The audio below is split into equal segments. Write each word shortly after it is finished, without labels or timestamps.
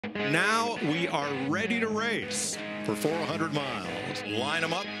Now we are ready to race for 400 miles. Line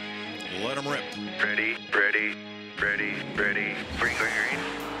them up, let them rip. Ready, ready, ready, ready. Green, green, green.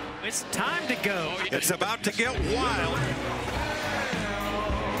 It's time to go. It's about to get wild.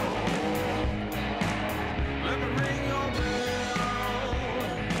 Let me ring your bell.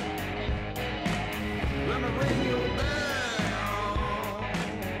 Let me ring your bell.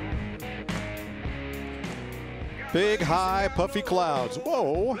 Big, high, puffy clouds.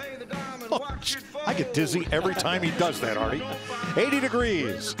 Whoa. I get dizzy every time he does that, Artie. 80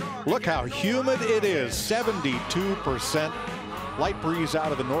 degrees. Look how humid it is. 72%. Light breeze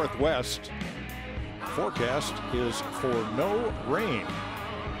out of the northwest. Forecast is for no rain.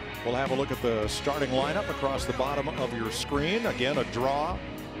 We'll have a look at the starting lineup across the bottom of your screen. Again, a draw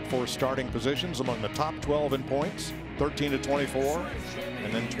for starting positions among the top 12 in points, 13 to 24,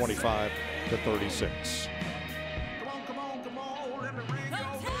 and then 25 to 36.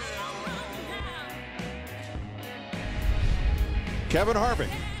 Kevin Harvick,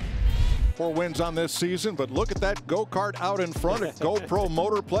 4 wins on this season, but look at that go-kart out in front at GoPro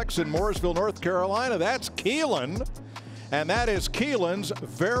Motorplex in Mooresville, North Carolina. That's Keelan, and that is Keelan's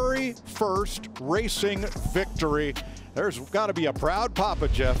very first racing victory. There's got to be a proud papa,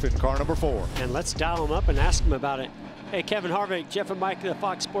 Jeff, in car number 4. And let's dial him up and ask him about it. Hey, Kevin Harvick, Jeff and Mike at the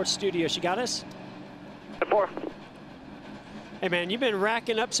Fox Sports Studios. You got us? 4. Hey, man, you've been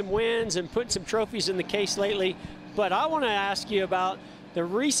racking up some wins and putting some trophies in the case lately. But I want to ask you about the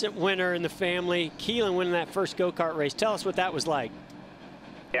recent winner in the family, Keelan, winning that first go-kart race. Tell us what that was like.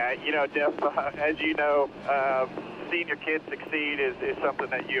 Yeah, you know, Jeff, as you know, seeing your kids succeed is something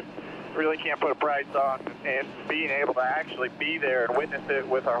that you really can't put a price on. And being able to actually be there and witness it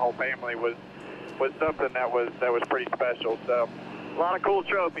with our whole family was something that was pretty special. So a lot of cool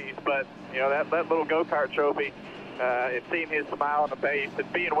trophies, but, you know, that little go-kart trophy, and seeing his smile on the face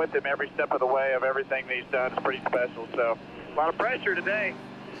and being with him every step of the way of everything that he's done is pretty special. So a lot of pressure today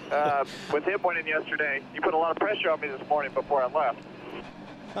with him winning yesterday. You put a lot of pressure on me this morning before I left.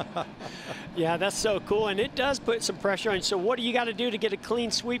 Yeah, that's so cool, and it does put some pressure on you. So what do you got to do to get a clean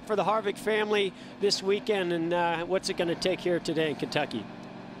sweep for the Harvick family this weekend, and what's it going to take here today in Kentucky?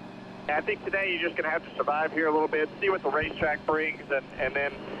 I think today you're just going to have to survive here a little bit, see what the racetrack brings, and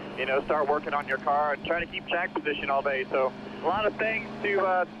then, you know, start working on your car and try to keep track position all day. So a lot of things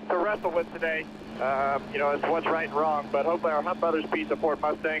to wrestle with today, you know, as to what's right and wrong. But hopefully our Hunt Brothers piece of Ford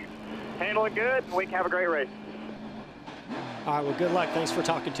Mustangs handling good, and we can have a great race. All right, well, good luck. Thanks for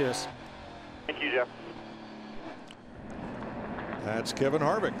talking to us. Thank you, Jeff. That's Kevin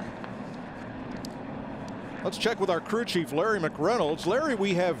Harvick. Let's check with our crew chief, Larry McReynolds. Larry,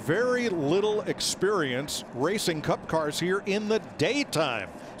 we have very little experience racing cup cars here in the daytime.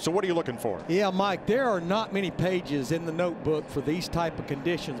 So what are you looking for? Yeah, Mike, there are not many pages in the notebook for these type of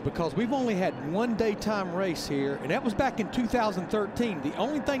conditions because we've only had one daytime race here, and that was back in 2013. The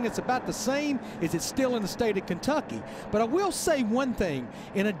only thing that's about the same is it's still in the state of Kentucky. But I will say one thing.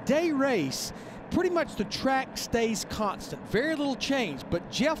 In a day race, pretty much the track stays constant. Very little change.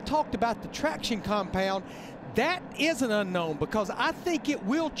 But Jeff talked about the traction compound. That is an unknown because I think it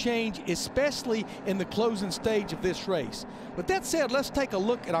will change, especially in the closing stage of this race. With that said, let's take a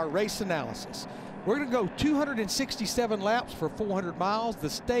look at our race analysis. We're going to go 267 laps for 400 miles. The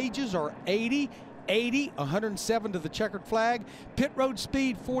stages are 80, 80, 107 to the checkered flag. Pit road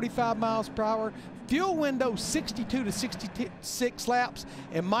speed 45 miles per hour. Fuel window 62 to 66 laps.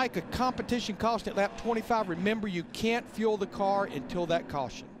 And Mike, a competition caution at lap 25. Remember, you can't fuel the car until that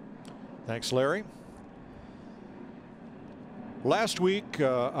caution. Thanks, Larry. Last week,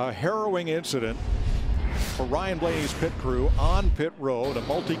 a harrowing incident for Ryan Blaney's pit crew on pit road. A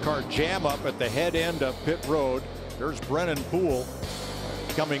multi-car jam up at the head end of pit road. There's Brennan Poole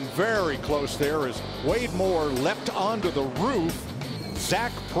coming very close there as Wade Moore leapt onto the roof.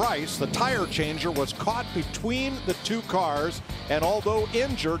 Zach Price, the tire changer, was caught between the two cars and, although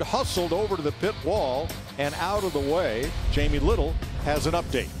injured, hustled over to the pit wall and out of the way. Jamie Little has an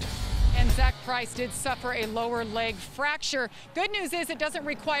update. And Zach Price did suffer a lower leg fracture. Good news is it doesn't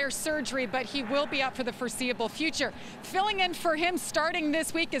require surgery, but he will be out for the foreseeable future. Filling in for him starting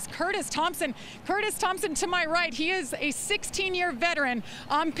this week is Curtis Thompson. Curtis Thompson to my right, he is a 16-year veteran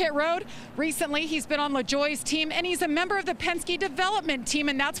on pit road. Recently, he's been on LaJoie's team, and he's a member of the Penske development team,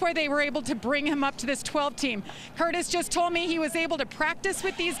 and that's where they were able to bring him up to this 12 team. Curtis just told me he was able to practice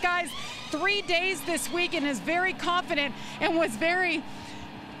with these guys 3 days this week and is very confident and was very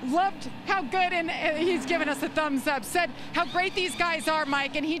loved how good, and he's given us a thumbs up, said how great these guys are,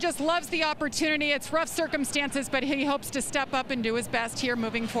 Mike, and he just loves the opportunity. It's rough circumstances, but he hopes to step up and do his best here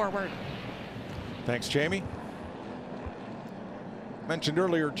moving forward. Thanks, Jamie. Mentioned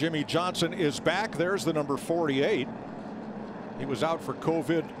earlier, Jimmy Johnson is back. There's the number 48. He was out for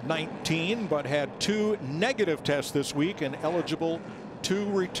COVID-19, but had 2 negative tests this week and eligible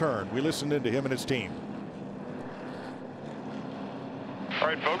to return. We listened into him and his team. All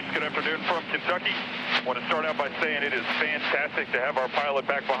right, folks, good afternoon from Kentucky. I want to start out by saying it is fantastic to have our pilot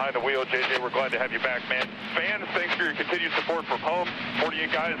back behind the wheel. JJ, we're glad to have you back, man. Fans, thanks for your continued support from home.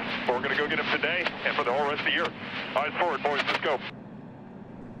 48 guys, but we're going to go get them today and for the whole rest of the year. Eyes forward, boys. Let's go.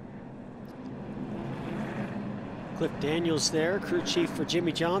 Cliff Daniels there, crew chief for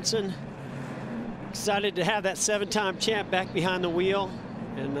Jimmy Johnson. Excited to have that 7-time champ back behind the wheel.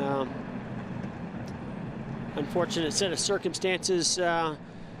 And unfortunate set of circumstances.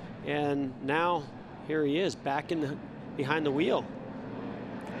 And now here he is back behind the wheel.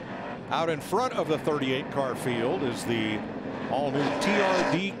 Out in front of the 38 car field is the all-new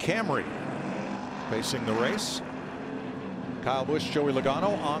TRD Camry facing the race. Kyle Busch, Joey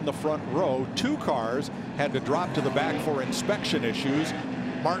Logano on the front row. 2 cars had to drop to the back for inspection issues.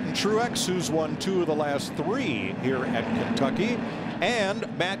 Martin Truex, who's won 2 of the last 3 here at Kentucky, and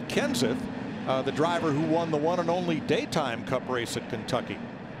Matt Kenseth, the driver who won the one and only daytime Cup race at Kentucky,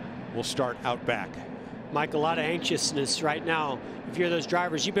 will start out back. Mike, a lot of anxiousness right now. If you're those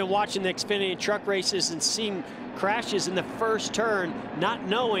drivers, you've been watching the Xfinity truck races and seen crashes in the first turn, not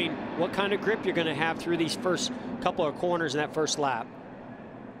knowing what kind of grip you're going to have through these first couple of corners in that first lap.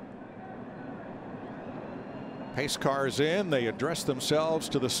 Pace cars in. They address themselves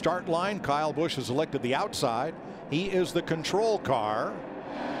to the start line. Kyle Busch has elected the outside. He is the control car.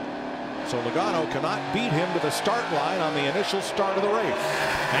 So Logano cannot beat him to the start line on the initial start of the race.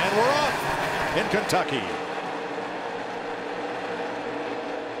 And we're off in Kentucky.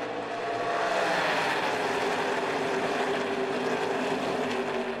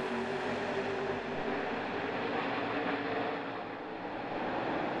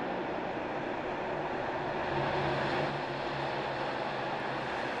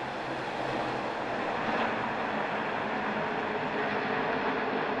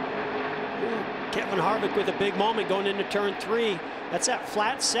 Kevin Harvick with a big moment going into turn 3. That's that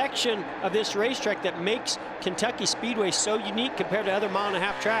flat section of this racetrack that makes Kentucky Speedway so unique compared to other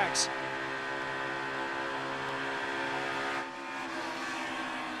mile-and-a-half tracks.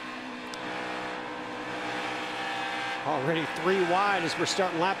 Already 3 wide as we're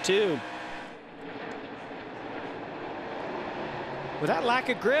starting lap 2. With that lack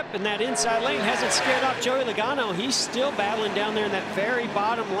of grip and that inside lane hasn't scared off Joey Logano. He's still battling down there in that very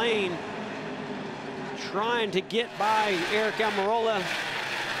bottom lane, trying to get by Eric Almirola.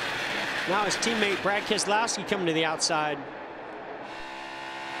 Now his teammate Brad Keselowski coming to the outside.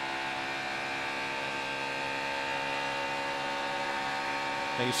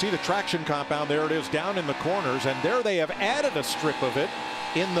 Now you see the traction compound, there it is down in the corners, and there they have added a strip of it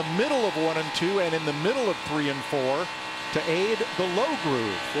in the middle of 1 and 2 and in the middle of 3 and 4 to aid the low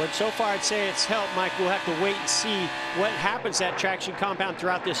groove. Well, so far I'd say it's helped, Mike. We'll have to wait and see what happens to that traction compound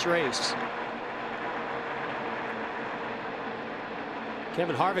throughout this race.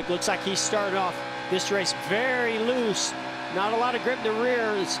 Kevin Harvick looks like he started off this race very loose. Not a lot of grip in the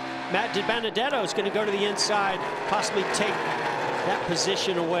rear. Matt DiBenedetto is going to go to the inside, possibly take that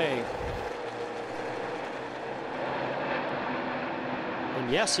position away.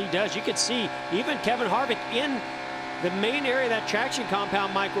 And yes, he does. You can see even Kevin Harvick in the main area of that traction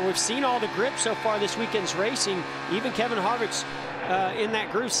compound, Mike, where we've seen all the grip so far this weekend's racing. Even Kevin Harvick's in that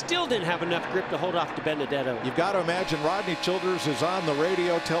groove still didn't have enough grip to hold off DiBenedetto. You've got to imagine Rodney Childers is on the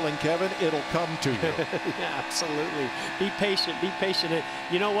radio telling Kevin it'll come to you. Yeah, absolutely. Be patient, be patient. And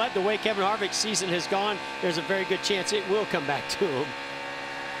you know what? The way Kevin Harvick's season has gone, there's a very good chance it will come back to him.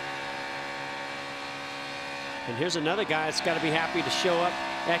 And here's another guy that's got to be happy to show up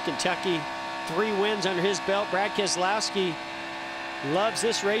at Kentucky. 3 wins under his belt. Brad Keselowski loves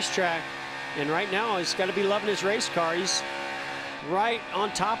this racetrack, and right now he's got to be loving his race car. He's right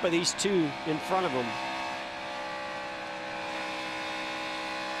on top of these 2 in front of him.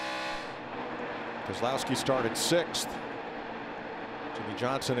 Keselowski started 6th. Jimmy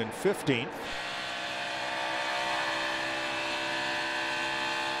Johnson in 15th.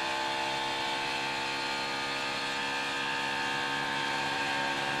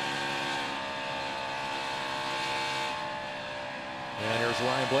 And here's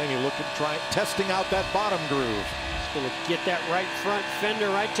Ryan Blaney testing out that bottom groove. He's going to get that right front fender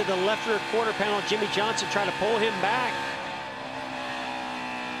right to the left rear quarter panel. Jimmy Johnson trying to pull him back.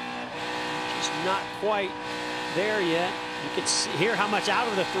 Just not quite there yet. You can hear how much out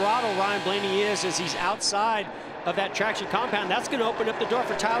of the throttle Ryan Blaney is as he's outside of that traction compound. That's going to open up the door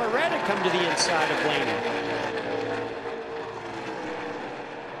for Tyler Reddick to come to the inside of Blaney.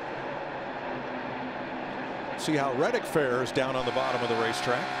 See how Reddick fares down on the bottom of the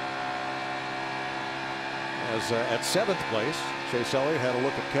racetrack. As at 7th place, Chase Elliott had a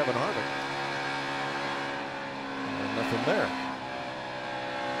look at Kevin Harvick. And nothing there.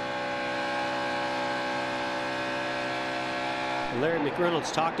 Larry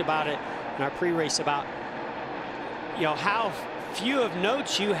McReynolds talked about it in our pre-race about, you know, how few of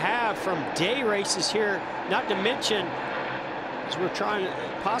notes you have from day races here, not to mention as we're trying to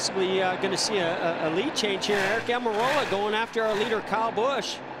possibly going to see a lead change here. Eric Almirola going after our leader Kyle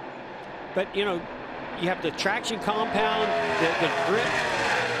Busch, but you know, you have the traction compound, the grip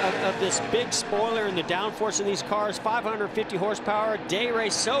of this big spoiler and the downforce in these cars, 550 horsepower, day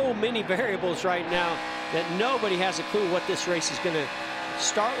race, so many variables right now that nobody has a clue what this race is going to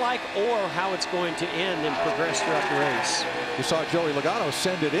start like or how it's going to end and progress throughout the race. You saw Joey Logano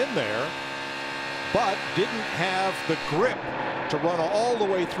send it in there, but didn't have the grip to run all the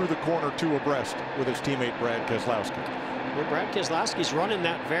way through the corner 2 abreast with his teammate Brad Keselowski. Well, Brad Keselowski's running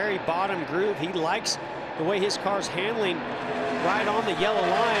that very bottom groove. He likes the way his car's handling right on the yellow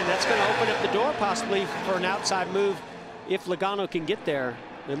line. That's going to open up the door possibly for an outside move if Logano can get there,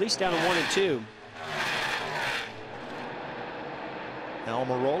 at least down to 1 and 2.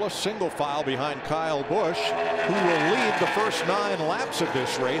 Almirola single file behind Kyle Busch, who will lead the first 9 laps of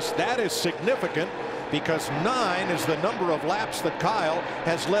this race. That is significant because 9 is the number of laps that Kyle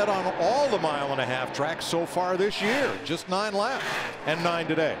has led on all the mile-and-a-half tracks so far this year. Just 9 laps and 9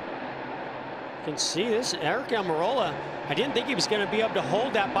 today. You can see this. Eric Almirola, I didn't think he was going to be able to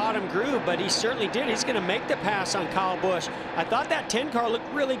hold that bottom groove, but he certainly did. He's going to make the pass on Kyle Busch. I thought that 10 car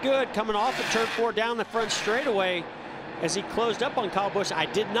looked really good coming off of turn 4 down the front straightaway as he closed up on Kyle Busch. I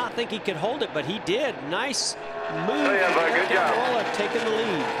did not think he could hold it, but he did. Nice move. Eric Almirola taking the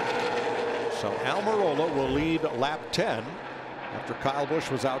lead. So Almirola will lead lap 10 after Kyle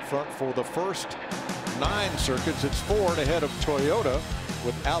Busch was out front for the first 9 circuits. It's Ford ahead of Toyota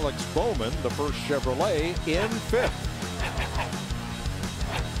with Alex Bowman, the first Chevrolet, in 5th.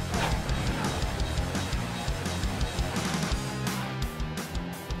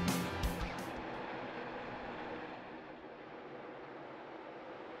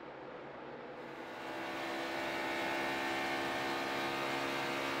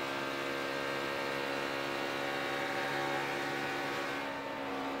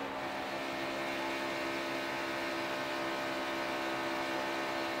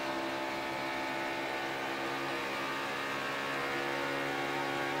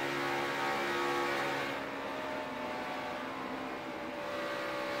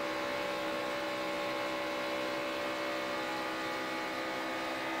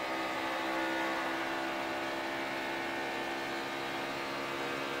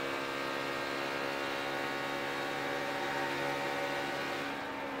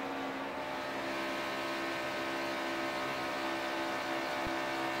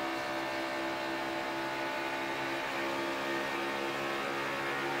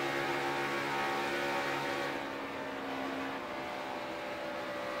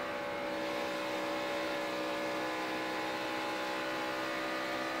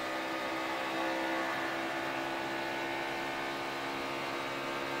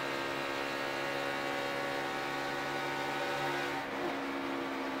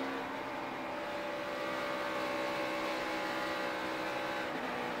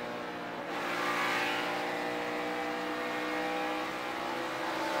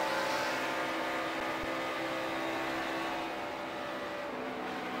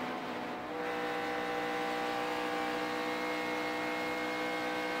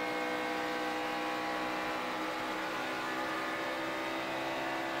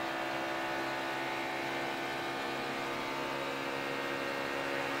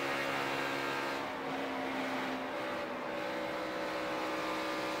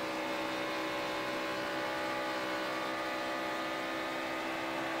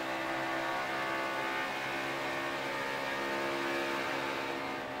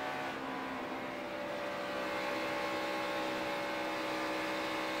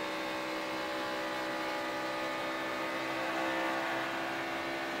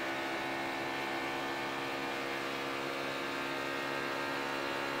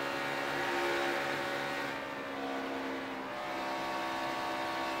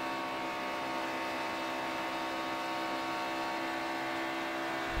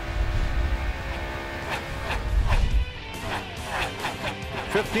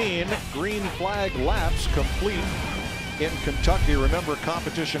 "15 green flag laps complete in Kentucky." Remember,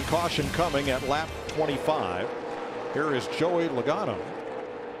 competition caution coming at lap 25. Here is Joey Logano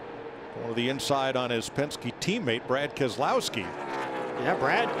going to the inside on his Penske teammate Brad Keselowski. Yeah,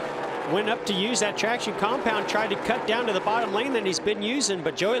 Brad went up to use that traction compound, tried to cut down to the bottom lane that he's been using,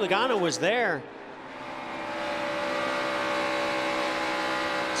 but Joey Logano was there.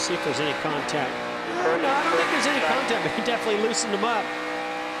 Let's see if there's any contact. No, I don't think there's any contact, but he definitely loosened him up.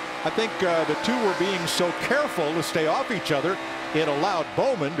 I think the two were being so careful to stay off each other, it allowed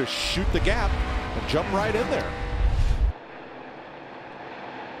Bowman to shoot the gap and jump right in there.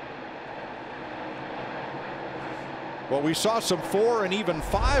 Well, we saw some 4 and even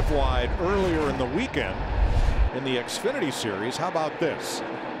 5 wide earlier in the weekend in the Xfinity Series. How about this?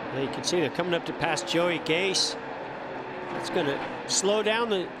 Yeah, you can see they're coming up to pass Joey Gase. That's going to slow down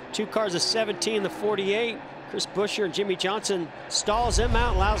the two cars of 17, the 48. Chris Buescher and Jimmy Johnson stalls them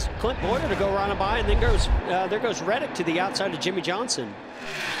out, allows Clint Boyer to go around and by, and then there goes Reddick to the outside of Jimmy Johnson.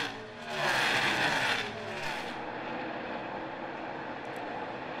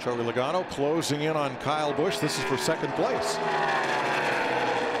 Joey Logano closing in on Kyle Busch. This is for second place.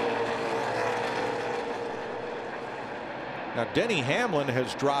 Now, Denny Hamlin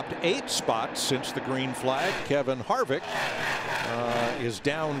has dropped 8 spots since the green flag. Kevin Harvick is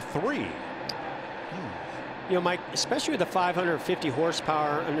down 3. You know, Mike, especially with the 550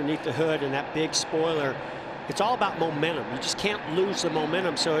 horsepower underneath the hood and that big spoiler, it's all about momentum. You just can't lose the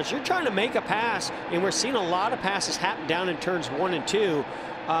momentum. So as you're trying to make a pass, and we're seeing a lot of passes happen down in turns 1 and 2,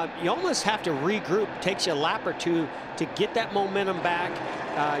 you almost have to regroup. It takes you a lap or 2 to get that momentum back.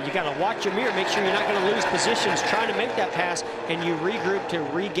 You got to watch your mirror, make sure you're not going to lose positions trying to make that pass, and you regroup to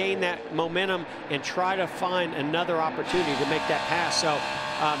regain that momentum and try to find another opportunity to make that pass. So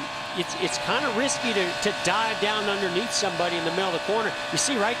it's kind of risky to dive down underneath somebody in the middle of the corner. You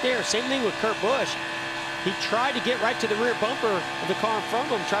see right there, same thing with Kurt Busch. He tried to get right to the rear bumper of the car in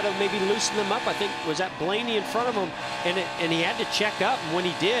front of him, try to maybe loosen them up. I think was that Blaney in front of him, and he had to check up. And when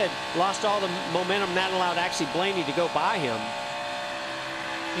he did, lost all the momentum. That allowed actually Blaney to go by him.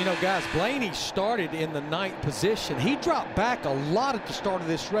 You know, guys, Blaney started in the 9th position. He dropped back a lot at the start of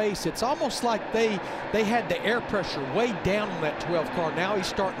this race. It's almost like they had the air pressure way down on that 12 car. Now he's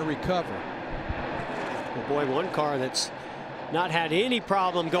starting to recover. Well, boy, one car that's not had any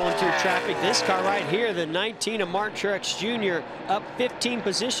problem going through traffic. This car right here, the 19 of Martin Truex Jr., up 15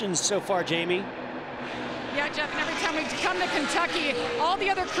 positions so far, Jamie. Yeah, Jeff, and every time we come to Kentucky, all the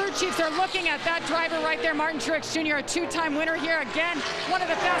other crew chiefs are looking at that driver right there, Martin Truex Jr., a 2-time winner here. Again, one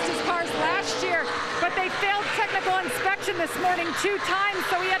of the fastest cars last year, but they failed technical inspection this morning 2 times,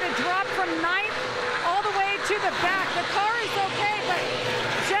 so he had to drop from 9th all the way to the back. The car is okay, but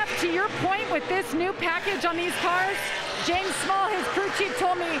Jeff, to your point with this new package on these cars, James Small, his crew chief,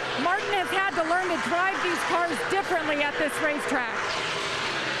 told me Martin has had to learn to drive these cars differently at this racetrack.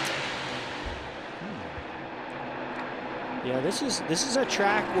 Yeah, this is a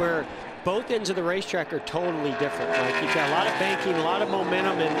track where both ends of the racetrack are totally different. Like, you've got a lot of banking, a lot of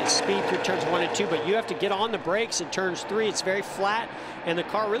momentum, and speed through turns 1 and 2, but you have to get on the brakes in turns 3. It's very flat, and the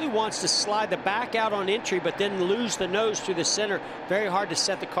car really wants to slide the back out on entry, but then lose the nose through the center. Very hard to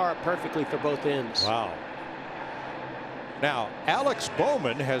set the car up perfectly for both ends. Wow. Now, Alex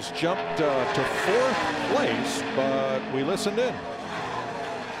Bowman has jumped to 4th place, but we listened in.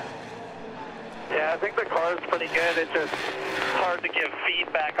 Yeah, I think the car is pretty good. It's just hard to give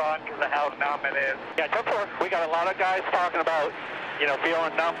feedback on because of how numb it is. Yeah, jump 4. We got a lot of guys talking about, you know,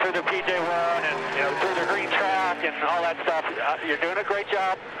 feeling numb through the PJ1 and, you know, through the green track and all that stuff. You're doing a great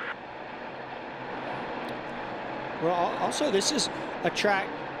job. Well, also, this is a track.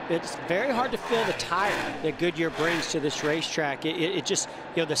 It's very hard to feel the tire that Goodyear brings to this racetrack. It just,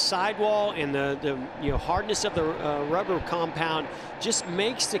 you know, the sidewall and the you know, hardness of the rubber compound just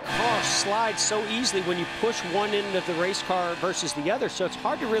makes the car slide so easily when you push one end of the race car versus the other. So it's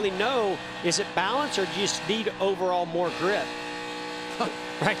hard to really know, is it balance or do you just need overall more grip?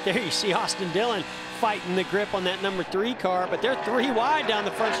 Right there, you see Austin Dillon fighting the grip on that number 3 car, but they're 3 wide down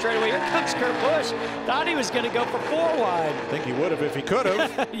the front straightaway. Here comes Kurt Busch. Thought he was going to go for 4 wide. I think he would have if he could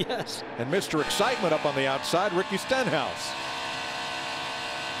have. Yes. And Mr. Excitement up on the outside, Ricky Stenhouse.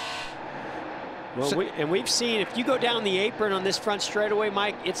 Well, we've seen, if you go down the apron on this front straightaway,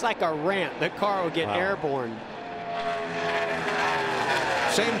 Mike, it's like a ramp. The car will get airborne.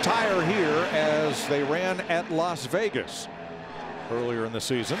 Same tire here as they ran at Las Vegas earlier in the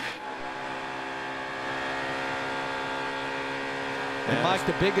season. And Mike,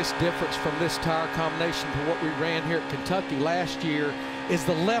 the biggest difference from this tire combination to what we ran here at Kentucky last year is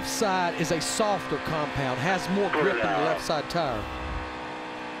the left side is a softer compound, has more grip in the left side tire.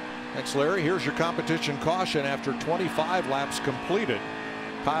 Thanks, Larry. Here's your competition caution after 25 laps completed.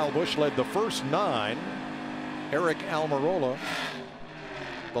 Kyle Busch led the first 9. Eric Almirola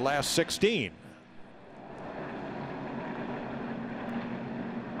the last 16.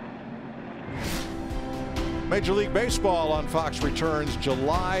 Major League Baseball on Fox returns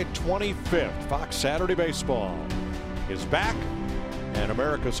July 25th. Fox Saturday Baseball is back, and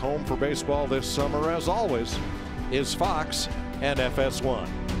America's home for baseball this summer, as always, is Fox and FS1.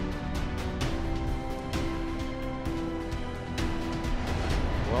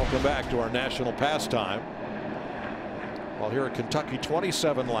 Welcome back to our national pastime. Well, here at Kentucky,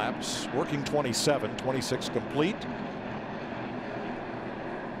 27 laps, working 27, 26 complete.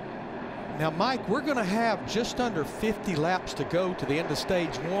 Now, Mike, we're going to have just under 50 laps to go to the end of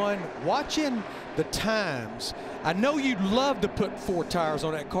stage one. Watching the times, I know you'd love to put 4 tires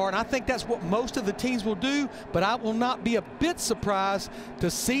on that car, and I think that's what most of the teams will do, but I will not be a bit surprised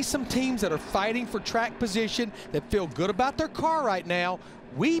to see some teams that are fighting for track position, that feel good about their car right now.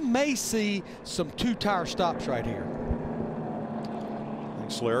 We may see some 2-tire stops right here.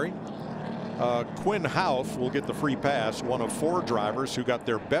 Thanks, Larry. Quinn Houff will get the free pass, one of 4 drivers who got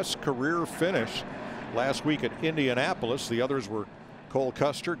their best career finish last week at Indianapolis. The others were Cole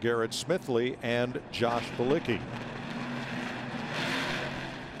Custer, Garrett Smithley, and Josh Bilicki.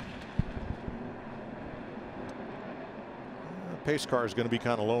 Pace car is going to be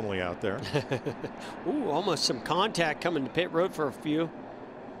kind of lonely out there. Ooh, almost some contact coming to pit road for a few.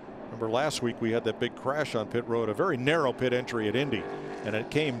 Remember last week we had that big crash on pit road, a very narrow pit entry at Indy, and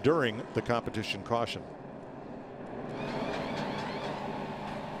it came during the competition caution.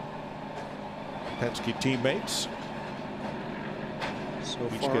 Penske teammates. So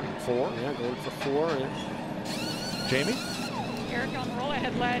each far, getting 4. Yeah, going for 4. Yeah. Jamie? Eric Almirola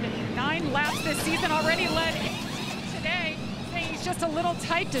had led 9 laps this season, already led 8 today. Saying he's just a little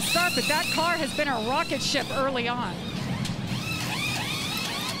tight to start, but that car has been a rocket ship early on.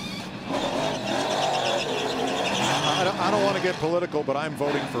 I don't want to get political, but I'm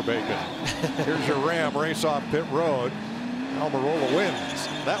voting for Bacon. Here's your Ram race off pit road. Almirola wins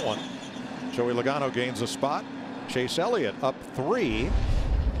that one. Joey Logano gains a spot. Chase Elliott up 3.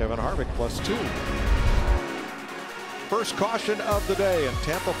 Kevin Harvick +2. First caution of the day in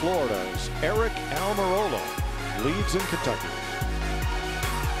Tampa, Florida, as Eric Almirola leads in Kentucky.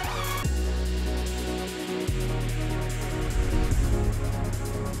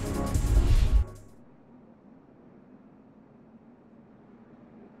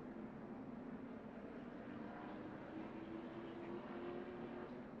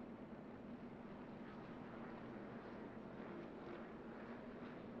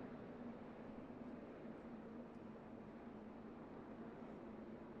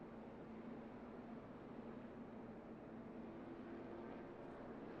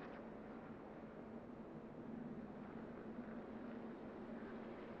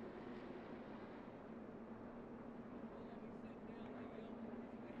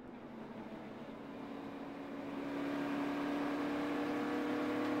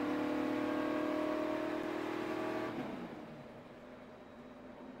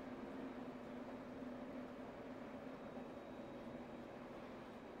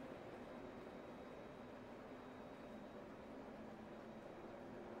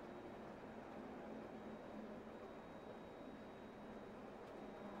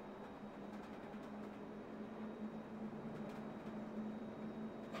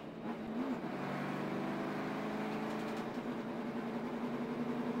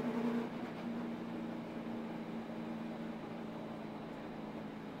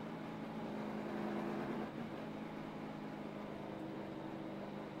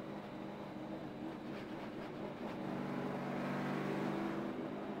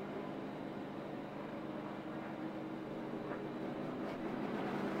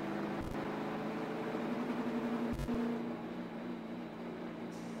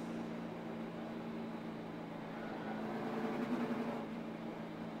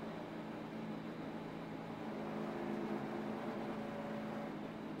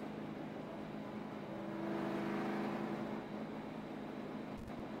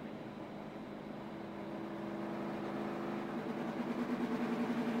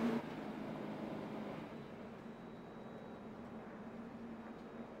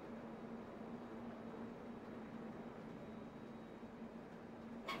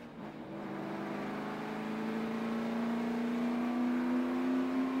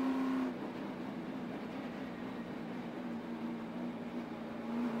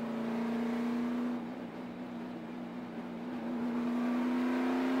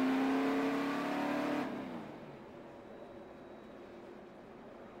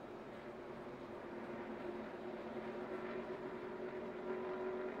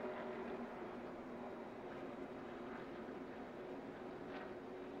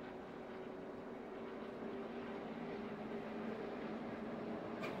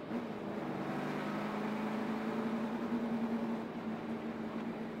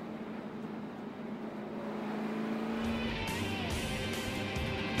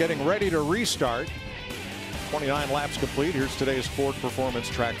 getting ready to restart. 29 laps complete. Here's today's Ford Performance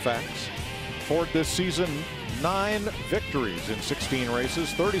Track Facts. Ford this season, 9 victories in 16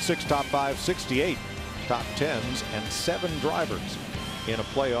 races, 36 top 5, 68 top 10s, and 7 drivers in a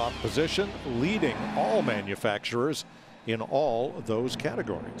playoff position, leading all manufacturers in all those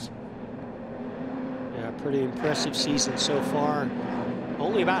categories. Yeah, pretty impressive season so far.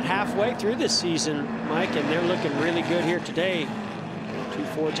 Only about halfway through this season, Mike, and they're looking really good here today. 2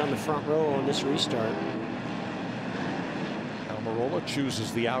 Fords on the front row on this restart. Almirola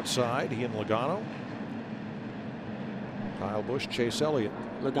chooses the outside. He and Logano. Kyle Busch, Chase Elliott.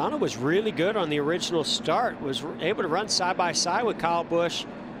 Logano was really good on the original start. Was able to run side by side with Kyle Busch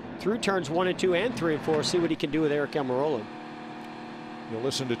through turns 1 and 2 and 3 and 4. See what he can do with Eric Almirola. You'll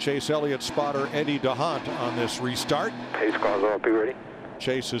listen to Chase Elliott spotter Eddie DeHunt on this restart. Pace cars off, be ready.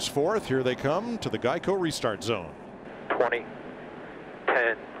 Chase is 4th. Here they come to the Geico restart zone. 20,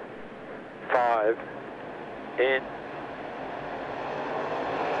 10, 5, in.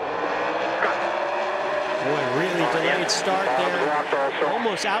 Boy, really delayed start there.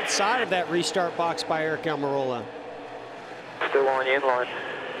 Almost outside of that restart box by Eric Almirola. Still on the inline.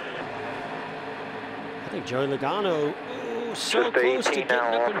 I think Joey Logano so close to getting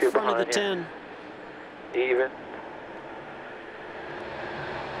up in front of the 10. Even.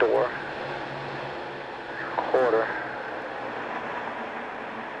 Door. Quarter.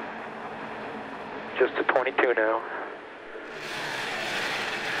 Just to 22 now.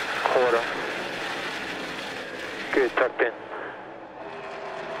 Quarter. Good, tucked in.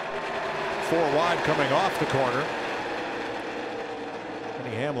 4 wide coming off the corner.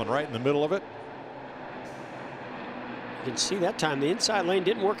 Denny Hamlin right in the middle of it. You can see that time the inside lane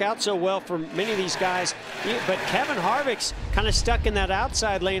didn't work out so well for many of these guys, but Kevin Harvick's kind of stuck in that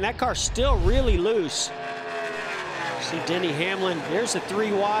outside lane. That car's still really loose. See Denny Hamlin, there's the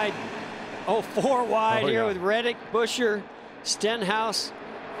 3 wide. Oh, 4 wide here with Reddick, Buescher, Stenhouse.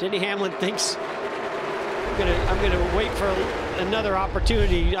 Denny Hamlin thinks I'm gonna wait for another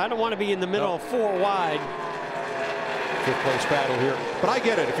opportunity. I don't want to be in the middle of 4 wide. 5th place battle here. But I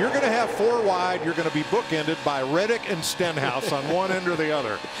get it. If you're going to have 4 wide, you're going to be bookended by Reddick and Stenhouse on one end or the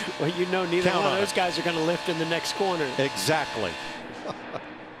other. Well, you know neither Count one on of those it. guys are going to lift in the next corner. Exactly.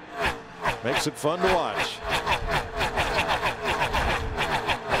 Makes it fun to watch.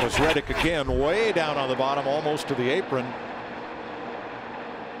 That was Reddick again, way down on the bottom, almost to the apron.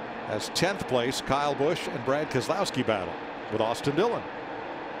 As 10th place, Kyle Busch and Brad Keselowski battle with Austin Dillon.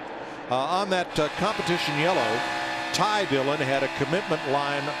 On that competition yellow, Ty Dillon had a commitment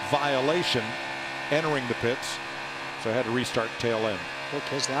line violation entering the pits, so had to restart tail end. Well,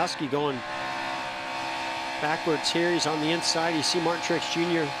 Keselowski going backwards here. He's on the inside. You see Martin Truex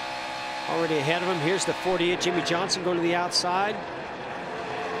Jr. already ahead of him. Here's the 48, Jimmy Johnson going to the outside.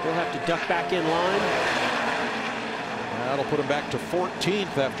 He'll have to duck back in line. That'll put him back to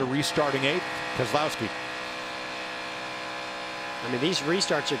 14th after restarting 8th. Keselowski. I mean, these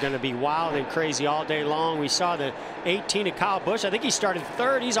restarts are going to be wild and crazy all day long. We saw the 18 of Kyle Busch. I think he started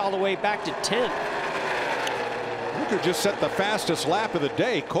 3rd. He's all the way back to 10th. Who could just set the fastest lap of the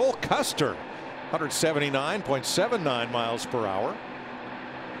day? Cole Custer, 179.79 miles per hour.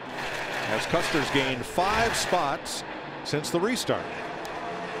 As Custer's gained 5 spots since the restart.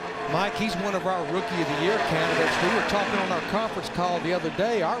 Mike, he's one of our Rookie of the Year candidates. We were talking on our conference call the other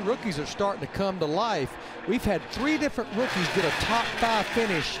day. Our rookies are starting to come to life. We've had 3 different rookies get a top 5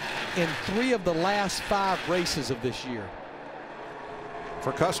 finish in 3 of the last 5 races of this year.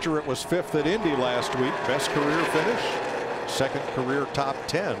 For Custer, it was 5th at Indy last week. Best career finish. 2nd career top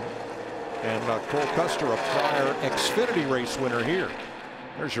 10. And Cole Custer, a prior Xfinity race winner here.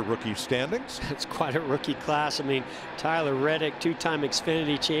 There's your rookie standings. It's quite a rookie class. I mean, Tyler Reddick, 2-time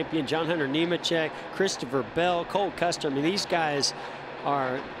Xfinity champion, John Hunter Nemechek, Christopher Bell, Cole Custer. I mean, these guys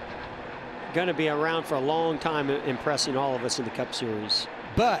are going to be around for a long time, impressing all of us in the Cup Series.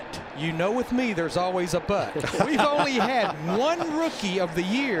 But you know, with me, there's always a but. We've only had 1 Rookie of the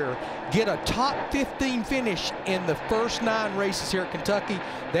Year get a top 15 finish in the first 9 races here at Kentucky.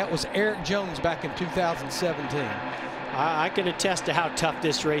 That was Eric Jones back in 2017. I can attest to how tough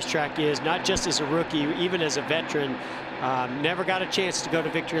this racetrack is, not just as a rookie, even as a veteran. Never got a chance to go to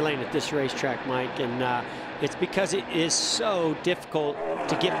victory lane at this racetrack, Mike, and it's because it is so difficult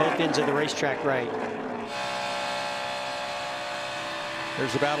to get both ends of the racetrack right.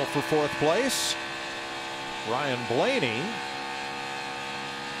 There's a battle for 4th place. Ryan Blaney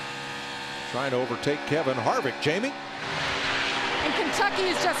trying to overtake Kevin Harvick. Jamie? And Kentucky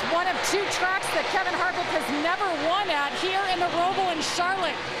is just one of 2 tracks that Kevin Harvick has never won at here in the Roval in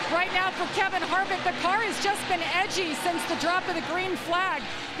Charlotte. Right now for Kevin Harvick, the car has just been edgy since the drop of the green flag.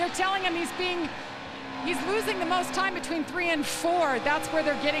 They're telling him he's losing the most time between 3 and 4. That's where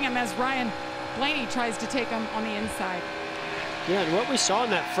they're getting him as Ryan Blaney tries to take him on the inside. Yeah, and what we saw in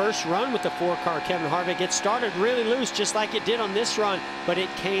that first run with the 4-car Kevin Harvick, it started really loose just like it did on this run, but it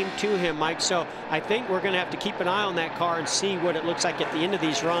came to him, Mike. So I think we're going to have to keep an eye on that car and see what it looks like at the end of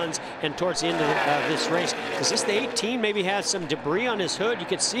these runs and towards the end of this race. Because this the 18 maybe has some debris on his hood. You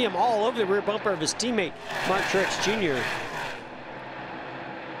could see him all over the rear bumper of his teammate, Mark Truex Jr.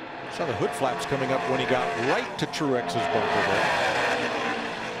 Saw the hood flaps coming up when he got right to Truex's bumper there.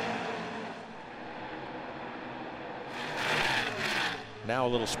 Now a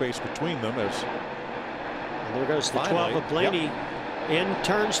little space between them as and there goes the 12 of Blaney. Yep. In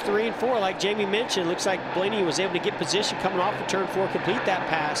turns 3 and 4, like Jamie mentioned, looks like Blaney was able to get position coming off of turn 4, complete that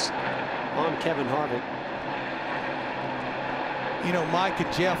pass on Kevin Harvick. You know, Mike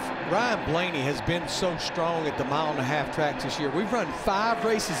and Jeff, Ryan Blaney has been so strong at the 1.5-mile tracks this year. We've run 5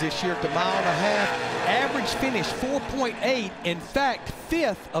 races this year at the 1.5 mile. Average finish 4.8. In fact,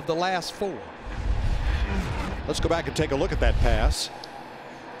 5th of the last 4. Let's go back and take a look at that pass.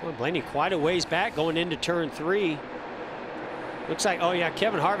 Well, Blaney quite a ways back going into turn 3. Looks like, oh yeah,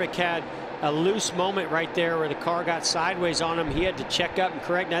 Kevin Harvick had a loose moment right there where the car got sideways on him. He had to check up and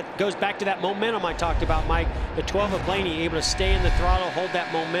correct. That goes back to that momentum I talked about, Mike. The 12 of Blaney able to stay in the throttle, hold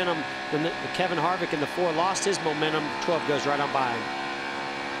that momentum. When the Kevin Harvick in the 4 lost his momentum, 12 goes right on by him.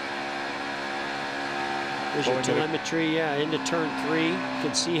 There's your telemetry, yeah, into turn 3. You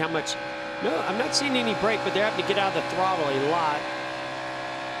can see how much. No, I'm not seeing any brake, but they're having to get out of the throttle a lot.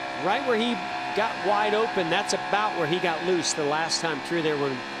 Right where he got wide open, that's about where he got loose the last time through there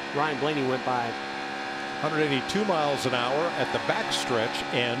when Ryan Blaney went by. 182 miles an hour at the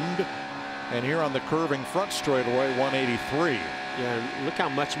backstretch end, and here on the curving front straightaway, 183. Yeah, look how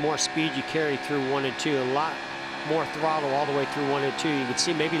much more speed you carry through 1 and 2. A lot more throttle all the way through 1 and 2. You can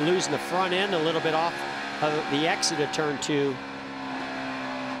see maybe losing the front end a little bit off of the exit of turn 2.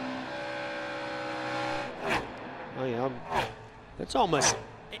 Oh yeah, that's almost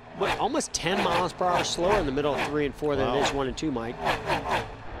 10 miles per hour slower in the middle of 3 and 4 than it is 1 and 2, Mike.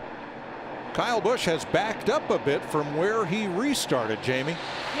 Kyle Busch has backed up a bit from where he restarted, Jamie.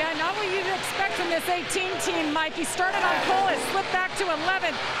 Yeah, not what you'd expect from this 18 team, Mike. He started on pole, has slipped back to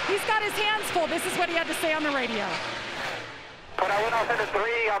 11. He's got his hands full. This is what he had to say on the radio. When I went off into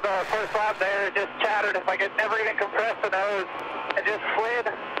 3 on the first lap there, it just chattered. If I could never even compress the nose, it just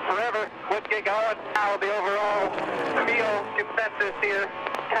slid forever. Wouldn't get going. Now the overall feel consensus here,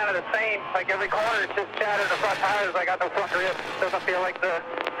 kind of the same. Like every corner, it's just chattered. The front tires, I got no front grip. Doesn't feel like the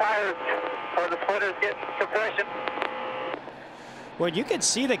tires or the splitters getting compression. Well, you can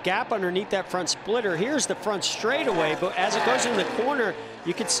see the gap underneath that front splitter. Here's the front straightaway, but as it goes in the corner,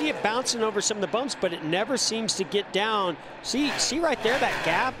 you can see it bouncing over some of the bumps, but it never seems to get down. See right there, that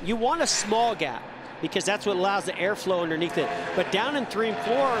gap? You want a small gap because that's what allows the airflow underneath it. But down in 3 and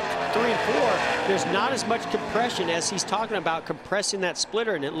 4, there's not as much compression as he's talking about compressing that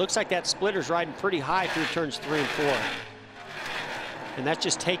splitter, and it looks like that splitter's riding pretty high through turns 3 and 4. And that's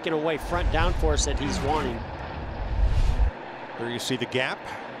just taking away front downforce that he's wanting. There you see the gap.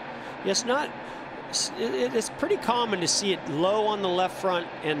 Yes, it's pretty common to see it low on the left front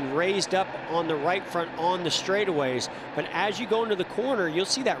and raised up on the right front on the straightaways. But as you go into the corner, you'll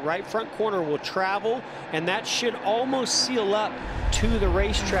see that right front corner will travel, and that should almost seal up to the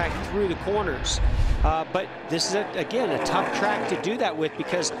racetrack through the corners. But this is, again, a tough track to do that with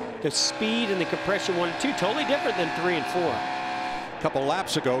because the speed and the compression 1 and 2 totally different than 3 and 4. A couple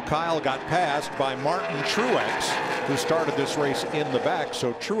laps ago, Kyle got passed by Martin Truex, who started this race in the back.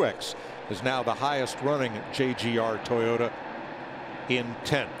 So Truex is now the highest running JGR Toyota in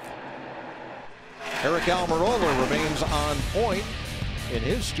 10th. Eric Almirola remains on point in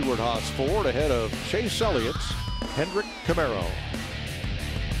his Stewart-Haas Ford ahead of Chase Elliott's Hendrick Camaro.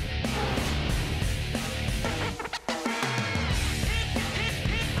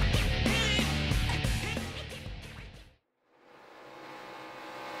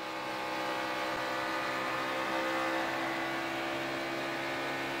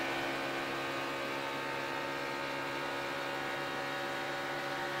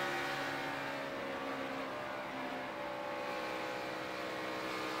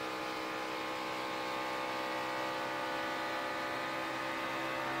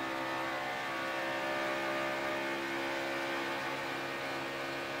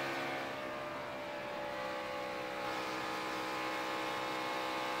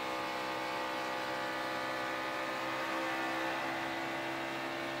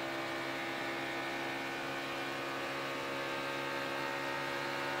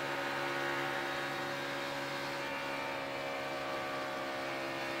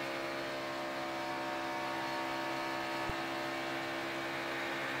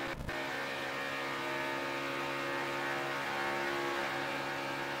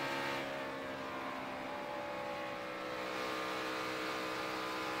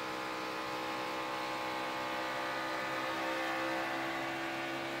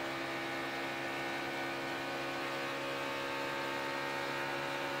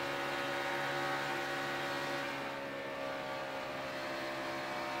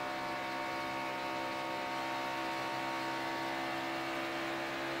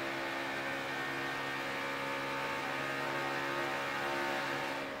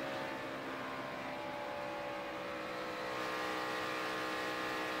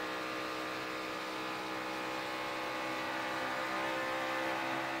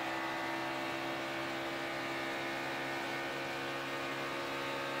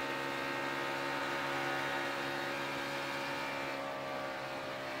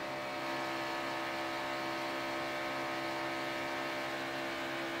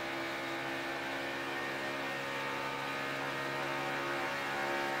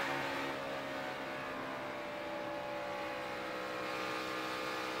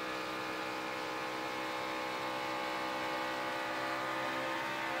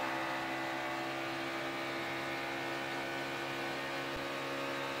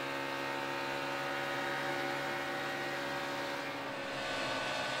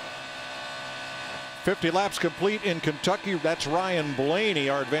 50 laps complete in Kentucky. That's Ryan Blaney,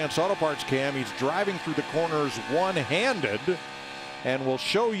 our Advanced Auto Parts cam. He's driving through the corners one-handed, and we'll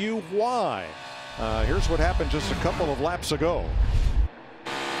show you why. Here's what happened just a couple of laps ago.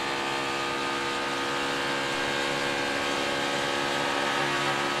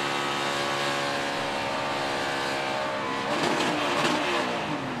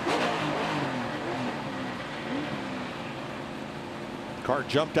 Car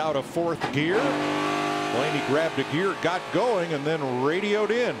jumped out of fourth gear. Blaney grabbed a gear, got going, and then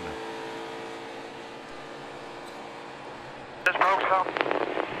radioed in. Just broke something.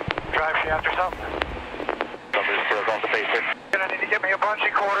 Drive shaft or something. Somebody's broke off the base here. Gonna need to get me a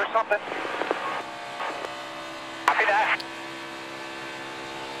bungee cord or something. Copy that.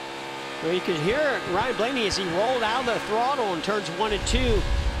 Well, you could hear Ryan Blaney as he rolled out of the throttle in turns 1 and 2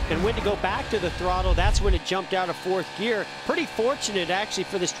 and went to go back to the throttle. That's when it jumped out of fourth gear. Pretty fortunate actually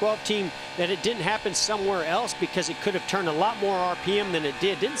for this 12 team that it didn't happen somewhere else, because it could have turned a lot more RPM than it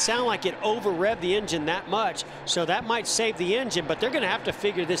did. Didn't sound like it over revved the engine that much, so that might save the engine, but they're going to have to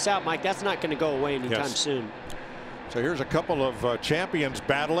figure this out, Mike. That's not going to go away anytime soon. So here's a couple of champions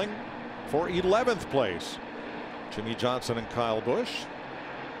battling for 11th place. Jimmy Johnson and Kyle Busch.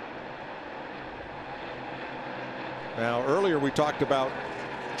 Now earlier we talked about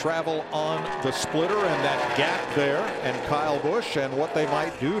travel on the splitter and that gap there, and Kyle Busch and what they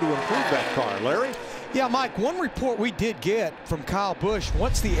might do to improve that car. Larry? Yeah, Mike, one report we did get from Kyle Busch,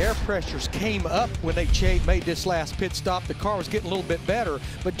 once the air pressures came up when they made this last pit stop, the car was getting a little bit better.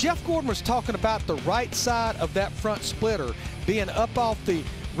 But Jeff Gordon was talking about the right side of that front splitter being up off the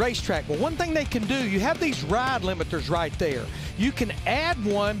racetrack. Well, one thing they can do, you have these ride limiters right there. You can add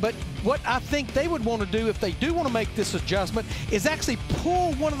one, but what I think they would want to do if they do want to make this adjustment is actually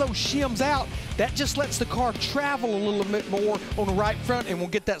pull one of those shims out. That just lets the car travel a little bit more on the right front, and we'll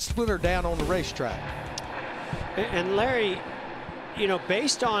get that splitter down on the racetrack. And Larry, you know,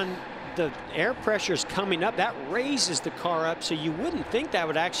 based on the air pressures coming up, that raises the car up, so you wouldn't think that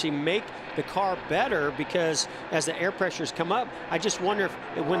would actually make the car better, because as the air pressures come up, I just wonder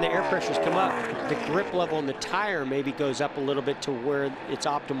if when the air pressures come up, the grip level in the tire maybe goes up a little bit to where it's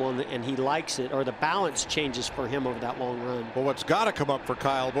optimal and he likes it, or the balance changes for him over that long run. Well, what's got to come up for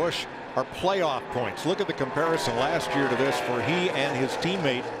Kyle Busch are playoff points. Look at the comparison last year to this for he and his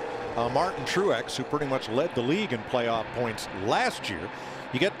teammate Martin Truex, who pretty much led the league in playoff points last year.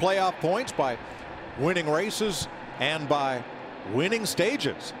 You get playoff points by winning races and by winning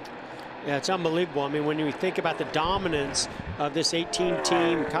stages. Yeah, it's unbelievable. I mean, when you think about the dominance of this 18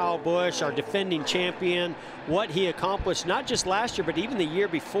 team, Kyle Busch, our defending champion, what he accomplished, not just last year, but even the year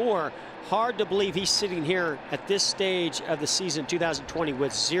before, hard to believe he's sitting here at this stage of the season 2020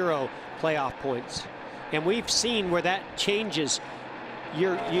 with 0 playoff points. And we've seen where that changes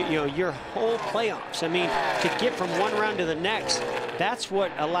your whole playoffs. I mean, to get from one round to the next, that's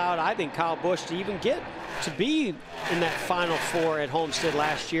what allowed, I think, Kyle Busch to even get to be in that Final Four at Homestead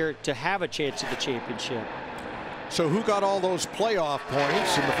last year, to have a chance at the championship. So who got all those playoff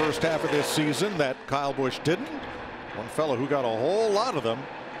points in the first half of this season that Kyle Busch didn't? One fellow who got a whole lot of them,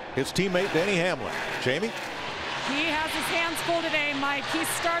 his teammate Denny Hamlin. Jamie? He has his hands full today, Mike. He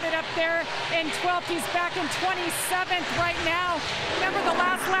started up there in 12th. He's back in 27th right now. Remember the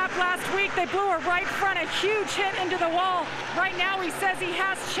last lap last week? They blew a right front, a huge hit into the wall. Right now he says he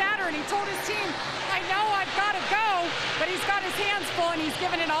has chatter, and he told his team, I know I've got to go, but he's got his hands full, and he's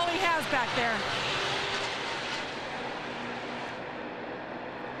giving it all he has back there.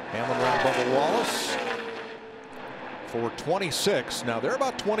 Hamlin around Bubba Wallace for 26. Now they're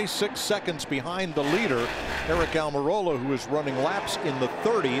about 26 seconds behind the leader, Eric Almirola, who is running laps in the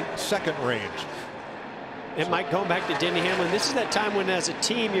 30-second range. And Mike, going back to Denny Hamlin, this is that time when as a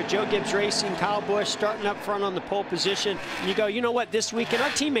team, you're Joe Gibbs Racing, Kyle Busch starting up front on the pole position. And you go, you know what, this weekend our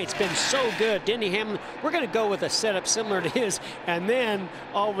teammate's been so good. Denny Hamlin, we're going to go with a setup similar to his. And then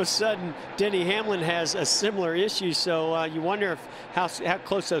all of a sudden, Denny Hamlin has a similar issue. So you wonder if how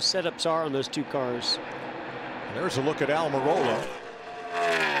close those setups are on those two cars. And there's a look at Almirola,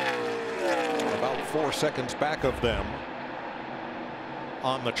 about 4 seconds back of them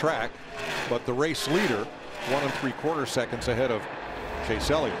on the track, but the race leader 1 3/4 seconds ahead of Chase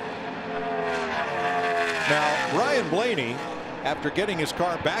Elliott. Now Ryan Blaney, after getting his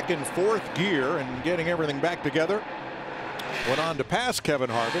car back in 4th gear and getting everything back together, went on to pass Kevin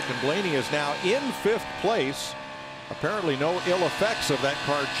Harvick, and Blaney is now in 5th place. Apparently no ill effects of that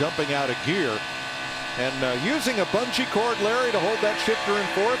car jumping out of gear. And using a bungee cord, Larry, to hold that shifter in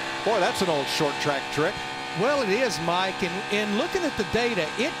 4th. Boy, that's an old short track trick. Well, it is, Mike, and looking at the data,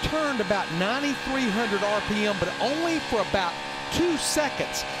 it turned about 9,300 RPM, but only for about 2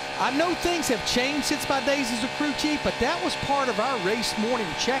 seconds. I know things have changed since my days as a crew chief, but that was part of our race morning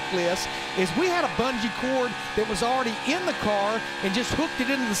checklist, is we had a bungee cord that was already in the car and just hooked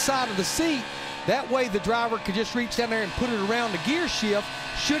it into the side of the seat. That way the driver could just reach down there and put it around the gear shift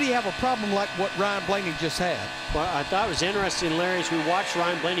should he have a problem like what Ryan Blaney just had. Well, I thought it was interesting, Larry, as we watched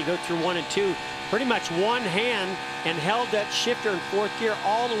Ryan Blaney go through 1 and 2, pretty much one hand and held that shifter in 4th gear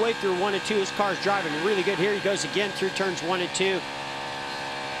all the way through 1 and 2. His car's driving really good. Here he goes again through turns 1 and 2.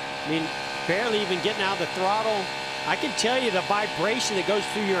 I mean, barely even getting out of the throttle. I can tell you the vibration that goes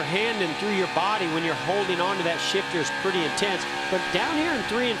through your hand and through your body when you're holding onto that shifter is pretty intense. But down here in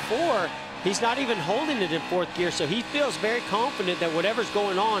 3 and 4, he's not even holding it in 4th gear, so he feels very confident that whatever's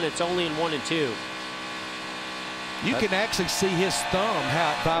going on, it's only in 1 and 2. You can actually see his thumb,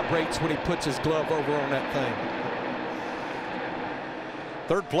 how it vibrates when he puts his glove over on that thing.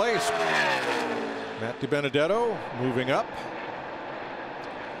 3rd place, Matt DiBenedetto moving up.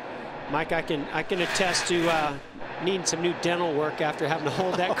 Mike, I can attest to needing some new dental work after having to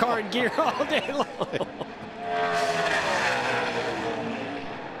hold that car in gear all day long.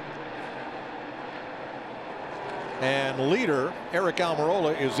 And leader Eric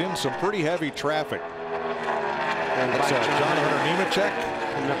Almirola is in some pretty heavy traffic. That's John Hunter Nemechek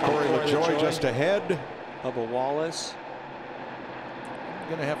and Corey LaJoie just ahead. Bubba Wallace.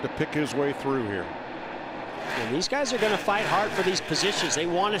 Going to have to pick his way through here. And these guys are going to fight hard for these positions. They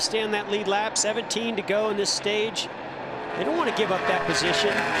want to stay on that lead lap. 17 to go in this stage. They don't want to give up that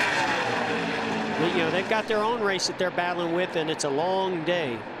position. But, you know, they've got their own race that they're battling with, and it's a long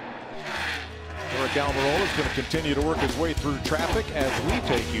day. Eric Almirola is going to continue to work his way through traffic as we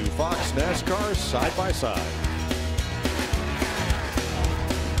take you Fox NASCAR side by side.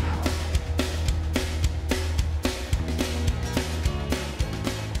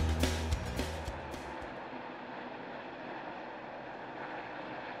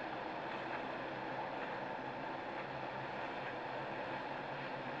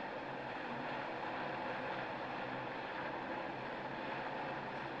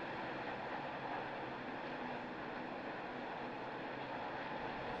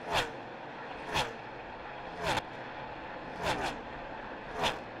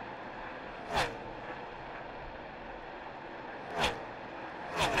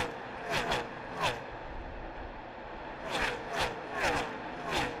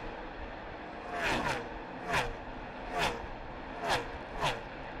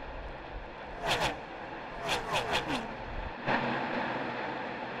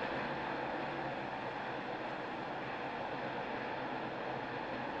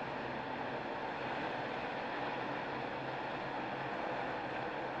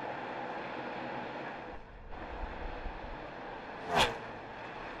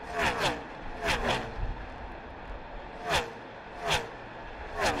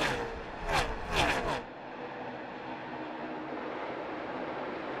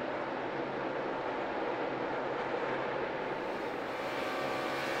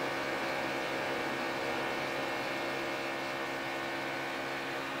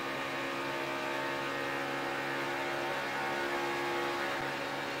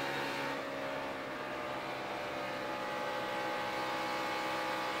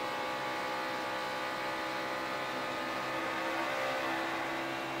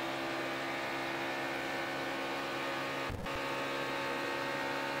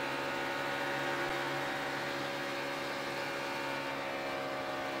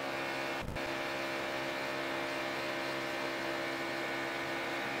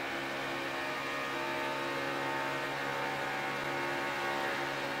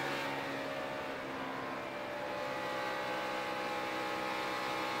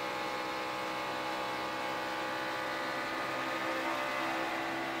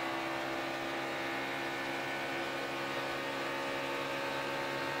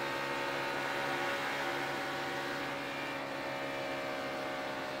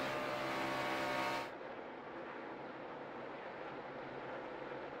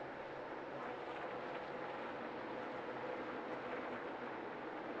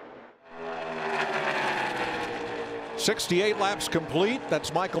 .68 laps complete.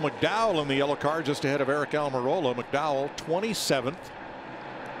 That's Michael McDowell in the yellow car just ahead of Eric Almirola. McDowell 27th.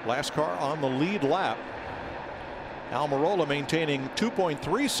 Last car on the lead lap. Almirola maintaining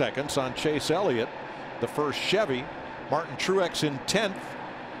 2.3 seconds on Chase Elliott, the first Chevy. Martin Truex in 10th.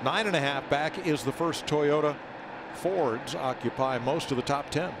 9.5 back is the first Toyota. Fords occupy most of the top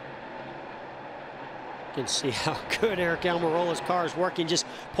 10. You can see how good Eric Almirola's car is working. Just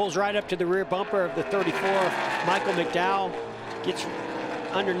pulls right up to the rear bumper of the 34. Michael McDowell gets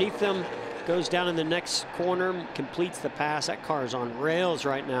underneath them. goes down in the next corner, completes the pass. That car is on rails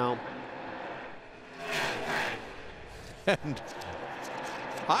right now. And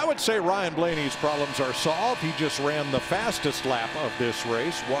I would say Ryan Blaney's problems are solved. He just ran the fastest lap of this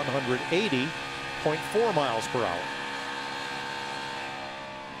race, 180.4 miles per hour.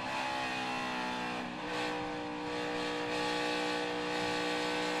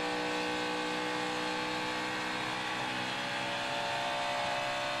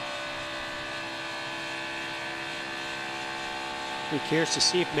 Be curious to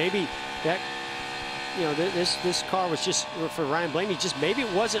see if maybe that, you know, this car was just for Ryan Blaney, just maybe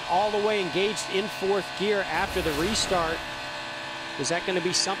it wasn't all the way engaged in fourth gear after the restart. Is that going to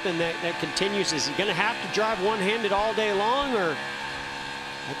be something that continues? Is he going to have to drive one-handed all day long? Or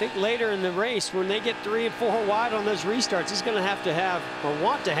I think later in the race, when they get 3 and 4 wide on those restarts, he's going to have or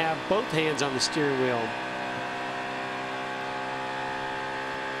want to have both hands on the steering wheel.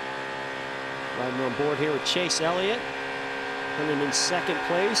 Riding on board here with Chase Elliott. Coming in second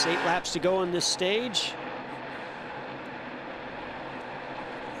place, 8 laps to go on this stage.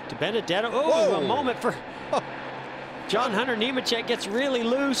 To Benedetto. Oh, a moment for John Hunter Nemechek gets really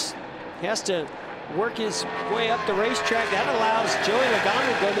loose. He has to work his way up the racetrack. That allows Joey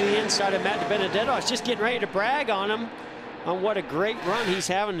Logano to go to the inside of Matt Benedetto. I was just getting ready to brag on him on what a great run he's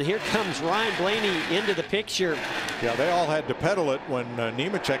having. And here comes Ryan Blaney into the picture. Yeah, they all had to pedal it when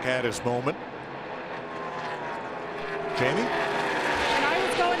Nemechek had his moment. Jamie? And I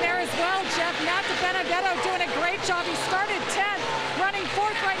was going there as well, Jeff. Matt Benedetto doing a great job. He started 10th, running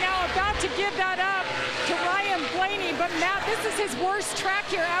 4th right now, about to give that up to Ryan Blaney. But Matt, this is his worst track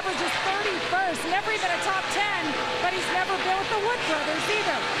here, averages 31st. Never even a top 10, but he's never been with the Wood brothers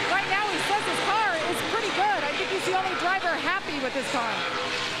either. Right now he says his car is pretty good. I think he's the only driver happy with his car.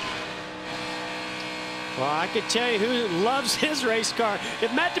 Well, I could tell you who loves his race car.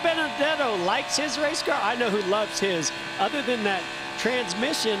 If Matt Benedetto likes his race car, I know who loves his. Other than that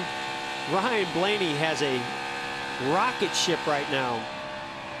transmission, Ryan Blaney has a rocket ship right now.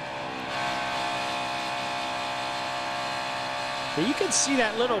 Now you can see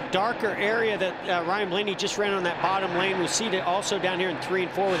that little darker area that Ryan Blaney just ran on that bottom lane. We see it also down here in 3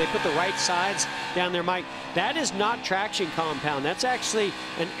 and 4 where they put the right sides down there, Mike. That is not traction compound. That's actually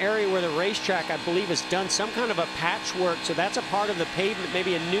an area where the racetrack, I believe, has done some kind of a patchwork. So that's a part of the pavement,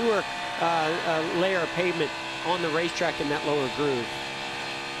 maybe a newer layer of pavement on the racetrack in that lower groove.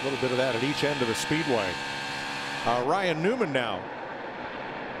 A little bit of that at each end of the speedway. Ryan Newman now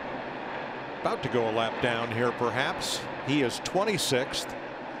about to go a lap down here, perhaps. He is 26th.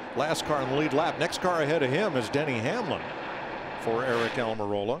 Last car in the lead lap. Next car ahead of him is Denny Hamlin for Eric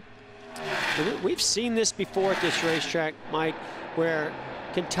Almirola. We've seen this before at this racetrack, Mike, where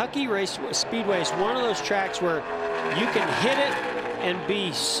Kentucky Speedway is one of those tracks where you can hit it and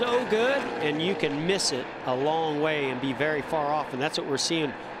be so good, and you can miss it a long way and be very far off. And that's what we're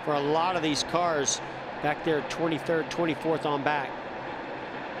seeing for a lot of these cars back there, 23rd, 24th on back.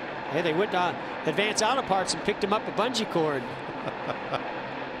 Hey, they went to Advance Auto Parts and picked him up a bungee cord.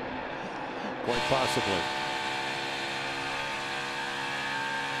 Quite possibly.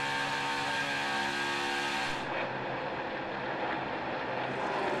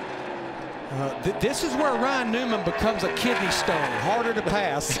 This is where Ryan Newman becomes a kidney stone, harder to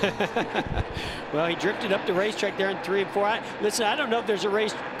pass. Well, he drifted up the racetrack there in 3 and 4. Listen, I don't know if there's a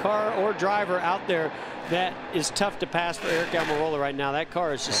race car or driver out there that is tough to pass for Eric Almirola right now. That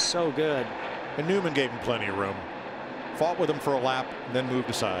car is just so good. And Newman gave him plenty of room. Fought with him for a lap, and then moved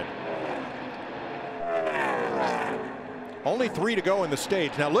aside. Only 3 to go in the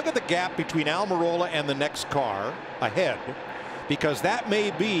stage. Now look at the gap between Almirola and the next car ahead, because that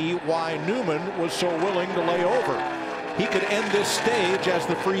may be why Newman was so willing to lay over. He could end this stage as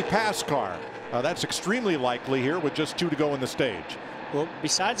the free pass car. That's extremely likely here with just 2 to go in the stage. Well,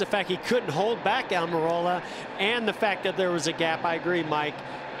 besides the fact he couldn't hold back Almirola and the fact that there was a gap, I agree, Mike.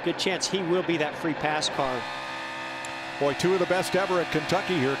 Good chance he will be that free pass car. Boy, 2 of the best ever at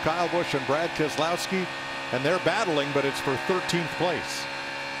Kentucky here, Kyle Busch and Brad Keselowski, and they're battling, but it's for 13th place.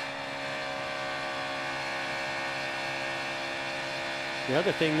 The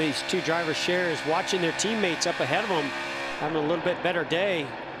other thing these 2 drivers share is watching their teammates up ahead of them having a little bit better day.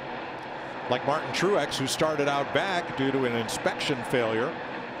 Like Martin Truex, who started out back due to an inspection failure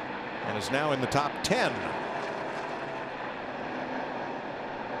and is now in the top 10.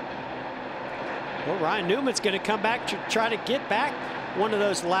 Well, Ryan Newman's going to come back to try to get back one of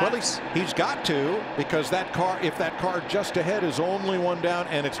those laps. Well, he's got to, because that car, if that car just ahead is only 1 down,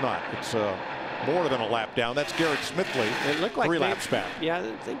 and it's not. It's more than a lap down. That's Garrett Smithley. It looked like 3 laps back. Yeah,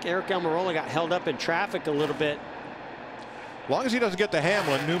 I think Eric Almirola got held up in traffic a little bit. As long as he doesn't get to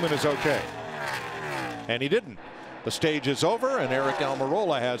Hamlin, Newman is okay. And he didn't. The stage is over, and Eric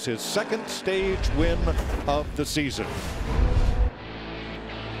Almirola has his second stage win of the season.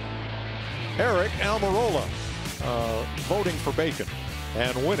 Eric Almirola voting for Bacon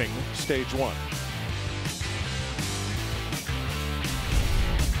and winning stage 1.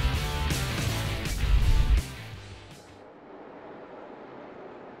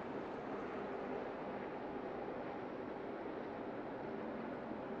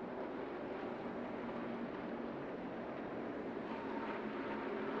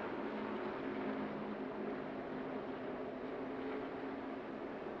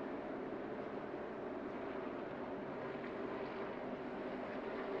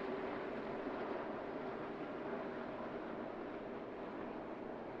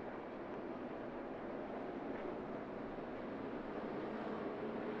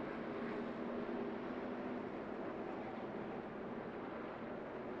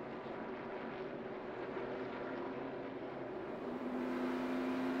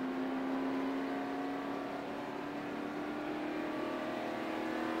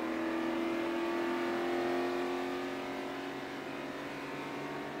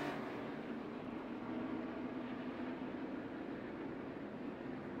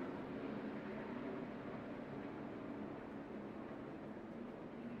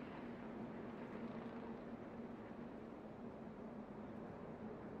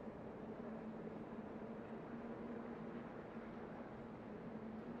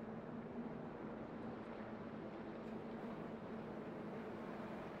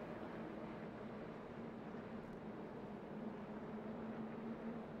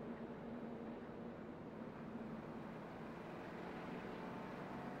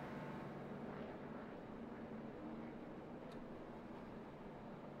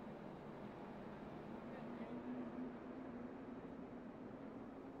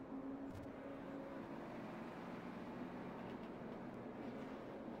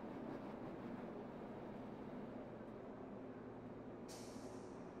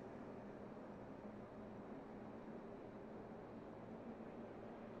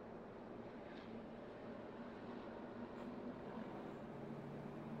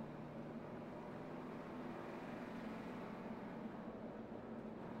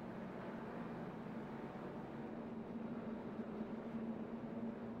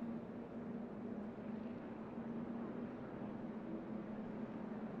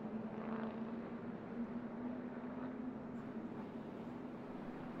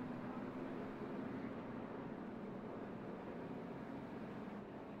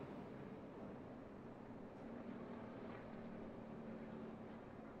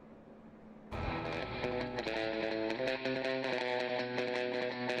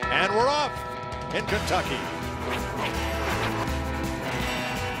 And we're off in Kentucky.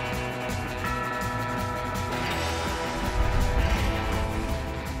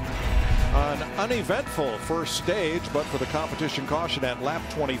 An uneventful first stage, but for the competition caution at lap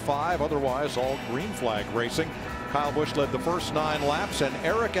 25. Otherwise, all green flag racing. Kyle Busch led the first 9 laps, and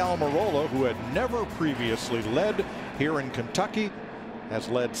Eric Almirola, who had never previously led here in Kentucky, has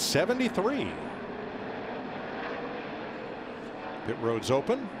led 73. Pit road's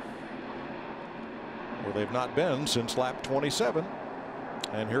open, where they've not been since lap 27.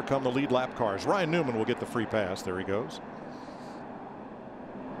 And here come the lead lap cars. Ryan Newman will get the free pass. There he goes.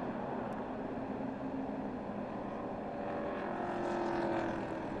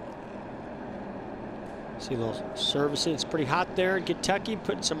 See a little servicing. It's pretty hot there in Kentucky.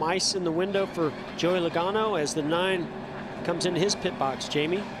 Putting some ice in the window for Joey Logano as the 9 comes into his pit box.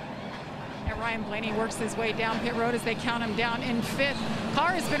 Jamie. And Ryan Blaney works his way down pit road as they count him down in 5th.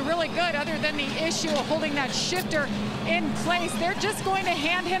 Car has been really good other than the issue of holding that shifter in place. They're just going to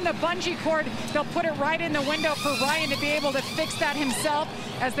hand him the bungee cord. They'll put it right in the window for Ryan to be able to fix that himself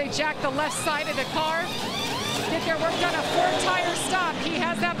as they jack the left side of the car. Get their work done, a 4-tire stop. He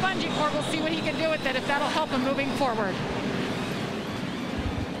has that bungee cord. We'll see what he can do with it, if that'll help him moving forward.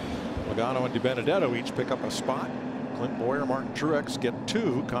 Logano and DiBenedetto each pick up a spot. Clint Boyer, Martin Truex get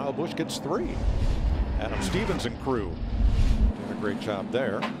 2. Kyle Busch gets 3. Adam Stevens and crew doing a great job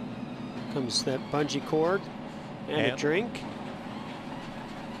there. Comes that bungee cord and a drink.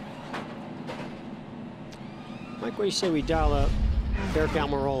 Mike, what do you say we dial up Eric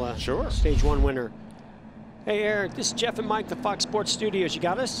Almirola? Sure. Stage 1 winner. Hey, Eric, this is Jeff and Mike, the Fox Sports Studios. You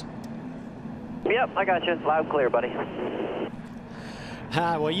got us? Yep, I got you. Loud and clear, buddy.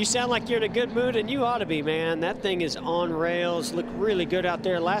 Well, you sound like you're in a good mood, and you ought to be, man. That thing is on rails. Look really good out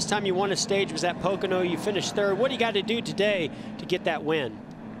there. Last time you won a stage was at Pocono. You finished 3rd. What do you got to do today to get that win?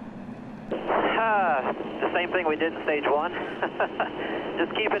 The same thing we did in stage one.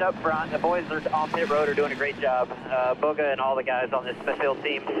 Just keep it up front. The boys are on pit road are doing a great job. Booga and all the guys on this Smithfield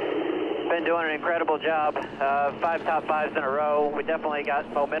team been doing an incredible job. 5 top 5s in a row. We definitely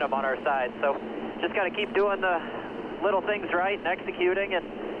got momentum on our side. So just got to keep doing the little things right and executing, and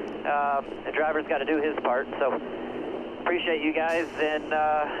the driver's got to do his part. So appreciate you guys, and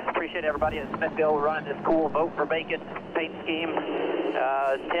appreciate everybody at Smithfield running this cool Vote for Bacon paint scheme.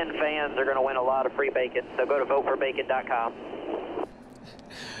 10 fans are going to win a lot of free bacon, so go to voteforbacon.com.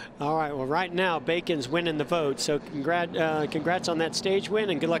 All right, well, right now, Bacon's winning the vote, so congrats on that stage win,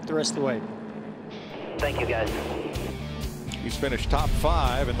 and good luck the rest of the way. Thank you, guys. He's finished top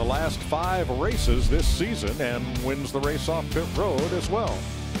 5 in the last 5 races this season and wins the race off pit road as well.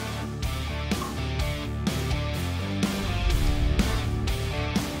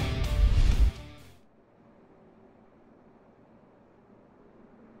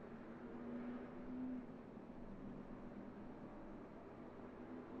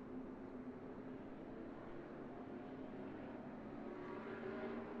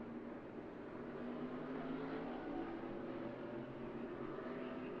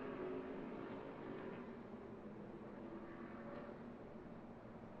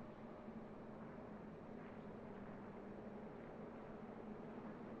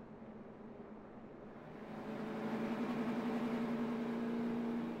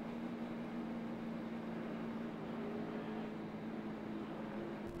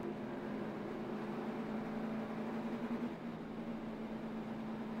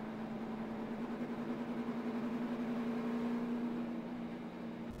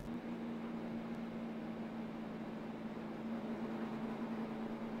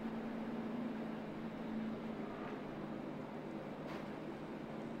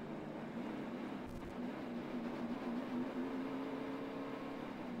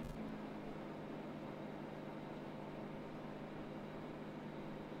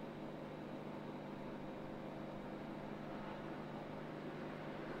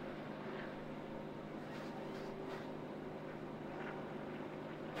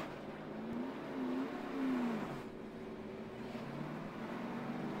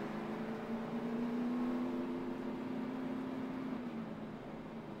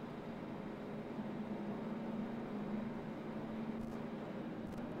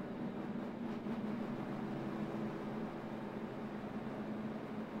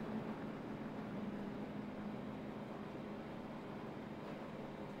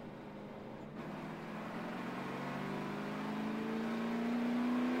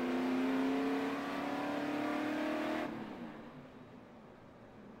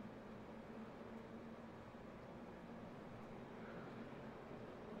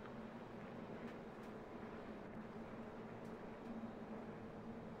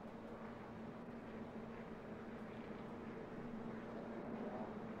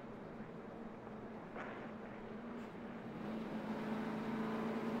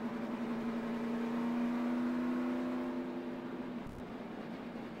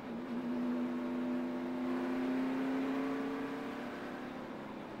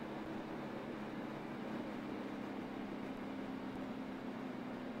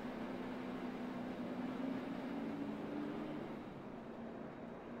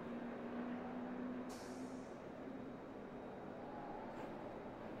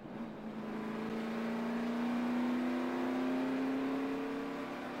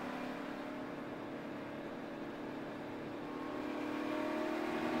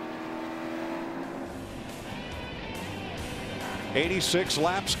 "86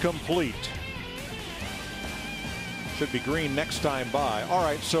 laps complete." Should be green next time by. All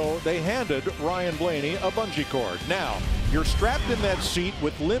right, so they handed Ryan Blaney a bungee cord. Now, you're strapped in that seat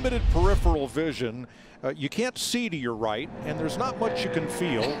with limited peripheral vision. You can't see to your right, and there's not much you can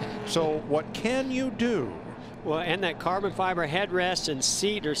feel. So what can you do? Well, and that carbon fiber headrest and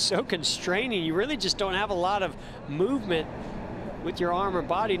seat are so constraining. You really just don't have a lot of movement with your arm or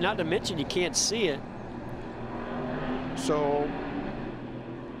body, not to mention you can't see it. So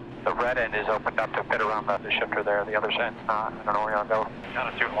the red end is opened up to fit around the shifter there. The other side's not. I don't know where you'll go.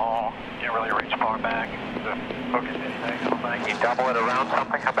 Kind of too long. Can't really reach far back to focus anything. I don't think. You double it around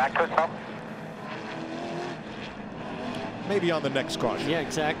something, come back to itself? Maybe on the next caution. Yeah,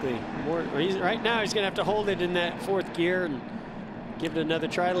 exactly. Right now, he's going to have to hold it in that 4th gear and give it another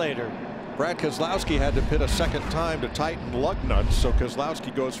try later. Brad Keselowski had to pit a second time to tighten lug nuts, so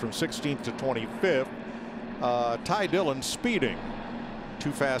Keselowski goes from 16th to 25th. Ty Dillon speeding.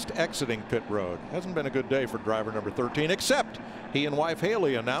 Too fast exiting pit road. Hasn't been a good day for driver number 13, except he and wife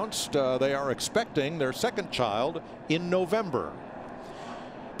Haley announced they are expecting their 2nd child in November.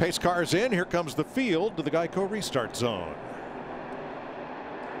 Pace cars in. Here comes the field to the Geico restart zone.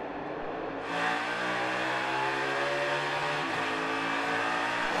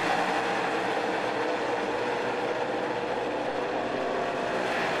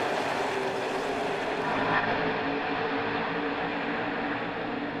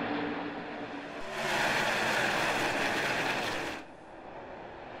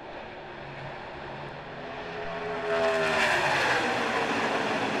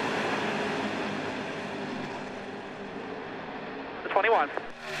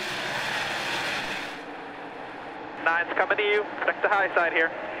 Nine's coming to you. Protect the high side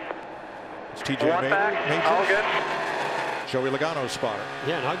here. It's TJ One back. All good. Joey Logano's spotter.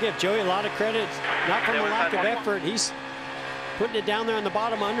 Yeah, and I'll give Joey a lot of credit. Not from a lack of effort. He's putting it down there on the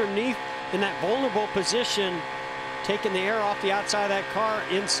bottom underneath in that vulnerable position, taking the air off the outside of that car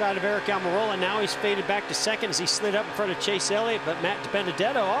inside of Eric Almirola. Now he's faded back to second as he slid up in front of Chase Elliott. But Matt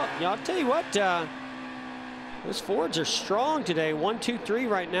DiBenedetto, I'll tell you what, those Fords are strong today. 1, 2, 3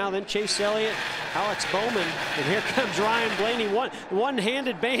 right now. Then Chase Elliott, Alex Bowman, and here comes Ryan Blaney,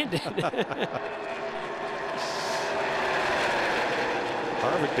 one-handed bandit.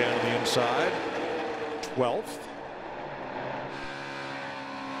 Harvick down on the inside, 12th.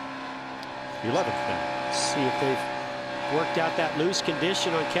 11th now. Let's see if they've worked out that loose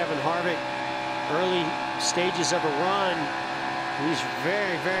condition on Kevin Harvick. Early stages of a run, he's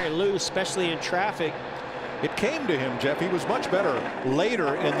very, very loose, especially in traffic. It came to him, Jeff. He was much better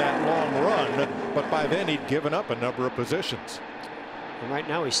later in that long run, but by then he'd given up a number of positions. And right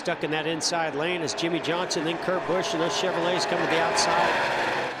now he's stuck in that inside lane as Jimmy Johnson, then Kurt Busch, and those Chevrolets come to the outside.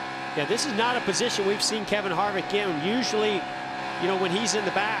 Yeah, this is not a position we've seen Kevin Harvick in. Usually, you know, when he's in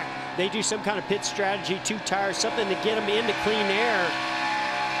the back, they do some kind of pit strategy, 2 tires, something to get him into clean air.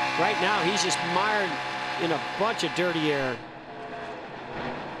 Right now, he's just mired in a bunch of dirty air.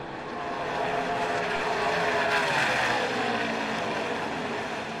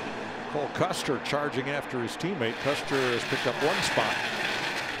 Cole Custer charging after his teammate. Custer has picked up 1 spot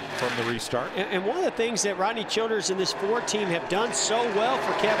from the restart. And one of the things that Rodney Childers and this Ford team have done so well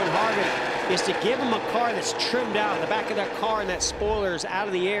for Kevin Harvick is to give him a car that's trimmed out. The back of that car and that spoiler is out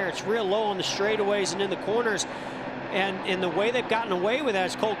of the air. It's real low on the straightaways and in the corners. And the way they've gotten away with that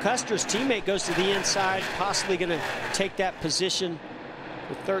is Cole Custer's teammate goes to the inside, possibly going to take that position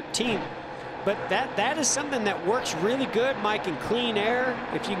for 13th. But that is something that works really good, Mike, in clean air.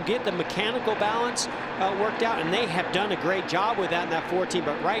 If you can get the mechanical balance worked out, and they have done a great job with that in that 14.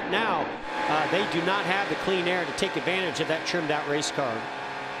 But right now, they do not have the clean air to take advantage of that trimmed out race car.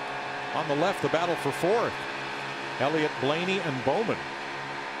 On the left, the battle for 4th. Elliott, Blaney, and Bowman.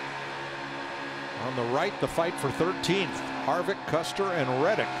 On the right, the fight for 13th. Harvick, Custer, and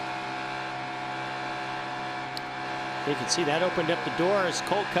Reddick. You can see that opened up the door as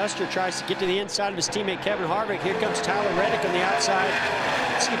Colt Custer tries to get to the inside of his teammate Kevin Harvick. Here comes Tyler Reddick on the outside.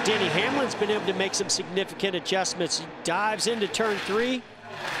 Let's see if Denny Hamlin's been able to make some significant adjustments. He dives into turn 3.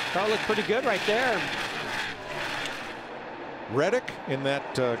 Car looked pretty good right there. Reddick in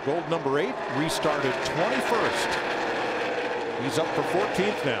that gold number 8 restarted 21st. He's up for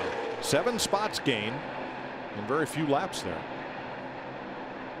 14th now. 7 spots gained and very few laps there.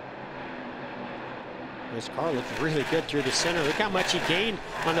 This car looked really good through the center. Look how much he gained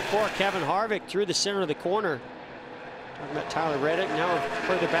on the 4 Kevin Harvick through the center of the corner. Talking about Tyler Reddick. Now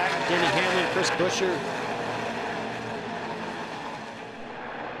further back, Denny Hamlin, Chris Buescher.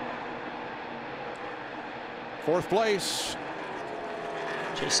 Fourth place.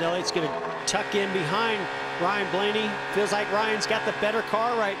 Chase Elliott's going to tuck in behind Ryan Blaney. Feels like Ryan's got the better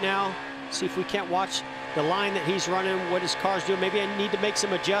car right now. See if we can't watch the line that he's running, what his car's doing. Maybe I need to make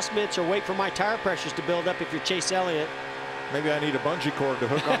some adjustments or wait for my tire pressures to build up if you're Chase Elliott. Maybe I need a bungee cord to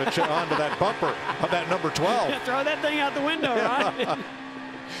hook onto that bumper of that number 12. Throw that thing out the window, right?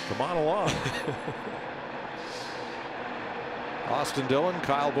 Come on along. Austin Dillon,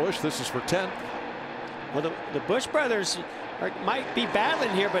 Kyle Busch, this is for 10th. Well, the Busch brothers might be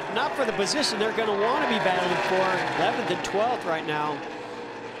battling here, but not for the position they're going to want to be battling for. 11th and 12th right now.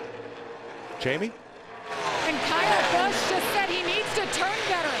 Jamie? And Kyle Busch just said he needs to turn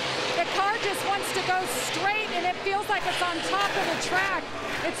better. The car just wants to go straight, and it feels like it's on top of the track.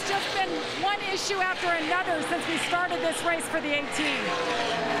 It's just been one issue after another since we started this race for the 18.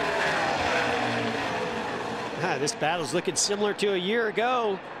 This battle's looking similar to a year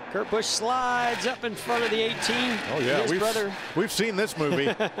ago. Kurt Busch slides up in front of the 18. Oh, yeah, we've seen this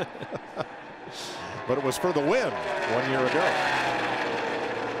movie. But it was for the win 1 year ago.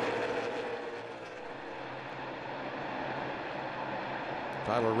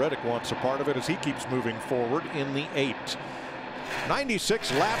 Tyler Reddick wants a part of it as he keeps moving forward in the 8.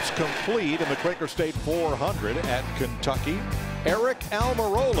 96 laps complete in the Quaker State 400 at Kentucky. Eric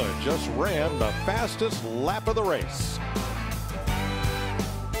Almirola just ran the fastest lap of the race.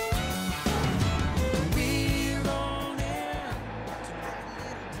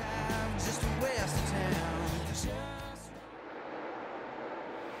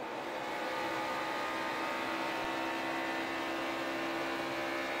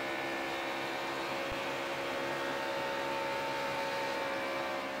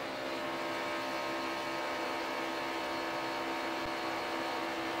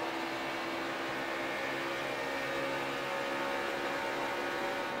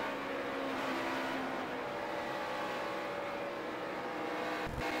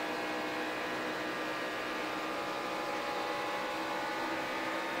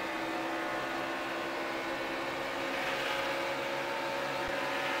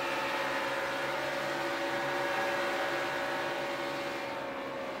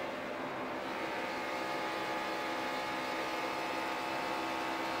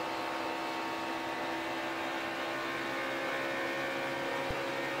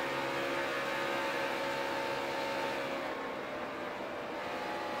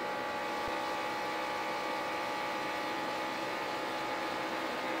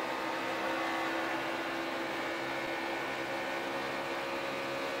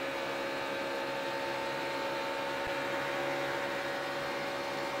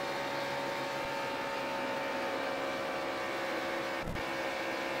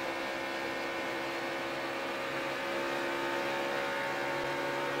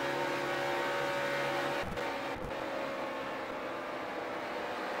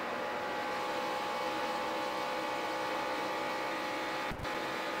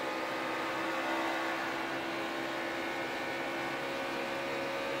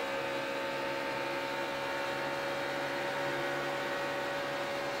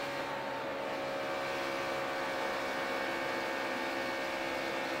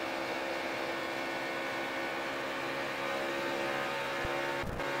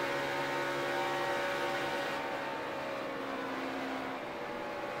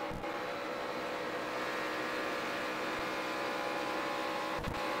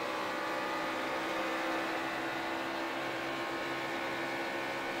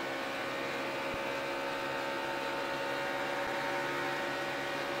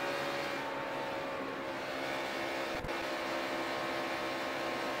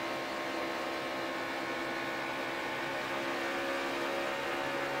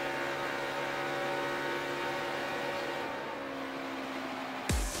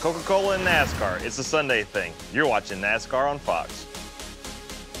 Coca-Cola and NASCAR, it's a Sunday thing. You're watching NASCAR on Fox.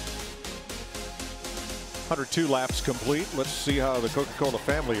 102 laps complete. Let's see how the Coca-Cola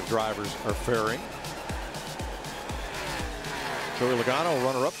family of drivers are faring. Joey Logano,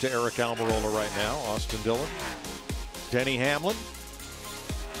 runner-up to Eric Almirola right now. Austin Dillon, Denny Hamlin,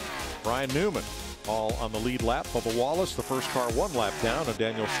 Brian Newman, all on the lead lap. Bubba Wallace, the first car, 1 lap down, and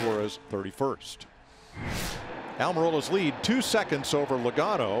Daniel Suarez, 31st. Almirola's lead 2 seconds over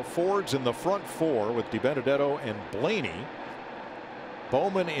Logano. Ford's in the front 4 with DiBenedetto and Blaney.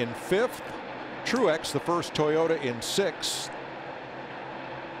 Bowman in 5th. Truex, the first Toyota, in 6th.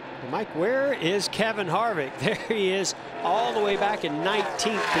 Mike, where is Kevin Harvick? There he is, all the way back in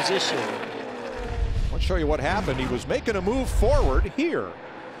 19th position. I'll show you what happened. He was making a move forward here.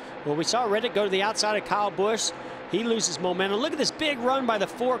 Well, we saw Reddick go to the outside of Kyle Busch. He loses momentum. Look at this big run by the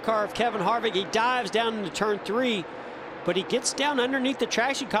 4 car of Kevin Harvick. He dives down into turn 3, but he gets down underneath the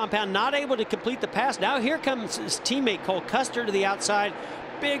traction compound, not able to complete the pass. Now here comes his teammate Cole Custer to the outside.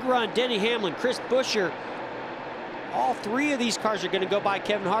 Big run, Denny Hamlin, Chris Buescher. All 3 of these cars are going to go by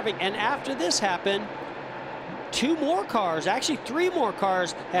Kevin Harvick. And after this happened, 2 more cars, actually 3 more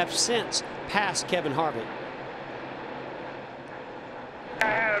cars, have since passed Kevin Harvick. I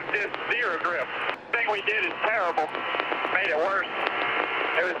have just 0 grip. Thing we did is terrible. Made it worse.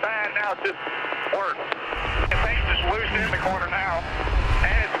 It was bad, now it's just worse. The thing's just loose in the corner now,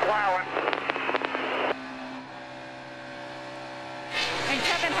 and it's plowing. And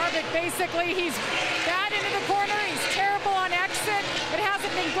Kevin Harvick, basically, he's bad into the corner. He's terrible on exit. It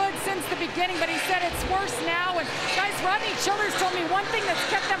hasn't been good since the beginning, but he said it's worse now. And guys, Rodney Childers told me one thing that's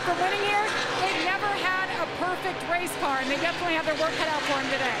kept them from winning here, they've never had a perfect race car, and they definitely have their work cut out for him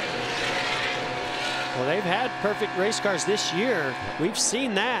today. Well, they've had perfect race cars this year. We've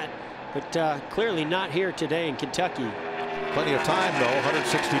seen that, but clearly not here today in Kentucky. Plenty of time, though.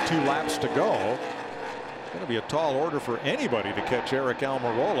 162 laps to go. It's going to be a tall order for anybody to catch Eric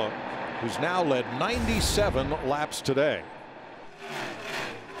Almirola, who's now led 97 laps today.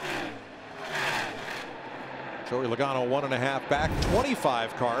 Joey Logano 1.5 back,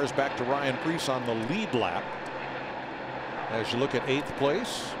 25 cars back to Ryan Preece on the lead lap. As you look at 8th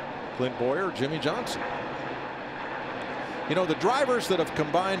place, Clint Bowyer, Jimmy Johnson. You know, the drivers that have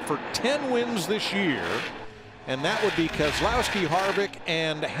combined for 10 wins this year, and that would be Keselowski, Harvick,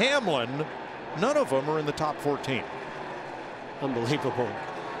 and Hamlin, none of them are in the top 14. Unbelievable.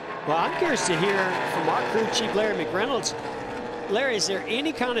 Well, I'm curious to hear from our crew chief, Larry McReynolds. Larry, is there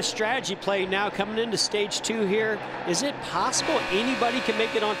any kind of strategy play now coming into stage 2 here? Is it possible anybody can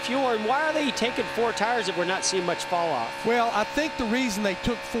make it on fuel? And why are they taking 4 tires if we're not seeing much fall off? Well, I think the reason they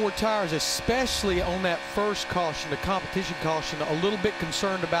took 4 tires, especially on that first caution, the competition caution, a little bit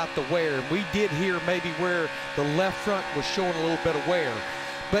concerned about the wear. We did hear maybe where the left front was showing a little bit of wear.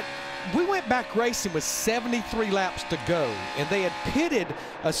 But we went back racing with 73 laps to go, and they had pitted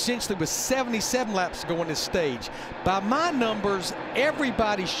essentially with 77 laps to go in this stage. By my numbers,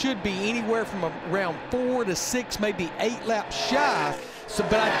 everybody should be anywhere from around 4 to 6, maybe 8 laps shy. So,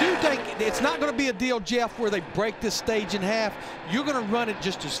 but I do think it's not going to be a deal, Jeff, where they break this stage in half. You're going to run it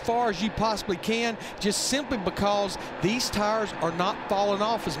just as far as you possibly can, just simply because these tires are not falling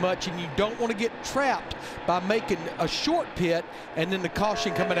off as much, and you don't want to get trapped by making a short pit and then the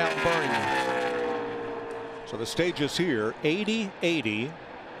caution coming out and burning you. So the stages here, 80, 80,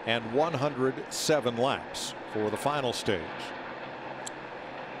 and 107 laps for the final stage.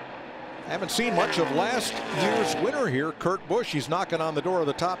 Haven't seen much of last year's winner here, Kurt Busch. He's knocking on the door of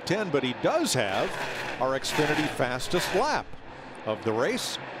the top 10, but he does have our Xfinity fastest lap of the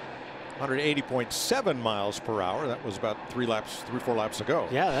race. 180.7 miles per hour. That was about 3 or 4 laps ago.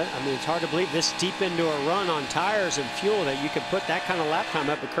 Yeah, I mean, it's hard to believe this deep into a run on tires and fuel that you could put that kind of lap time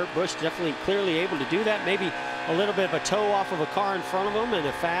up, but Kurt Busch definitely clearly able to do that. Maybe a little bit of a toe off of a car in front of him and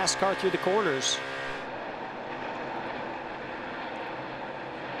a fast car through the corners.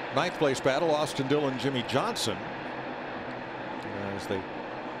 9th place battle, Austin Dillon, Jimmy Johnson, as they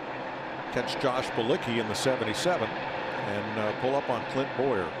catch Josh Bilicki in the 77 and pull up on Clint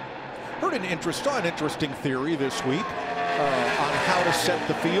Bowyer. Heard an interesting theory this week on how to set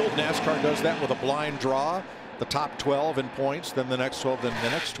the field. NASCAR does that with a blind draw. The top 12 in points, then the next 12, then the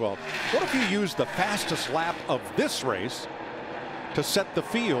next 12. What if you use the fastest lap of this race to set the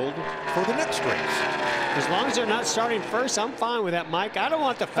field for the next race? As long as they're not starting first, I'm fine with that, Mike. I don't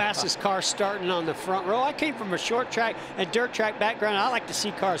want the fastest car starting on the front row. I came from a short track and dirt track background. I like to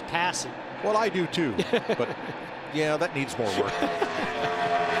see cars passing. Well, I do too, but yeah, that needs more work.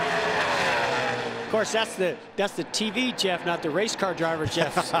 Of course, that's the TV Jeff, not the race car driver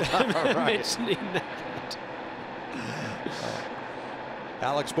Jeff mentioning that.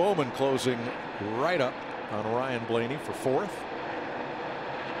 Alex Bowman closing right up on Ryan Blaney for 4th.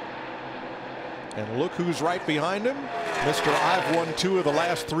 And look who's right behind him. Mr. I've won 2 of the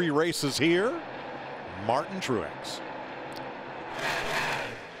last 3 races here, Martin Truex.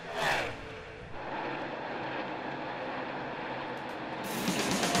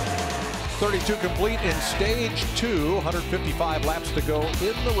 .32 complete in stage 2. 155 laps to go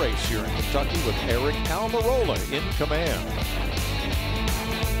in the race here in Kentucky with Eric Almirola in command.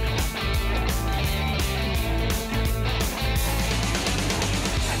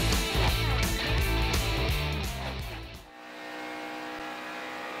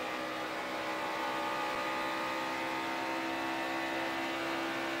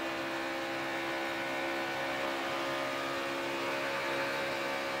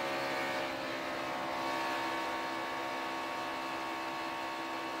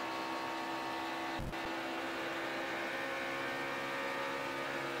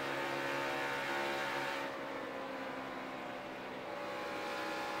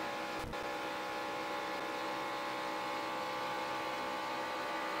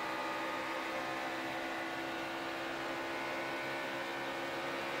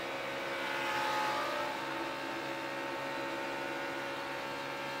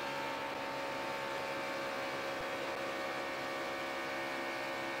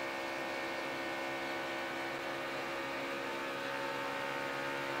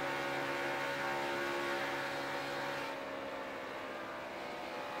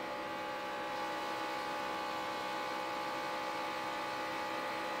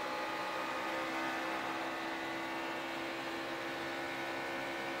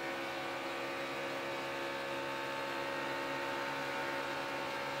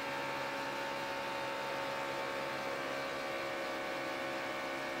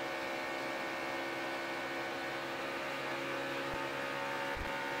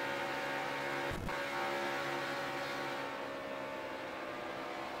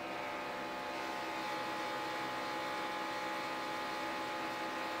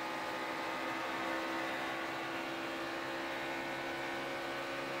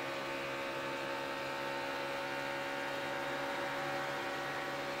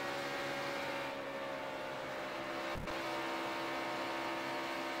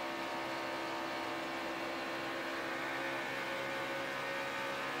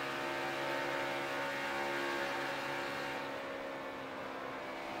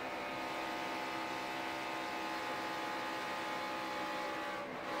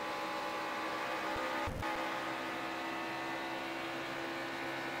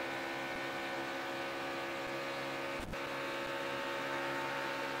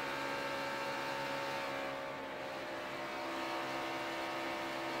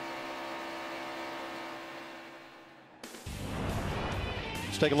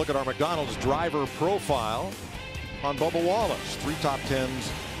 Let's take a look at our McDonald's driver profile on Bubba Wallace. 3 top 10s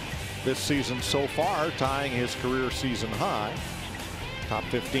this season so far, tying his career season high. Top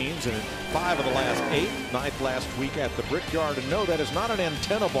 15s in 5 of the last 8. 9th last week at the Brickyard. And no, that is not an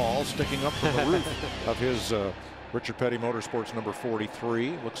antenna ball sticking up from the roof of his Richard Petty Motorsports number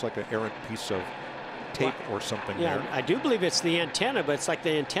 43. Looks like an errant piece of tape or something there. I do believe it's the antenna, but it's like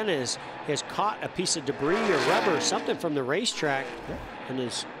the antenna has caught a piece of debris or rubber or something from the racetrack and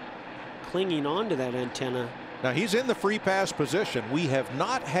is clinging onto that antenna. Now he's in the free pass position. We have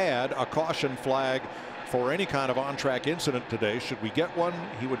not had a caution flag for any kind of on-track incident today. Should we get one,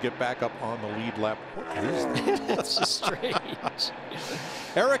 he would get back up on the lead lap. What is that? That's just strange.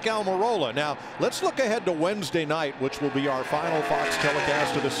 Eric Almirola. Now let's look ahead to Wednesday night, which will be our final Fox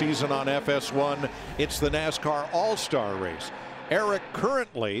telecast of the season on FS1. It's the NASCAR All-Star Race. Eric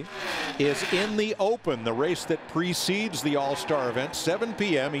currently is in the Open, the race that precedes the All-Star event, 7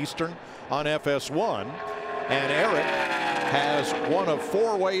 p.m. Eastern on FS1. And Eric has one of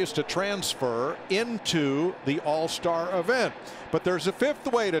 4 ways to transfer into the All-Star event. But there's a 5th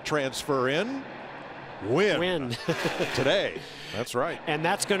way to transfer in. Win. Today. That's right. And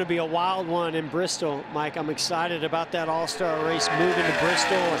that's going to be a wild one in Bristol, Mike. I'm excited about that All-Star race moving to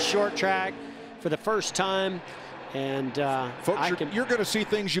Bristol, a short track for the first time. And folks, you're going to see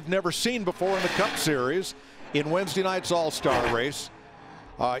things you've never seen before in the Cup Series in Wednesday night's All-Star race.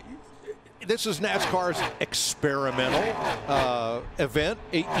 This is NASCAR's experimental event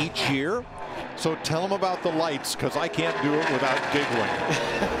each year. So tell them about the lights, because I can't do it without giggling.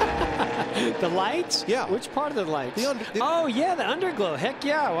 The lights? Yeah. Which part of the lights? Oh, yeah, the underglow. Heck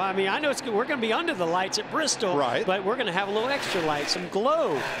yeah. Well, I mean, I know we're going to be under the lights at Bristol. Right. But we're going to have a little extra light. Some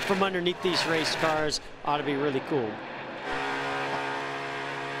glow from underneath these race cars. Ought to be really cool.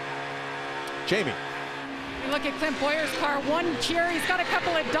 Jamie. You look at Clint Boyer's car, one cure. He's got a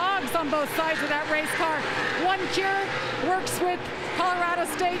couple of dogs on both sides of that race car. One cure works with Colorado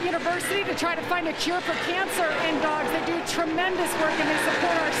State University to try to find a cure for cancer in dogs. They do tremendous work and they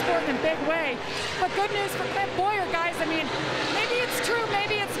support our sport in a big way. But good news for Clint Boyer, guys. I mean, maybe it's true,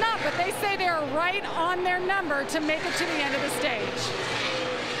 maybe it's not, but they say they are right on their number to make it to the end of the stage.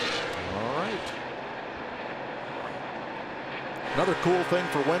 All right. Another cool thing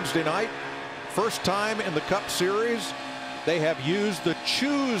for Wednesday night. First time in the Cup Series, they have used the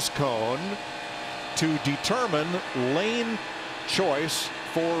choose cone to determine lane choice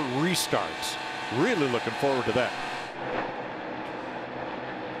for restarts. Really looking forward to that.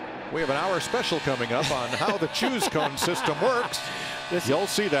 We have an hour special coming up on how the choose cone system works. You'll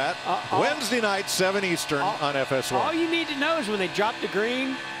see that Wednesday night, 7 Eastern on FS1. All you need to know is when they drop the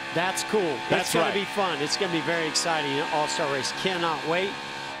green, that's cool. It's going to be fun. It's going to be very exciting. All-Star race. Cannot wait.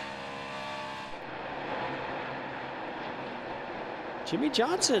 Jimmy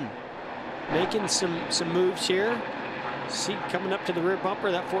Johnson making some moves here. See, coming up to the rear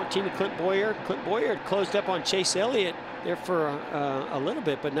bumper, that 14 to Clint Boyer. Clint Boyer had closed up on Chase Elliott there for a little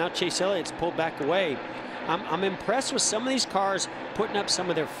bit, but now Chase Elliott's pulled back away. I'm impressed with some of these cars putting up some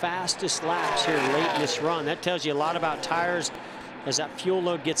of their fastest laps here late in this run. That tells you a lot about tires. As that fuel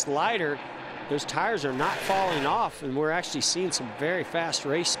load gets lighter, those tires are not falling off, and we're actually seeing some very fast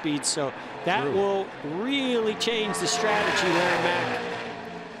race speeds. So that will really change the strategy, Larry Mack.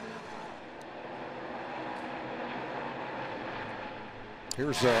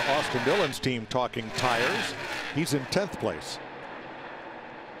 Here's Austin Dillon's team talking tires. He's in 10th place.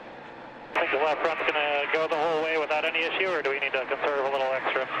 I think the left front's going to go the whole way without any issue, or do we need to conserve a little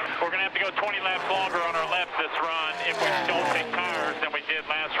extra? We're going to have to go 20 laps longer on our left this run if we don't take tires than we did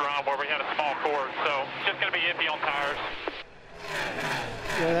last run where we had a small cord. So it's just going to be iffy on tires.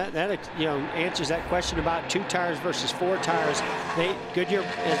 Yeah, that answers that question about 2 tires versus 4 tires. Goodyear,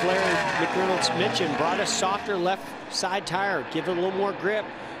 as Larry McReynolds mentioned, brought a softer left side tire, give it a little more grip.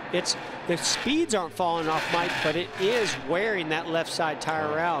 The speeds aren't falling off, Mike, but it is wearing that left side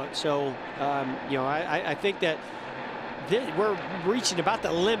tire out. So I think that we're reaching about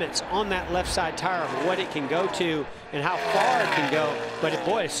the limits on that left side tire of what it can go to and how far it can go. But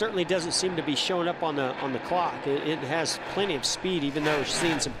boy, it certainly doesn't seem to be showing up on the clock. It has plenty of speed, even though we're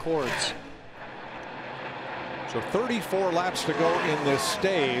seeing some cords. So 34 laps to go in this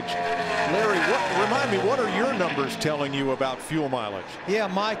stage. Larry, remind me, what are your numbers telling you about fuel mileage? Yeah,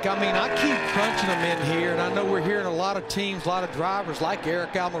 Mike, I mean, I keep crunching them in here, and I know we're hearing a lot of teams, a lot of drivers like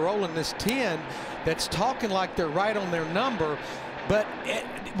Eric Almirola in this 10 that's talking like they're right on their number. But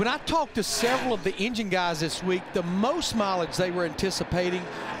when I talked to several of the engine guys this week, the most mileage they were anticipating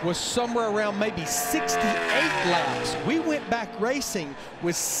was somewhere around maybe 68 laps. We went back racing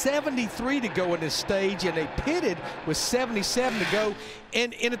with 73 to go in this stage, and they pitted with 77 to go.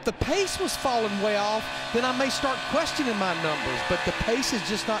 And if the pace was falling way off, then I may start questioning my numbers, but the pace is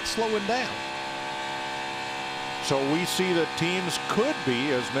just not slowing down. So we see that teams could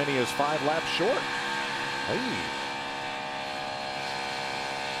be as many as 5 laps short. Hey.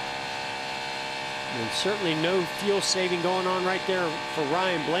 And certainly no fuel saving going on right there for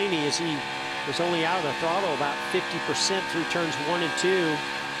Ryan Blaney, as he was only out of the throttle about 50% through turns 1 and 2.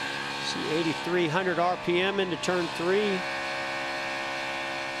 See 8,300 RPM into turn 3.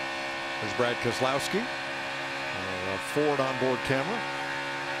 There's Brad Keselowski, a Ford onboard camera.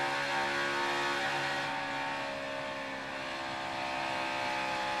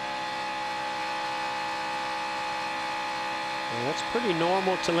 Well, that's pretty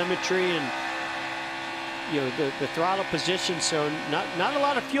normal telemetry, and the throttle position, so not a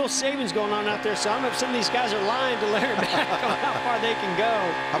lot of fuel savings going on out there. So I don't know if some of these guys are lying to Larry back on how far they can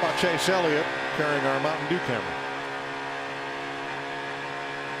go. How about Chase Elliott carrying our Mountain Dew camera?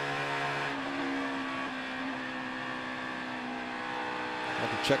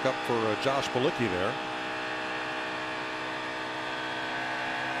 Have to check up for Josh Bilicki there.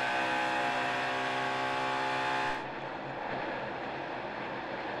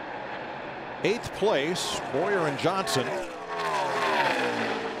 Eighth place, Boyer and Johnson.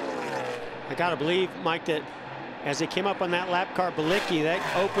 I got to believe, Mike, that as they came up on that lap car, Bilicki, that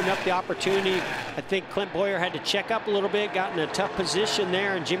opened up the opportunity. I think Clint Boyer had to check up a little bit, got in a tough position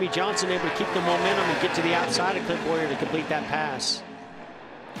there, and Jimmy Johnson able to keep the momentum and get to the outside of Clint Boyer to complete that pass.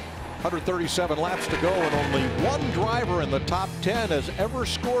 137 laps to go, and only one driver in the top 10 has ever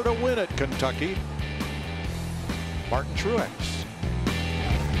scored a win at Kentucky. Martin Truex.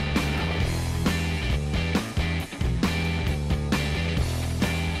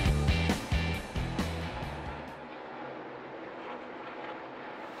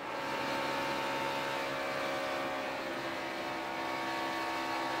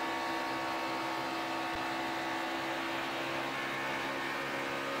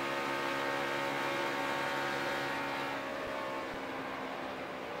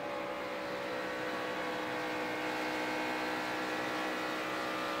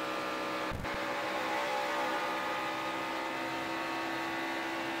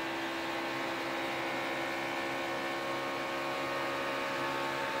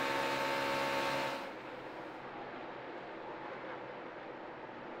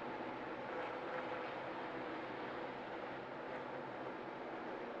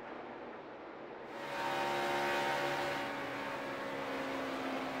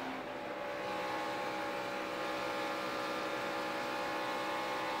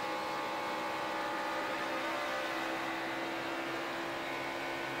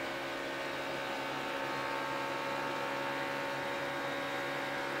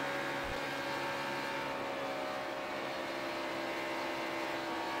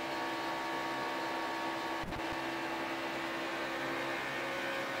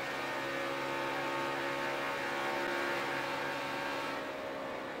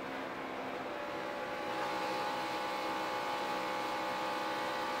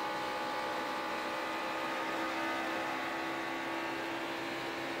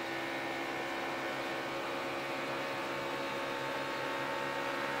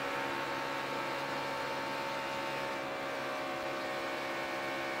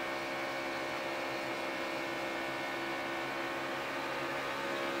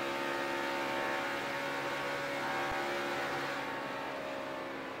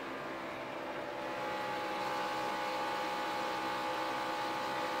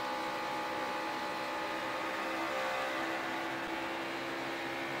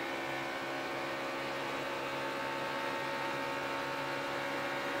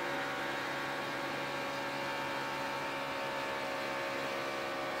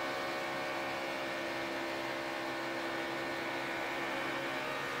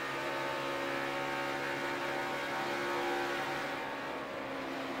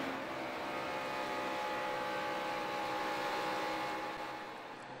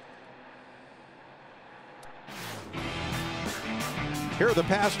 Here are the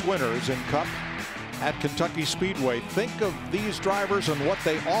past winners in Cup at Kentucky Speedway. Think of these drivers and what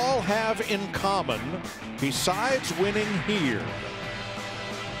they all have in common besides winning here.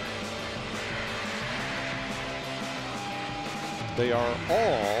 They are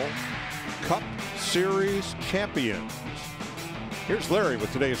all Cup Series champions. Here's Larry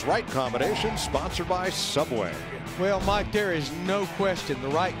with today's right combination, sponsored by Subway. Well, Mike, there is no question the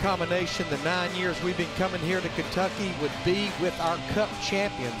right combination the 9 years we've been coming here to Kentucky would be with our Cup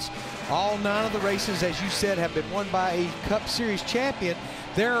champions. All 9 of the races, as you said, have been won by a Cup Series champion.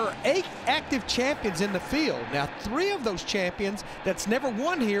 There are 8 active champions in the field. Now, 3 of those champions that's never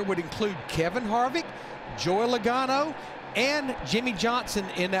won here would include Kevin Harvick, Joey Logano, and Jimmy Johnson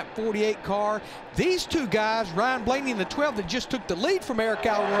in that 48 car. These 2 guys, Ryan Blaney in the 12 that just took the lead from Eric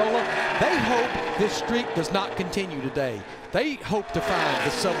Almirola, they hope this streak does not continue today. They hope to find the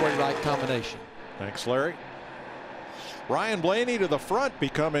subway right combination. Thanks, Larry. Ryan Blaney to the front,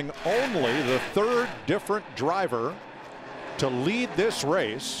 becoming only the 3rd different driver to lead this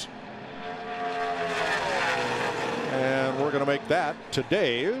race. And we're going to make that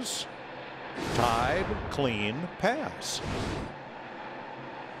today's tied clean pass.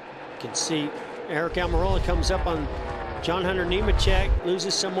 You can see Eric Almirola comes up on John Hunter Nemechek,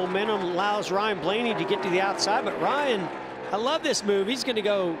 loses some momentum, allows Ryan Blaney to get to the outside. But Ryan, I love this move. He's going to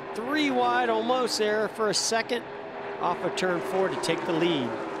go 3 wide almost there for a second off of turn 4 to take the lead.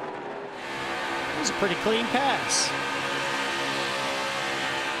 It was a pretty clean pass.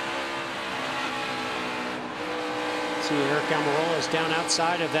 Eric Almirola is down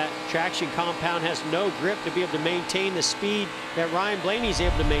outside of that traction compound, has no grip to be able to maintain the speed that Ryan Blaney is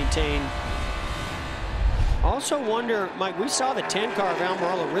able to maintain. Also wonder, Mike, we saw the 10 car of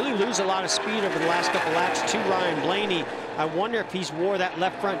Almirola really lose a lot of speed over the last couple laps to Ryan Blaney. I wonder if he's wore that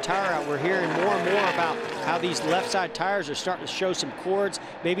left front tire out. We're hearing more and more about how these left side tires are starting to show some cords,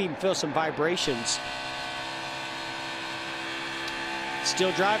 maybe even feel some vibrations.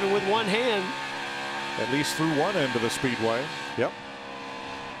 Still driving with one hand. At least through one end of the speedway. Yep.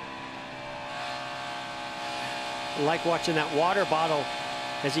 I like watching that water bottle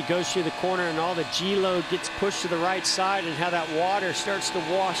as he goes through the corner and all the G-load gets pushed to the right side and how that water starts to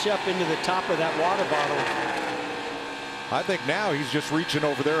wash up into the top of that water bottle. I think now he's just reaching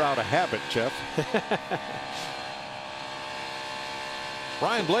over there out of habit, Jeff.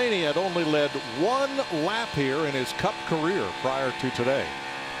 Ryan Blaney had only led 1 lap here in his Cup career prior to today.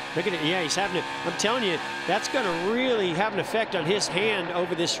 Look at it. Yeah, he's having it. I'm telling you, that's going to really have an effect on his hand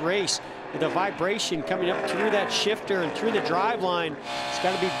over this race. The vibration coming up through that shifter and through the drive line, it's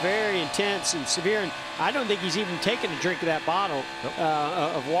got to be very intense and severe. And I don't think he's even taken a drink of that bottle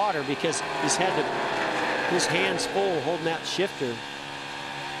of water because he's had his hands full holding that shifter.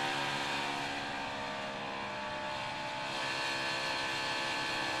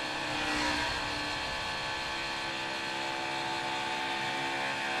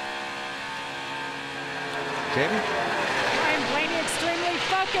 Jamie? Ryan Blaney extremely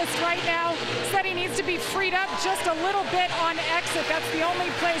focused right now. Said he needs to be freed up just a little bit on exit. That's the only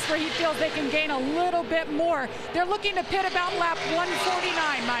place where he feels they can gain a little bit more. They're looking to pit about lap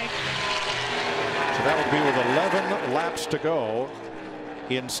 149, Mike. So that would be with 11 laps to go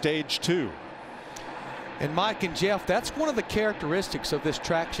in stage 2. And Mike and Jeff, that's one of the characteristics of this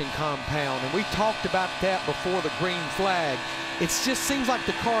traction compound. And we talked about that before the green flag. It just seems like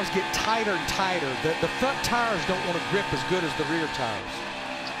the cars get tighter and tighter. The front tires don't want to grip as good as the rear tires.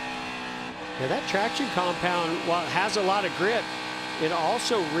 Yeah, that traction compound, while it has a lot of grip, it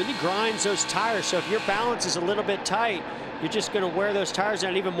also really grinds those tires. So if your balance is a little bit tight, you're just going to wear those tires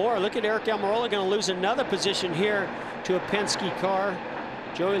out even more. Look at Eric Almirola going to lose another position here to a Penske car.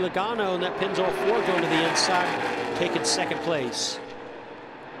 Joey Logano in that Pennzoil 4 going to the inside, taking 2nd place.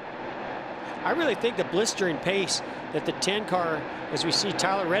 I really think the blistering pace that the 10 car, as we see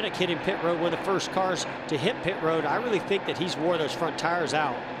Tyler Reddick hitting pit road, one of the first cars to hit pit road, I really think that he's wore those front tires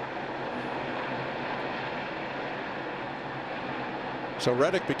out. So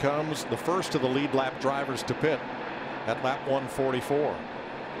Reddick becomes the first of the lead lap drivers to pit at lap 144.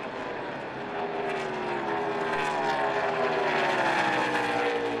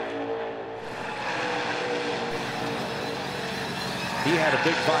 He had a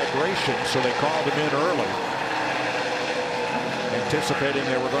big vibration, so they called him in early, anticipating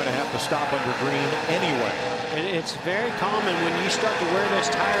they were going to have to stop under green anyway. And it's very common when you start to wear those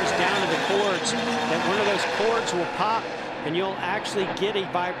tires down to the cords that one of those cords will pop and you'll actually get a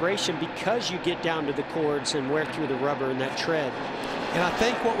vibration because you get down to the cords and wear through the rubber in that tread. And I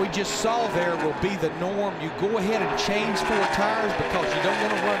think what we just saw there will be the norm. You go ahead and change 4 tires because you don't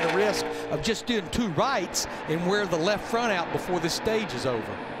want to run the risk of just doing 2 rights and wear the left front out before this stage is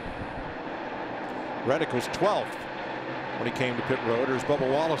over. Reddick was 12th when he came to pit road. There's Bubba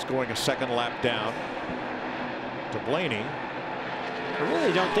Wallace going a 2nd lap down to Blaney. I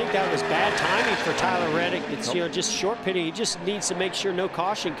really don't think that was bad timing for Tyler Reddick. It's Nope. You know, just short pitting. He just needs to make sure no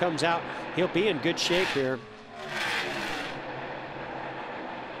caution comes out. He'll be in good shape here.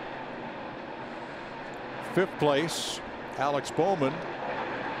 5th place, Alex Bowman.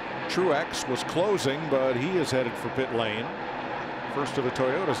 Truex was closing, but he is headed for pit lane. First of the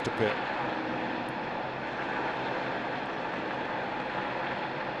Toyotas to pit.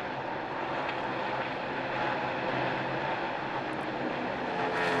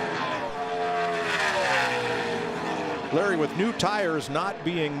 Larry, with new tires not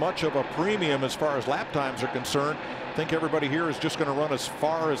being much of a premium as far as lap times are concerned, I think everybody here is just going to run as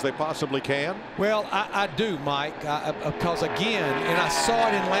far as they possibly can. Well, I do, Mike, because again, and I saw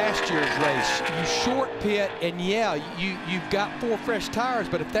it in last year's race, you short pit, and yeah, you've got 4 fresh tires,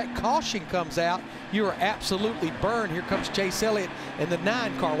 but if that caution comes out, you are absolutely burned. Here comes Chase Elliott in the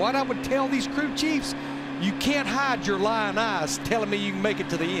 9 car. What I would tell these crew chiefs, you can't hide your lion eyes telling me you can make it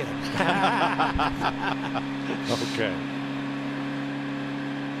to the end. Okay.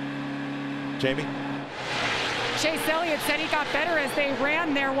 Jamie? Chase Elliott said he got better as they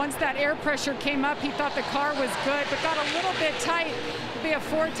ran there. Once that air pressure came up, he thought the car was good, but got a little bit tight. It'll be a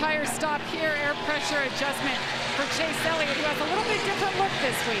 4-tire stop here, air pressure adjustment for Chase Elliott, who has a little bit different look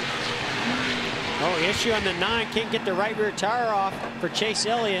this week. Oh, issue on the 9, can't get the right rear tire off for Chase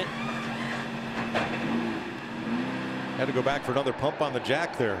Elliott. Had to go back for another pump on the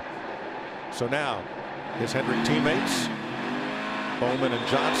jack there. So now his Hendrick teammates, Bowman and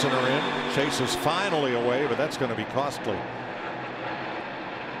Johnson, are in. Chase is finally away, but that's going to be costly.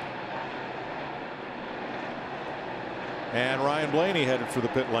 And Ryan Blaney headed for the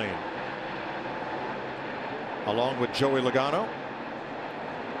pit lane, along with Joey Logano.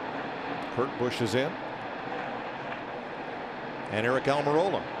 Kurt Busch is in, and Eric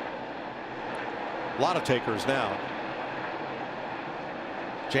Almirola. A lot of takers now.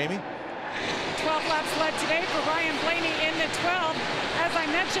 Jamie? 12 laps led today for Ryan Blaney in the 12. As I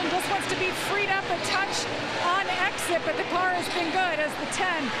mentioned, just wants to be freed up a touch on exit, but the car has been good as the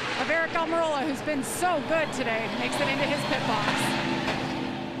 10 of Eric Almirola, who's been so good today, makes it into his pit box.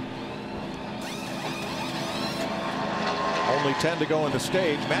 Only 10 to go in the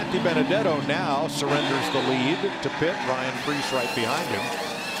stage. Matt DiBenedetto now surrenders the lead to pit. Ryan Preece right behind him.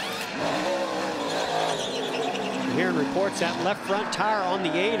 Hearing reports that left front tire on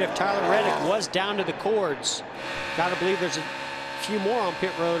the 8 of Tyler Reddick was down to the cords. Got to believe there's a few more on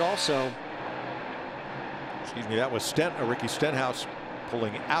pit road also. Excuse me, that was Ricky Stenhouse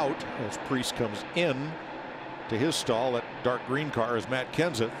pulling out as Preece comes in to his stall. That dark green car is Matt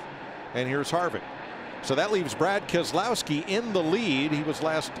Kenseth, and here's Harvick. So that leaves Brad Keselowski in the lead. He was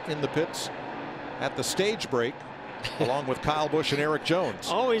last in the pits at the stage break, along with Kyle Busch and Eric Jones.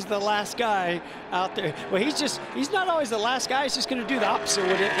 Always the last guy out there. Well, he's not always the last guy. He's just going to do the opposite of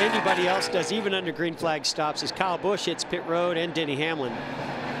what anybody else does, even under green flag stops, as Kyle Busch hits pit road and Denny Hamlin.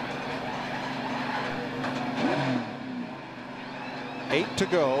 8 to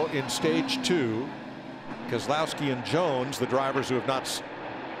go in stage 2. Keselowski and Jones, the drivers who have not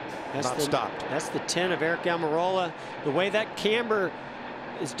stopped. That's the 10 of Eric Almirola. The way that camber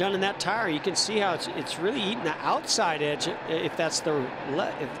is done in that tire, you can see how it's really eating the outside edge. If that's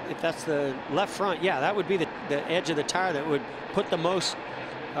the left front, yeah, that would be the edge of the tire that would put the most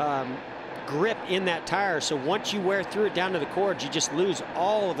grip in that tire. So once you wear through it down to the cords, you just lose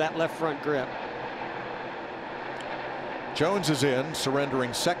all of that left front grip. Jones is in,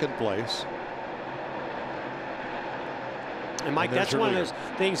 surrendering 2nd place. And Mike, that's one of those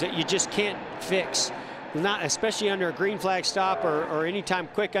things that you just can't fix. Not especially under a green flag stop or anytime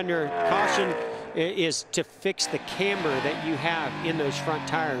quick under caution, is to fix the camber that you have in those front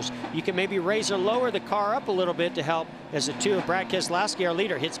tires. You can maybe raise or lower the car up a little bit to help as the 2 of Brad Keselowski, our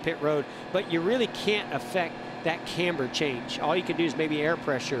leader, hits pit road, but you really can't affect that camber change. All you can do is maybe air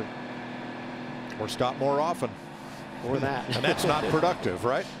pressure. Or stop more often. Or that. And that's not productive,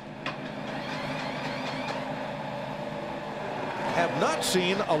 right? Have not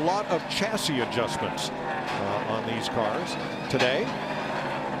seen a lot of chassis adjustments on these cars today.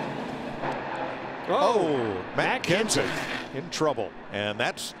 Oh, Matt Kenseth in trouble, and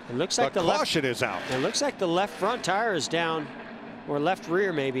that's it looks like the caution is out. It looks like the left front tire is down, or left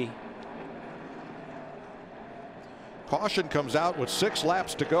rear maybe. Caution comes out with 6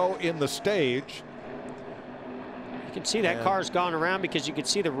 laps to go in the stage. You can see that car's gone around because you can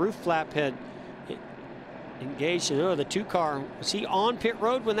see the roof flap had engaged. Oh, the 2 car. Was he on pit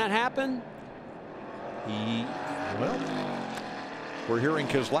road when that happened? Well, we're hearing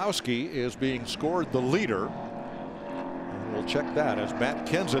Keselowski is being scored the leader. And we'll check that as Matt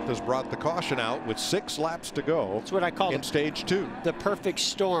Kenseth has brought the caution out with 6 laps to go. That's what I call in stage 2. The perfect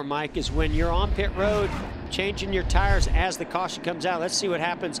storm, Mike, is when you're on pit road, changing your tires as the caution comes out. Let's see what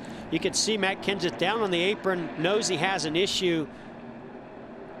happens. You can see Matt Kenseth down on the apron, knows he has an issue,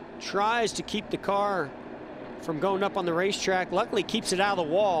 tries to keep the car from going up on the racetrack. Luckily, keeps it out of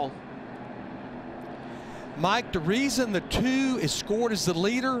the wall. Mike, the reason the 2 is scored as the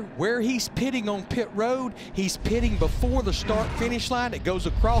leader, where he's pitting on pit road, he's pitting before the start-finish line. It goes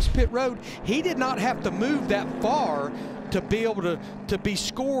across pit road. He did not have to move that far to be able to be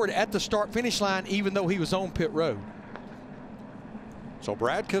scored at the start-finish line, even though he was on pit road. So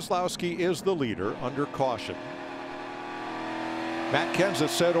Brad Keselowski is the leader under caution. Matt Kenseth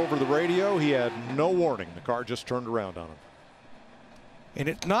said over the radio he had no warning. The car just turned around on him. And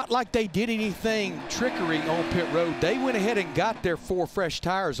it's not like they did anything trickery on pit road. They went ahead and got their 4 fresh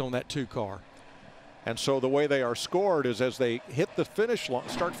tires on that 2 car. And so the way they are scored is as they hit the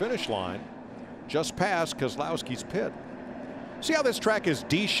start-finish line, just past Keselowski's pit. See how this track is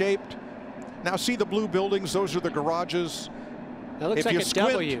D-shaped? Now see the blue buildings? Those are the garages. That looks like a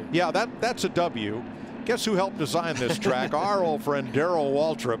W. Yeah, that's a W. Guess who helped design this track? Our old friend Darrell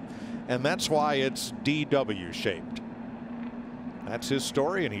Waltrip. And that's why it's DW shaped. That's his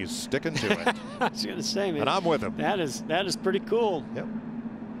story, and he's sticking to it. I was going to say, man. And I'm with him. That is pretty cool. Yep.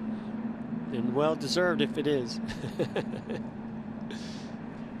 And well deserved if it is.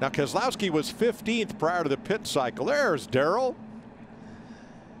 Now Keselowski was 15th prior to the pit cycle. There's Darrell.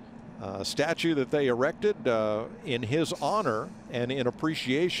 A statue that they erected in his honor and in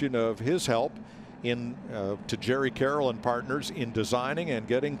appreciation of his help to Jerry Carroll and partners in designing and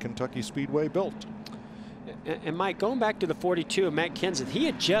getting Kentucky Speedway built. And Mike, going back to the 42 of Matt Kenseth, he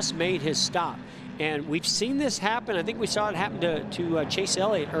had just made his stop. And we've seen this happen. I think we saw it happen to Chase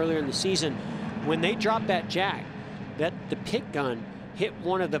Elliott earlier in the season. When they dropped that jack, the pit gun hit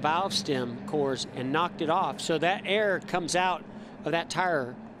one of the valve stem cores and knocked it off. So that air comes out of that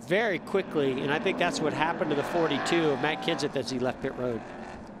tire very quickly. And I think that's what happened to the 42 of Matt Kenseth as he left pit road.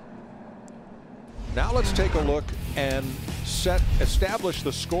 Now let's take a look and establish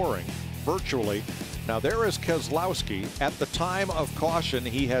the scoring virtually. Now there is Keselowski. At the time of caution,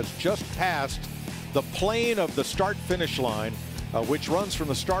 he has just passed the plane of the start-finish line, which runs from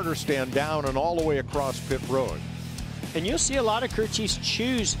the starter stand down and all the way across pit road. And you'll see a lot of crew chiefs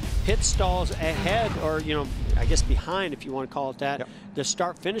choose pit stalls ahead, or, you know, I guess behind, if you want to call it that, yep, the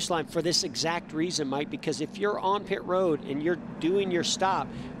start-finish line for this exact reason, Mike, because if you're on pit road and you're doing your stop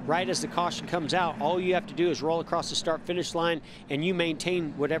right as the caution comes out, all you have to do is roll across the start-finish line and you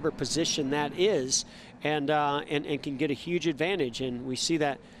maintain whatever position that is, and can get a huge advantage. And we see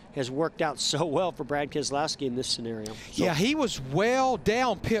that has worked out so well for Brad Keselowski in this scenario. So, yeah, he was well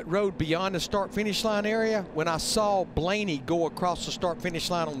down pit road beyond the start-finish line area when I saw Blaney go across the start-finish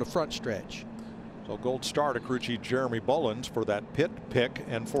line on the front stretch. So gold star to crew chief Jeremy Bullins for that pit pick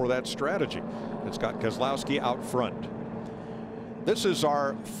and for that strategy. It's got Keselowski out front. This is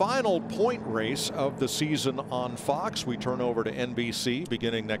our final point race of the season on Fox. We turn over to NBC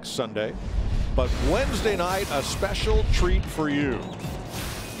beginning next Sunday. But Wednesday night, a special treat for you.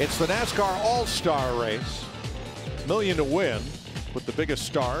 It's the NASCAR All-Star Race. $1 million to win with the biggest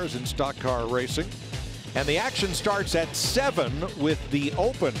stars in stock car racing. And the action starts at 7 with the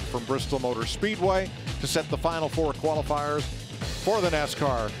Open from Bristol Motor Speedway to set the final 4 qualifiers for the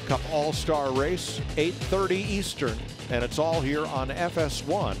NASCAR Cup All-Star Race, 8:30 Eastern. And it's all here on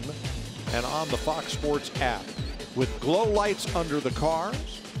FS1 and on the Fox Sports app. With glow lights under the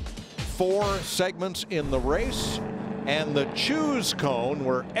cars, 4 segments in the race, and the choose cone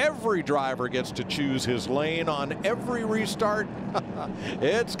where every driver gets to choose his lane on every restart.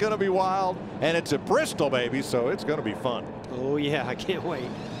 It's going to be wild, and it's at Bristol, baby, so it's going to be fun. Oh yeah, I can't wait.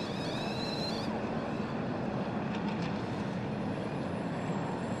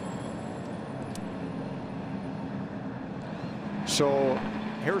 So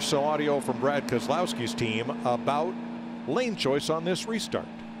here's some audio from Brad Keselowski's team about lane choice on this restart.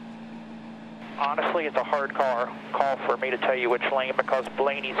 Honestly, it's a hard call for me to tell you which lane, because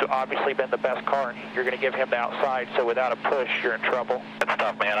Blaney's obviously been the best car, and you're going to give him the outside, so without a push, you're in trouble. That's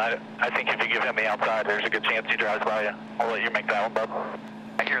tough, man. I think if you give him the outside, there's a good chance he drives by you. I'll let you make that one, bud.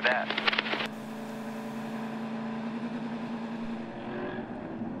 I hear that.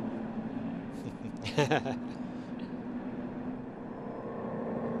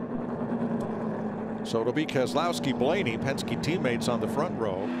 So it'll be Keselowski, Blaney, Penske teammates on the front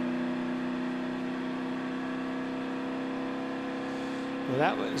row. Well,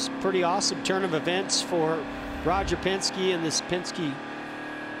 that was a pretty awesome turn of events for Roger Penske and this Penske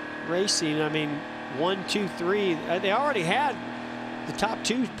Racing. I mean, 1, 2, 3. They already had the top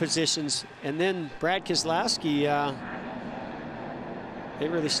 2 positions, and then Brad Keselowski, they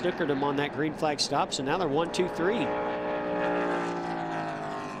really snookered him on that green flag stop. So now they're 1, 2, 3.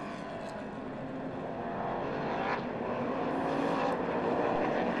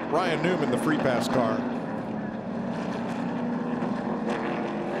 Ryan Newman, the free pass car.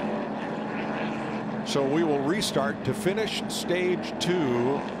 So we will restart to finish stage 2.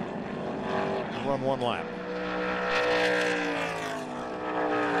 Run 1 lap.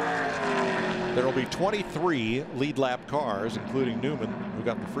 There will be 23 lead lap cars, including Newman, who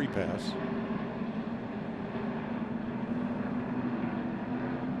got the free pass.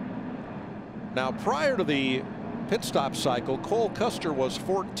 Now, prior to the pit stop cycle, Cole Custer was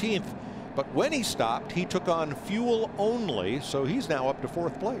 14th, but when he stopped, he took on fuel only, so he's now up to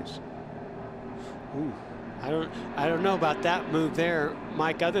 4th place. Ooh, I don't know about that move there,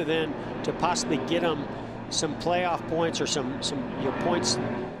 Mike, other than to possibly get him some playoff points or some points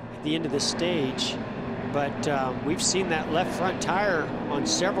at the end of the stage. But we've seen that left front tire on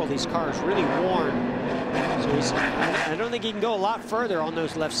several of these cars really worn. So I don't think he can go a lot further on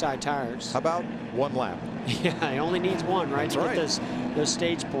those left side tires. How about 1 lap? Yeah, he only needs 1, right? That's to right. get those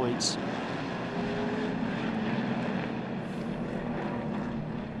stage points.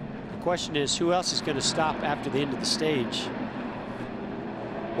 The question is, who else is going to stop after the end of the stage?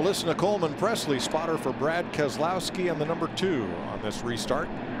 We'll listen to Coleman Presley, spotter for Brad Keselowski on the number 2 on this restart.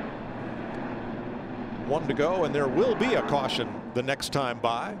 1 to go, and there will be a caution the next time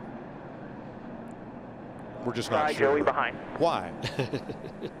by. We're just not sure. Joey behind. Why?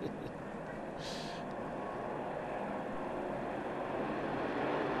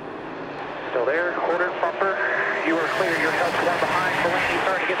 Still there, quarter bumper. You are clear. Your help's 1 behind. Blaney's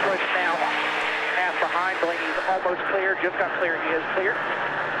starting to get pushed now. Half behind. Blaney's almost clear. Just got clear. He is clear.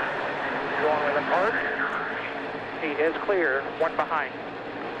 Going with a car. He is clear. 1 behind.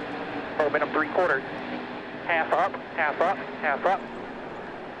 Momentum 3/4. Half up, half up, half up.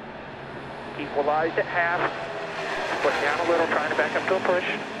 Equalized at half. Split down a little, trying to back up to a push.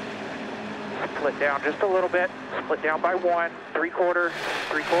 Split down just a little bit. Split down by 1. 3/4,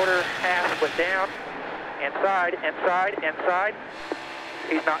 3/4, half, split down. Inside, inside, inside.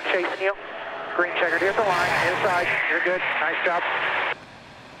 He's not chasing you. Green checkered, here's the line. Inside, you're good. Nice job.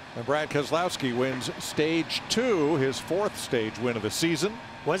 And Brad Keselowski wins stage 2, his 4th stage win of the season.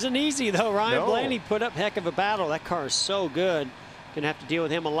 Wasn't easy though, Ryan. No. Blaney put up heck of a battle. That car is so good. Gonna have to deal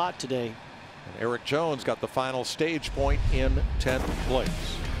with him a lot today. And Eric Jones got the final stage point in 10th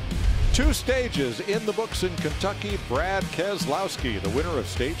place. 2 stages in the books in Kentucky. Brad Keselowski, the winner of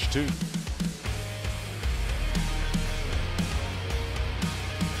stage 2.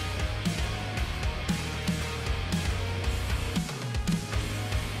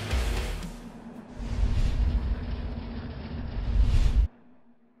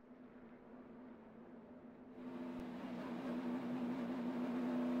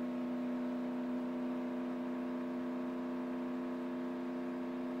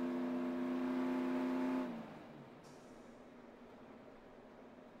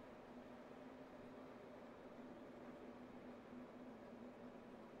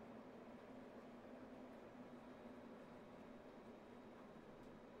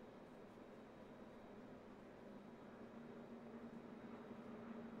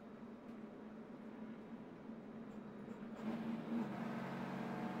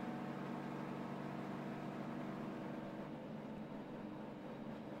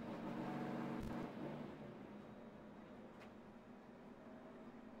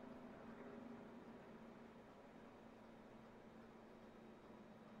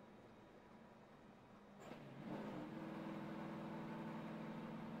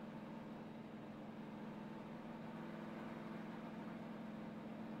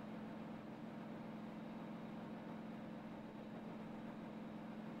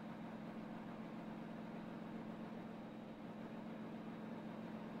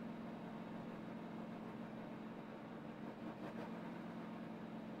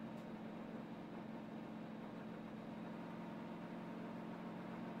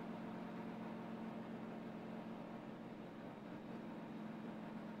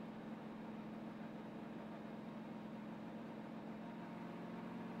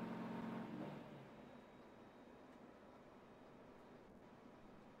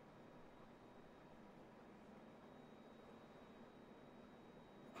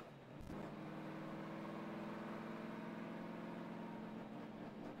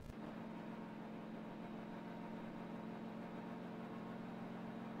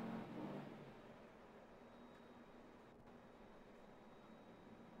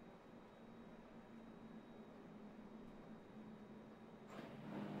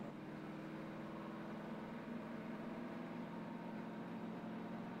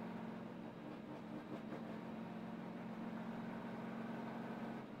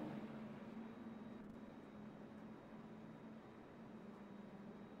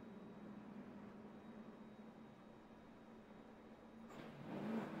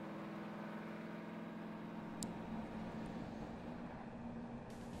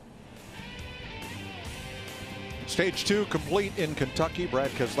 Stage 2 complete in Kentucky.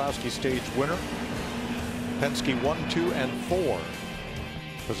 Brad Keselowski, stage winner. Penske 1, 2, and 4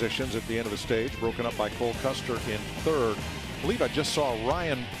 positions at the end of the stage, broken up by Cole Custer in third. I believe I just saw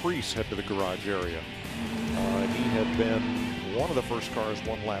Ryan Preece head to the garage area. He had been one of the first cars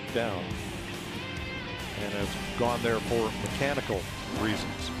one lap down and has gone there for mechanical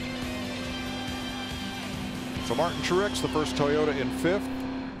reasons. So Martin Truex, the first Toyota, in fifth.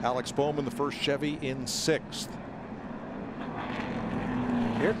 Alex Bowman, the first Chevy, in sixth.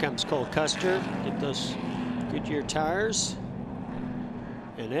 Here comes Cole Custer. Get those Goodyear tires.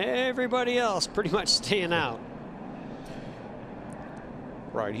 And everybody else pretty much staying out.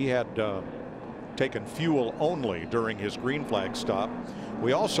 Right, he had taken fuel only during his green flag stop.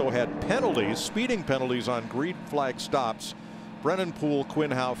 We also had penalties, speeding penalties on green flag stops. Brennan Poole,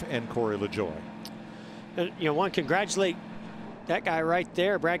 Quinn Houff, and Corey LaJoie. And, you know, one, congratulate that guy right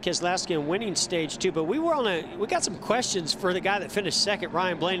there, Brad Keselowski, in winning stage 2. But we got some questions for the guy that finished second,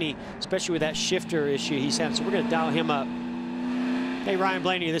 Ryan Blaney, especially with that shifter issue he's having. So we're going to dial him up. Hey, Ryan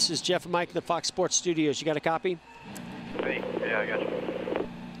Blaney, this is Jeff and Mike in the Fox Sports Studios. You got a copy? Hey, yeah, I got you.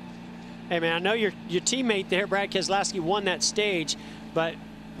 Hey, man, I know your teammate there, Brad Keselowski, won that stage, but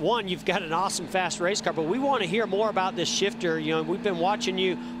one, you've got an awesome fast race car, but we want to hear more about this shifter. You know, we've been watching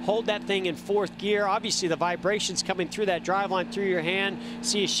you hold that thing in fourth gear. Obviously, the vibrations coming through that driveline through your hand.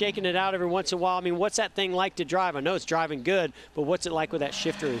 See you shaking it out every once in a while. I mean, what's that thing like to drive? I know it's driving good, but what's it like with that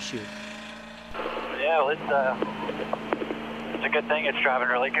shifter issue? Yeah, well, it's a good thing. It's driving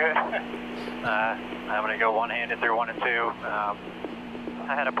really good. I'm going to go one-handed through 1 and 2.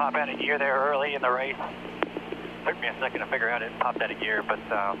 I had to pop out of gear there early in the race. Took me a second to figure out it popped out of gear, but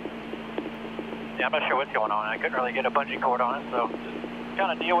yeah, I'm not sure what's going on. I couldn't really get a bungee cord on it, so just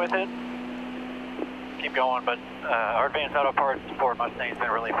kind of deal with it. Keep going, but our advanced auto parts Ford Mustang's been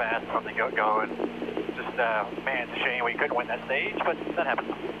really fast from the go-go, and just, man, it's a shame we couldn't win that stage, but that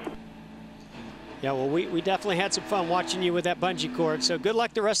happens. Yeah, well, we definitely had some fun watching you with that bungee cord, so good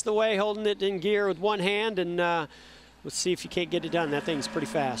luck the rest of the way, holding it in gear with one hand, and let's see if you can't get it done. That thing's pretty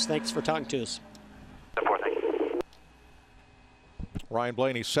fast. Thanks for talking to us. Ryan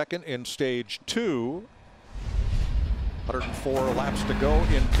Blaney second in stage 2. 104 laps to go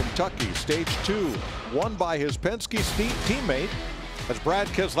in Kentucky. Stage 2 won by his Penske teammate as Brad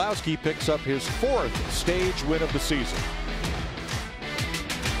Keselowski picks up his 4th stage win of the season.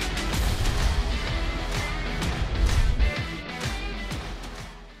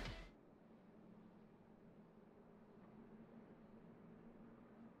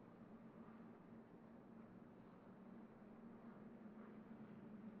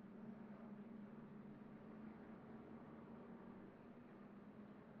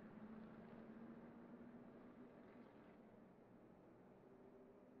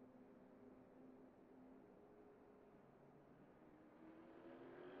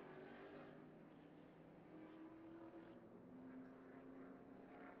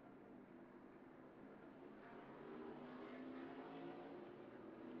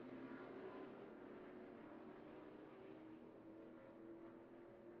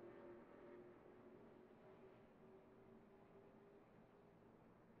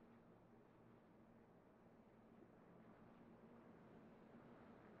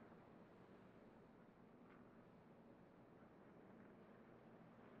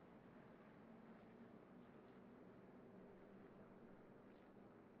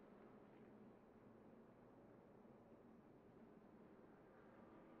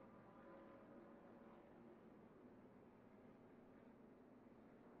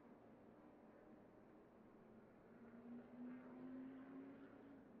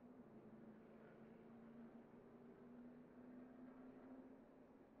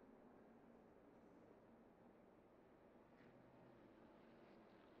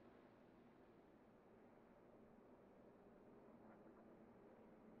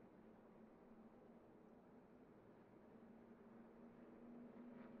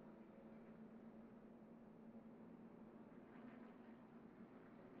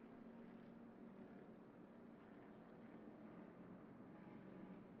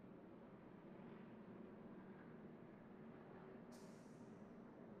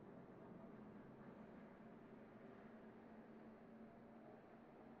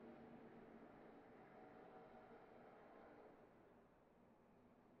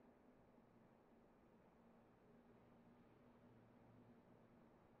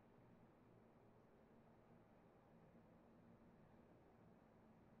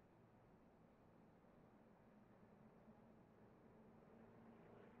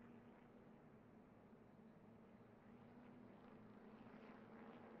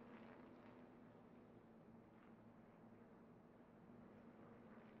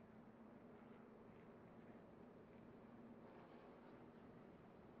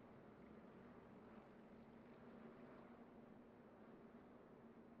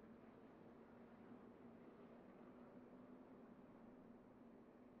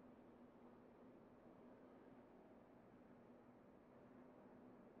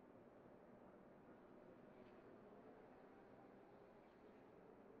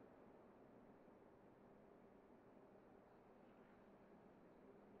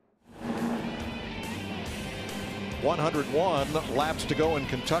 101 laps to go in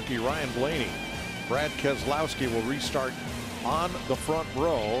Kentucky. Ryan Blaney. Brad Keselowski will restart on the front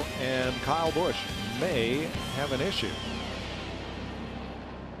row, and Kyle Busch may have an issue.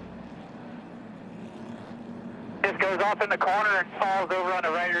 Just goes off in the corner and falls over on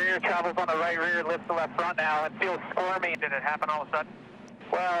the right rear, travels on the right rear, lifts the left front now, and feels squirmy. Did it happen all of a sudden?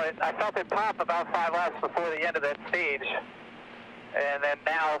 Well, I felt it pop about 5 laps before the end of that stage. And then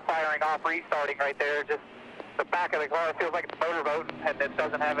now firing off, restarting right there, just the back of the car feels like it's motorboat and it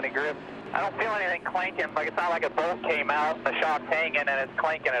doesn't have any grip. I don't feel anything clanking, like it's not like a bolt came out and the shock's hanging and it's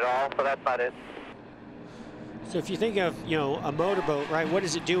clanking at all, so that's not it. So if you think of, you know, a motorboat, right, what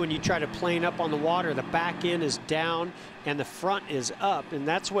does it do when you try to plane up on the water? The back end is down and the front is up, and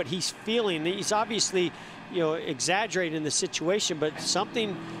that's what he's feeling. He's obviously, you know, exaggerating the situation, but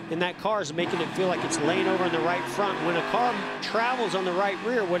something in that car is making it feel like it's laying over in the right front. When a car travels on the right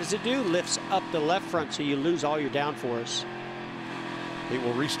rear, what does it do? Lifts up the left front, so you lose all your downforce. He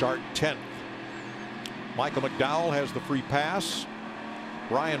will restart 10th. Michael McDowell has the free pass.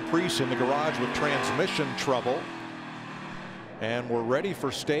 Ryan Preece in the garage with transmission trouble. And we're ready for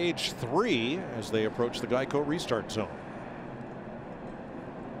stage 3 as they approach the Geico restart zone.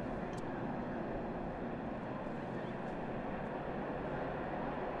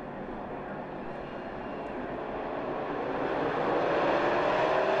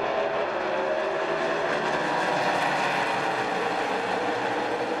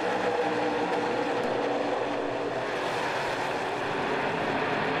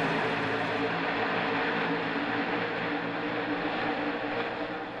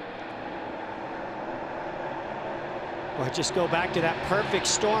 Or just go back to that perfect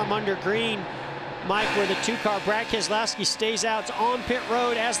storm under green, Mike, where the 2-car Brad Keselowski stays out on pit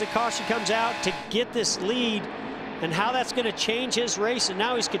road as the caution comes out to get this lead, and how that's going to change his race. And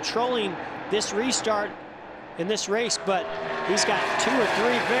now he's controlling this restart in this race, but he's got 2 or 3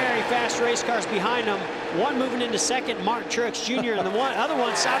 very fast race cars behind him. One moving into second, Martin Truex Jr., and the other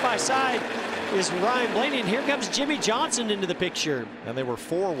one side by side is Ryan Blaney, and here comes Jimmy Johnson into the picture. And they were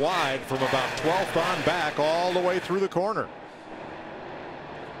 4 wide from about 12th on back all the way through the corner.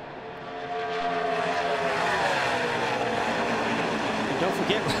 And don't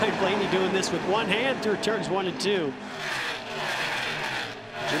forget Ryan Blaney doing this with one hand through turns 1 and 2.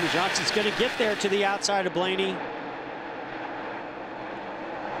 Jimmy Johnson's going to get there to the outside of Blaney.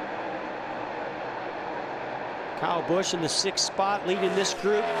 Kyle Busch in the 6th spot, leading this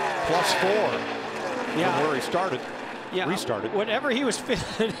group. +4 yeah. from where he started. Yeah, restarted. Whatever he was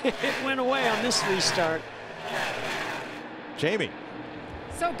feeling, it went away on this restart. Jamie.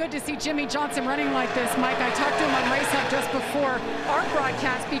 So good to see Jimmy Johnson running like this, Mike. I talked to him on Race Hub just before our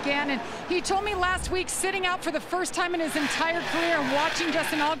broadcast began, and he told me last week, sitting out for the first time in his entire career and watching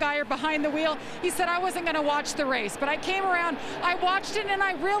Justin Allgaier behind the wheel, he said, I wasn't going to watch the race, but I came around, I watched it, and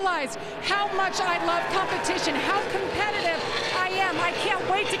I realized how much I love competition, how competitive I am. I can't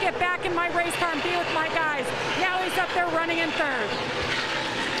wait to get back in my race car and be with my guys. Now he's up there running in 3rd.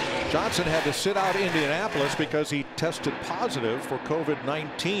 Johnson had to sit out Indianapolis because he tested positive for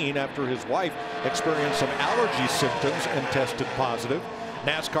COVID-19 after his wife experienced some allergy symptoms and tested positive.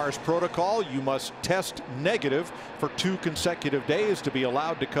 NASCAR's protocol, you must test negative for 2 consecutive days to be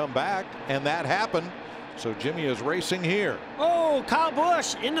allowed to come back, and that happened. So Jimmy is racing here. Oh, Kyle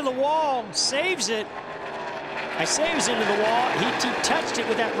Busch into the wall, saves it. I say he was into the wall. He touched it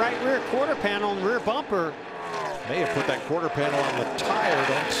with that right rear quarter panel and rear bumper. May have put that quarter panel on the tire.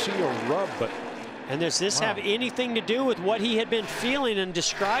 Don't see a rub, but. And does this have anything to do with what he had been feeling and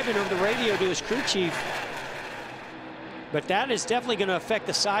describing over the radio to his crew chief? But that is definitely going to affect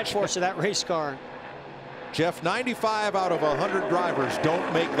the side force of that race car. Jeff, 95 out of 100 drivers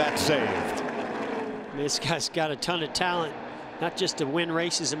don't make that save. I mean, this guy's got a ton of talent, not just to win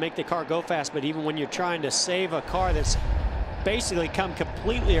races and make the car go fast, but even when you're trying to save a car that's basically come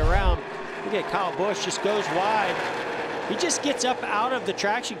completely around. Look at Kyle Busch, just goes wide. He just gets up out of the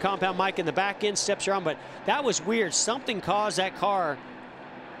traction compound, Mike, and the back end steps around, but that was weird. Something caused that car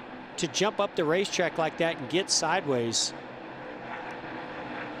to jump up the racetrack like that and get sideways.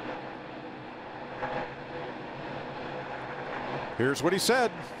 Here's what he said.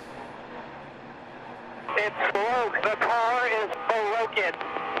 It's broke. The car is broken.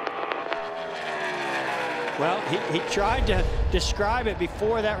 Well, he tried to describe it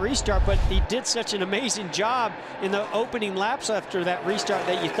before that restart, but he did such an amazing job in the opening laps after that restart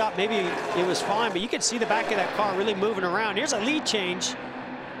that you thought maybe it was fine, but you could see the back of that car really moving around. Here's a lead change.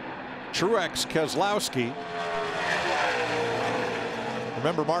 Truex Keselowski.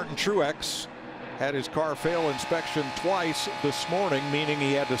 Remember, Martin Truex had his car fail inspection twice this morning, meaning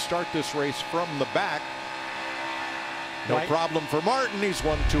he had to start this race from the back. No problem for Martin. He's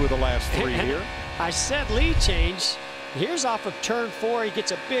won 2 of the last 3 here. I said lead change. Here's off of turn 4. He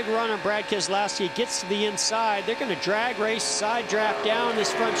gets a big run on Brad Keselowski. He gets to the inside. They're going to drag race, side draft down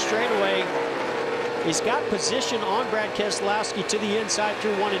this front straightaway. He's got position on Brad Keselowski to the inside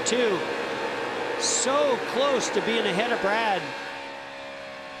through 1 and 2. So close to being ahead of Brad.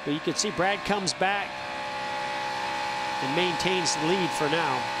 But you can see Brad comes back and maintains the lead for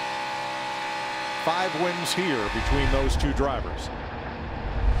now. 5 wins here between those 2 drivers.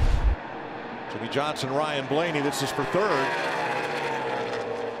 Jimmy Johnson, Ryan Blaney, this is for 3rd.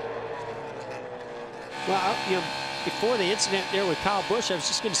 Well, you know, before the incident there with Kyle Busch, I was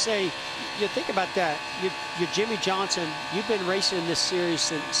just going to say, you think about that. You're Jimmy Johnson. You've been racing in this series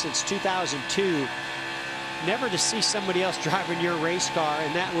since 2002. Never to see somebody else driving your race car,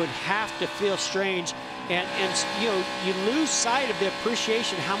 and that would have to feel strange. And you know, you lose sight of the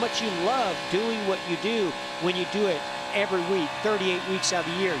appreciation how much you love doing what you do when you do it every week, 38 weeks out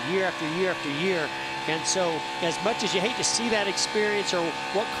of the year, year after year after year. And so as much as you hate to see that experience or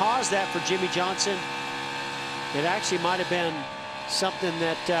what caused that for Jimmy Johnson, it actually might have been something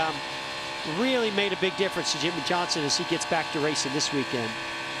that really made a big difference to Jimmy Johnson as he gets back to racing this weekend.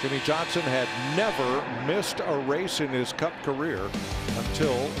 Jimmy Johnson had never missed a race in his Cup career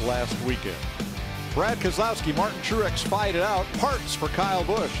until last weekend. Brad Keselowski, Martin Truex fight it out. Parts for Kyle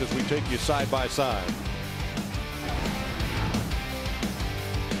Busch as we take you side by side.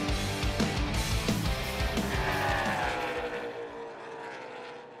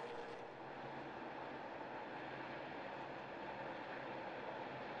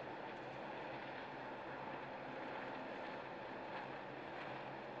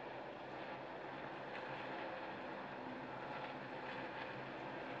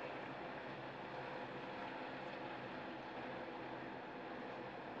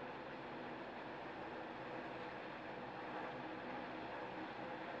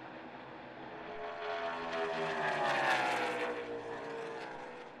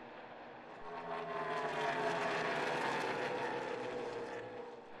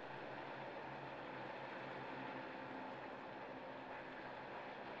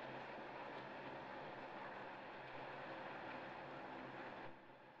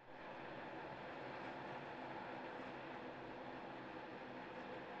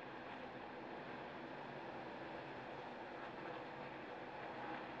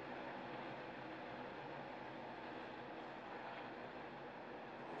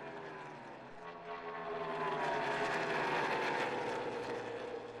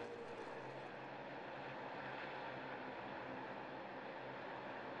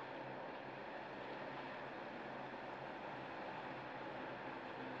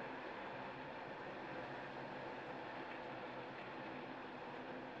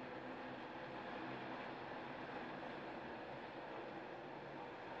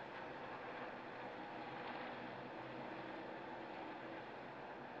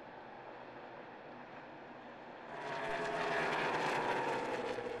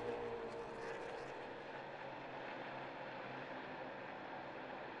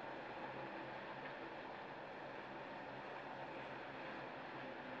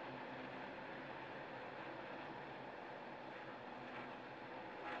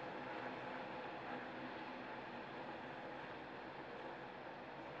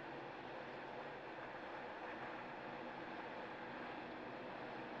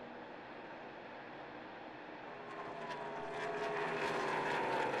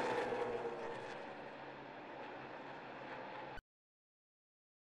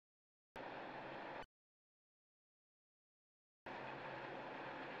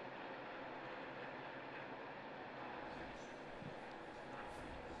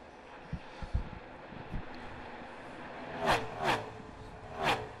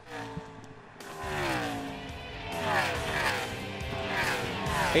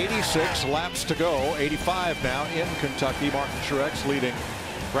 .86 laps to go. 85 now in Kentucky. Martin Truex leading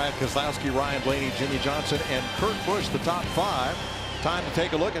Brad Keselowski, Ryan Blaney, Jimmy Johnson, and Kurt Busch, the top 5. Time to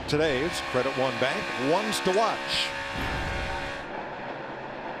take a look at today's Credit One Bank ones to watch.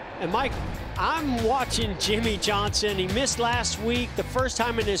 And Mike, I'm watching Jimmy Johnson. He missed last week, the first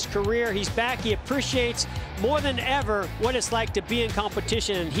time in his career. He's back. He appreciates more than ever what it's like to be in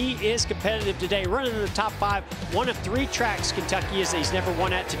competition, and he is competitive today, running in the top 5. One of 3 tracks Kentucky is that he's never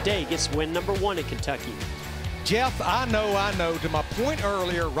won at today. Gets win number 1 in Kentucky. Jeff, I know. To my point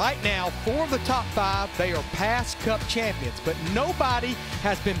earlier, right now, 4 of the top 5, they are past Cup champions. But nobody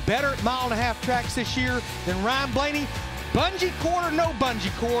has been better at mile-and-a-half tracks this year than Ryan Blaney. Bungee cord or no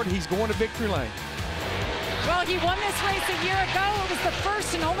bungee cord, he's going to victory lane. Well, he won this race a year ago. It was the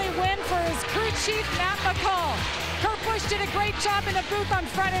first and only win for his crew chief, Matt McCall. Kurt Busch did a great job in the booth on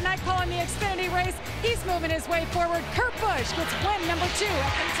Friday night calling the Xfinity race. He's moving his way forward. Kurt Busch gets win number 2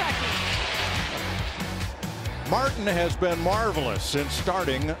 at Kentucky. Martin has been marvelous since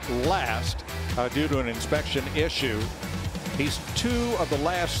starting last due to an inspection issue. He's 2 of the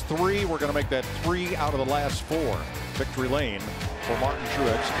last 3. We're going to make that 3 out of the last 4. Victory lane for Martin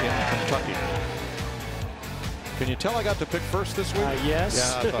Truex in Kentucky. Can you tell I got to pick first this week? Yes.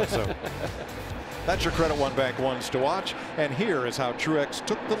 Yeah, I thought so. That's your Credit One Bank ones to watch. And here is how Truex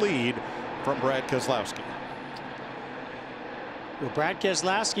took the lead from Brad Keselowski. Well, Brad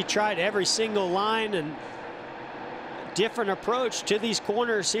Keselowski tried every single line and different approach to these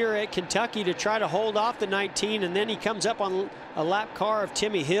corners here at Kentucky to try to hold off the 19, and then he comes up on a lap car of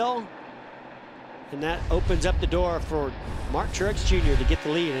Timmy Hill, and that opens up the door for Mark Truex Jr. to get the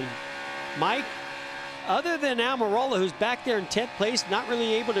lead. And Mike, other than Almirola, who's back there in 10th place, not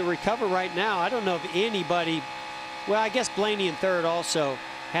really able to recover right now, I don't know if anybody, well, I guess Blaney in 3rd also,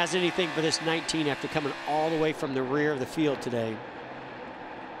 has anything for this 19 after coming all the way from the rear of the field today.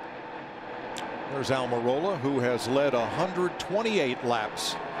 There's Almirola, who has led 128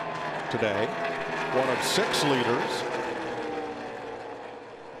 laps today, one of 6 leaders,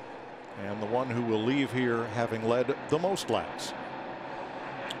 and the one who will leave here having led the most laps.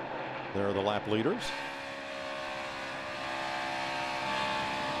 There are the lap leaders.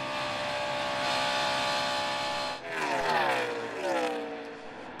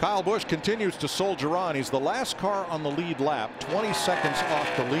 Kyle Busch continues to soldier on. He's the last car on the lead lap, 20 seconds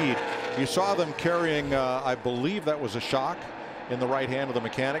off the lead. You saw them carrying, I believe that was a shock in the right hand of the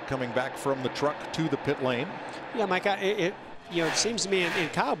mechanic coming back from the truck to the pit lane. Yeah, Mike, it seems to me,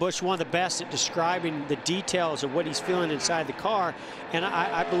 and Kyle Busch one of the best at describing the details of what he's feeling inside the car. And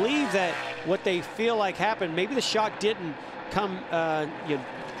I believe that what they feel like happened, maybe the shock didn't come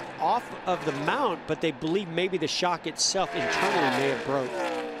off of the mount, but they believe maybe the shock itself internally may have broke.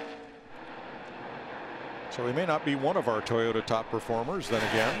 So he may not be one of our Toyota top performers then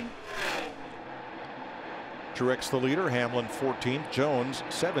again. Truex the leader, Hamlin 14th, Jones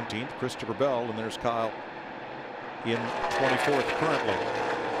 17th, Christopher Bell, and there's Kyle in 24th currently.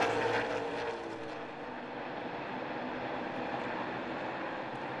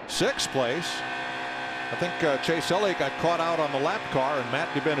 Sixth place, I think Chase Elliott got caught out on the lap car, and Matt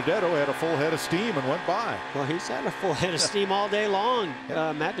DiBenedetto had a full head of steam and went by. Well, he's had a full head of steam all day long.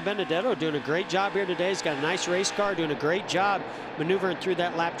 Matt DiBenedetto doing a great job here today. He's got a nice race car, doing a great job maneuvering through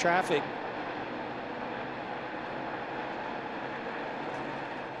that lap traffic.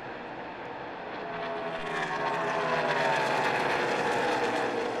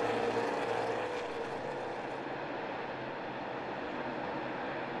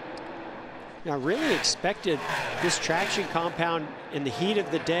 I really expected this traction compound in the heat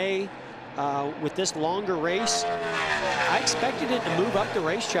of the day with this longer race. I expected it to move up the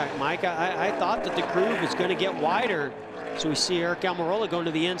racetrack, Mike. I thought that the groove was going to get wider. So we see Eric Almirola going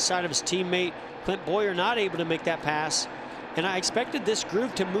to the inside of his teammate Clint Boyer, not able to make that pass. And I expected this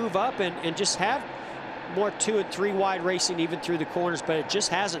groove to move up and just have more 2 and 3 wide racing even through the corners, but it just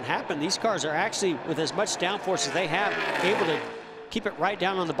hasn't happened. These cars are actually, with as much downforce as they have, able to keep it right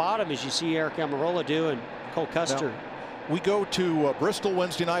down on the bottom, as you see Eric Almirola do and Cole Custer. Now, we go to Bristol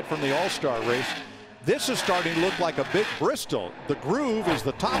Wednesday night from the All-Star race. This is starting to look like a big Bristol. The groove is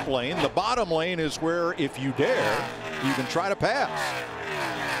the top lane. The bottom lane is where, if you dare, you can try to pass.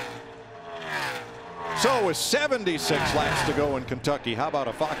 So with 76 laps to go in Kentucky, how about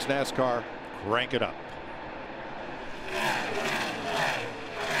a Fox NASCAR crank it up?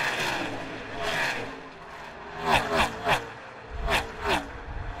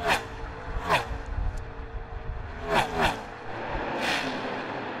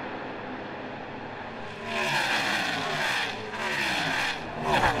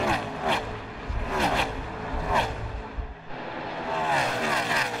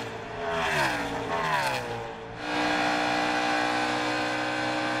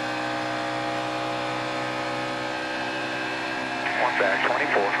 Back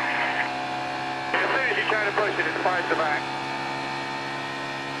 24. As soon as you try to push it, it's fires the back.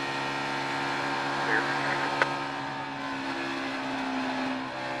 Clear.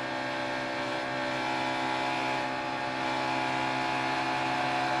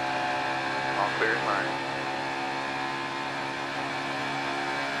 All clear in line.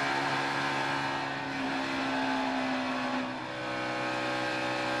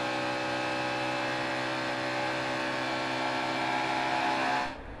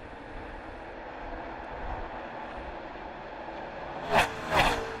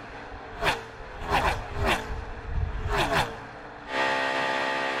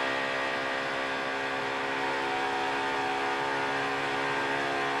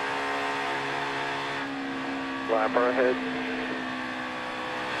 Lap our ahead.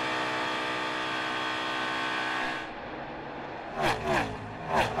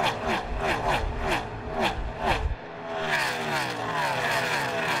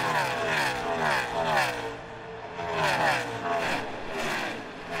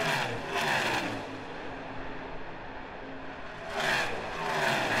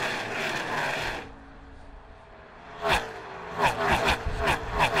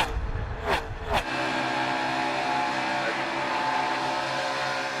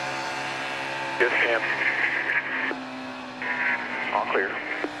 Good Sam. All clear.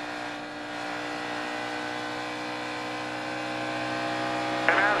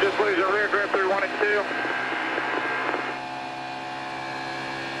 And now just lose the rear grip through 1 and 2.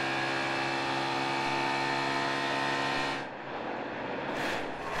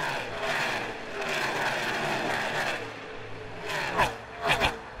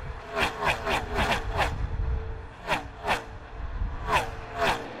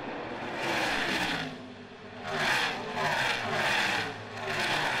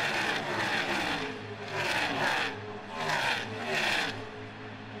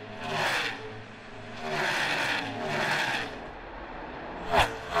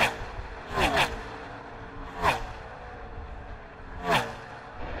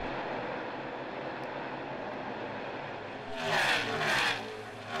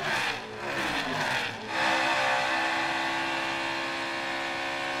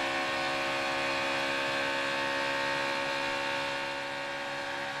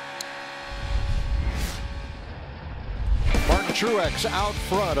 Truex out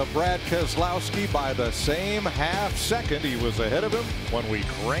front of Brad Keselowski by the same half second. He was ahead of him when we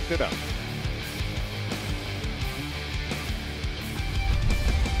cranked it up.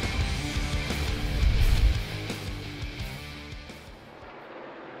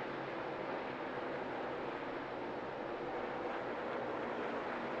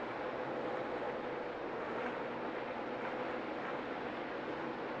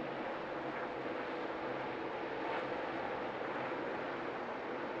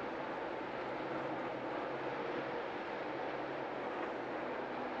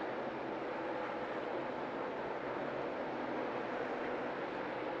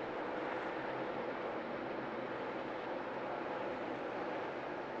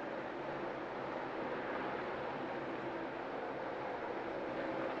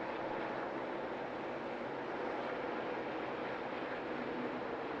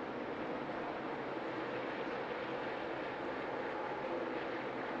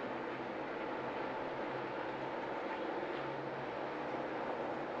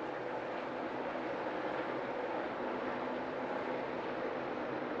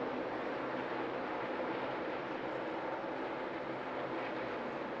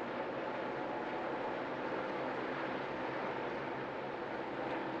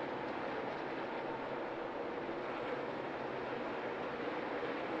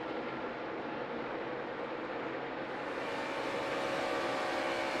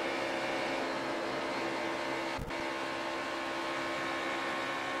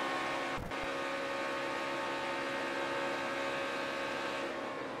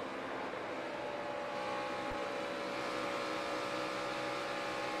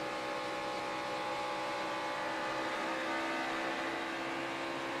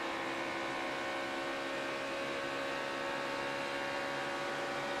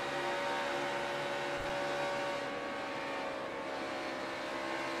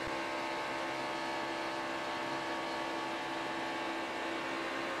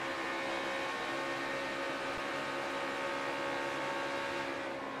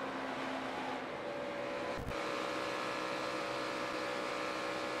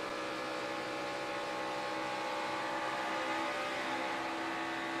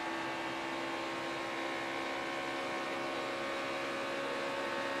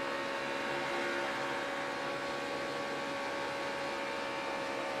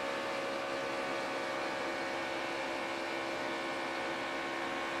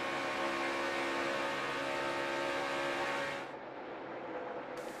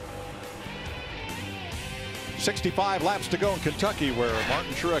 .65 laps to go in Kentucky, where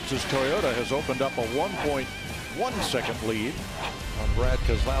Martin Truex's Toyota has opened up a 1.1 second lead on Brad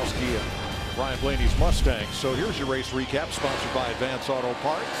Keselowski and Ryan Blaney's Mustang. So here's your race recap, sponsored by Advance Auto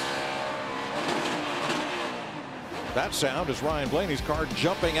Parts. That sound is Ryan Blaney's car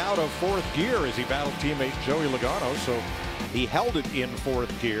jumping out of fourth gear as he battled teammate Joey Logano. So he held it in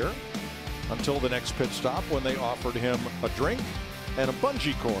fourth gear until the next pit stop, when they offered him a drink and a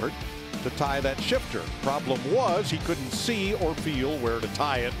bungee cord to tie that shifter. Problem was, he couldn't see or feel where to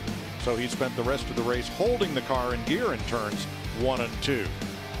tie it So he spent the rest of the race holding the car in gear in turns 1 and 2.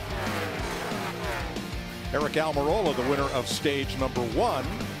 Eric Almirola, the winner of stage number 1,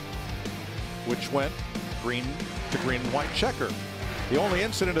 which went green to green and white checker. The only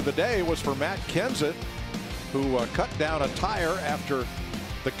incident of the day was for Matt Kenseth, who cut down a tire after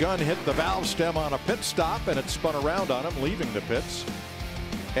the gun hit the valve stem on a pit stop, and it spun around on him, leaving the pits.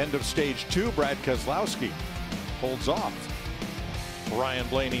 End of stage 2, Brad Keselowski holds off Ryan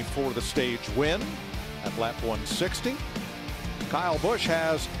Blaney for the stage win at lap 160. Kyle Busch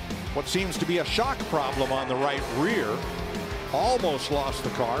has what seems to be a shock problem on the right rear. Almost lost the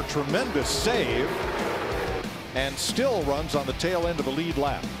car. Tremendous save. And still runs on the tail end of the lead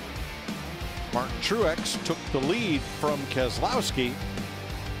lap. Martin Truex took the lead from Keselowski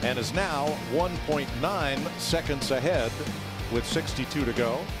and is now 1.9 seconds ahead with 62 to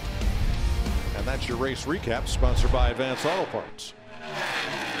go. And that's your race recap, sponsored by Advance Auto Parts.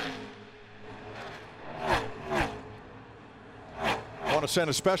 I want to send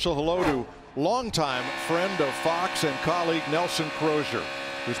a special hello to longtime friend of Fox and colleague Nelson Crozier,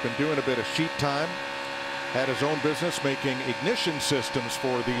 who's been doing a bit of sheet time. Had his own business making ignition systems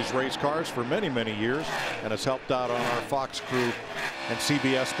for these race cars for many, many years, and has helped out on our Fox crew and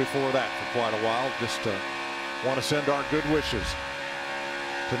CBS before that for quite a while. Just want to send our good wishes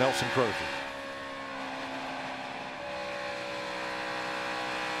to Nelson Crozier.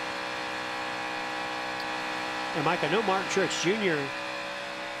 And Mike, I know Martin Truex Jr.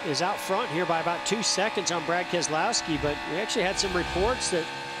 is out front here by about 2 seconds on Brad Keselowski, but we actually had some reports that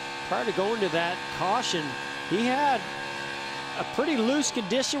prior to going to that caution, he had a pretty loose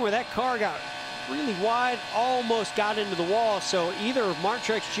condition where that car got really wide, almost got into the wall. So either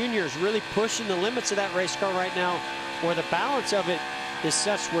Martin Truex Jr. is really pushing the limits of that race car right now, or the balance of it is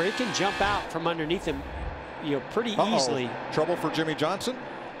such where it can jump out from underneath him, you know, pretty easily. Trouble for Jimmy Johnson?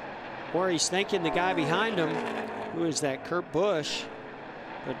 Or he's thinking the guy behind him, who is that Kurt Busch,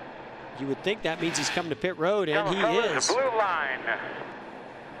 but you would think that means he's coming to pit road, and he is. Blue line.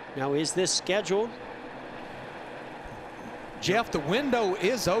 Now, is this scheduled? Jeff, the window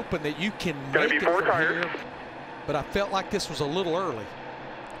is open that you can make it from here, but I felt like this was a little early.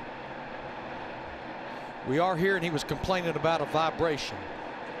 We are here, and he was complaining about a vibration.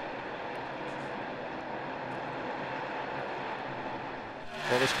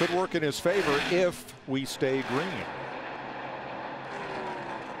 Well, this could work in his favor if we stay green.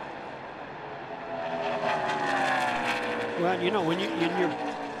 Well, you know, when you're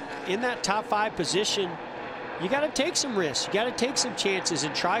in that top 5 position, you got to take some risks. You got to take some chances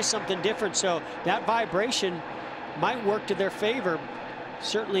and try something different. So that vibration might work to their favor.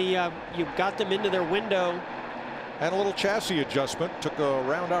 Certainly, you've got them into their window. And a little chassis adjustment. Took a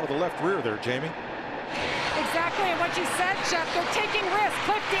round out of the left rear there, Jamie. Exactly, and what you said, Jeff, they're taking risks.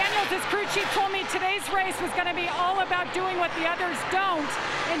 Cliff Daniels, his crew chief, told me today's race was going to be all about doing what the others don't.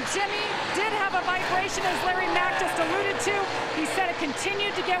 And Jimmy did have a vibration, as Larry Mack just alluded to. He said it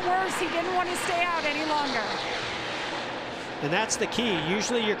continued to get worse. He didn't want to stay out any longer. And that's the key.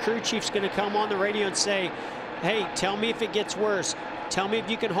 Usually your crew chief's going to come on the radio and say, hey, tell me if it gets worse. Tell me if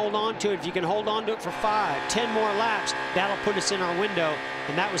you can hold on to it. If you can hold on to it for 5, 10 more laps, that'll put us in our window.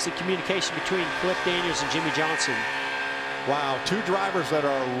 And that was the communication between Cliff Daniels and Jimmy Johnson. Wow, 2 drivers that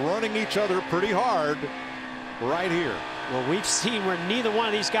are running each other pretty hard right here. Well, we've seen where neither one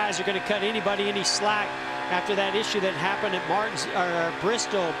of these guys are going to cut anybody any slack after that issue that happened at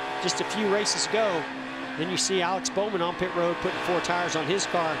Bristol just a few races ago. Then you see Alex Bowman on pit road putting 4 tires on his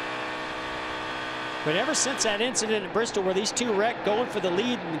car. But ever since that incident at Bristol where these 2 wrecked going for the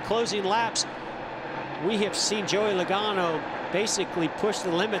lead in the closing laps, we have seen Joey Logano basically push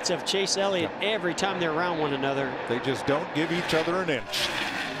the limits of Chase Elliott every time they're around one another. They just don't give each other an inch.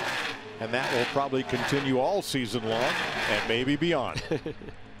 And that will probably continue all season long and maybe beyond.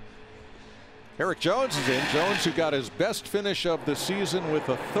 Eric Jones is in. Jones, who got his best finish of the season with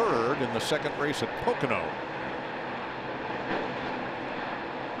a 3rd in the 2nd race at Pocono.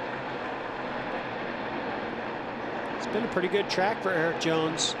 It's been a pretty good track for Eric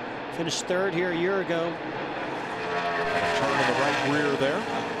Jones. Finished 3rd here a year ago. Turn on the right rear there.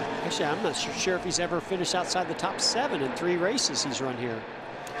 Actually, I'm not sure if he's ever finished outside the top 7 in 3 races he's run here.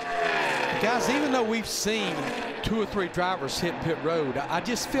 Guys, even though we've seen 2 or 3 drivers hit pit road, I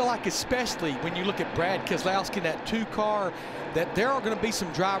just feel like, especially when you look at Brad Keselowski in that 2 car, that there are going to be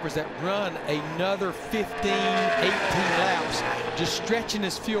some drivers that run another 15, 18 laps, just stretching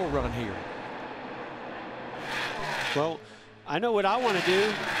this fuel run here. Well, I know what I want to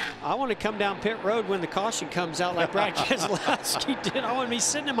do. I want to come down pit road when the caution comes out like Brad Keselowski did. I want to be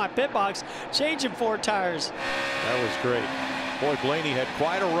sitting in my pit box changing 4 tires. That was great. Boy, Blaney had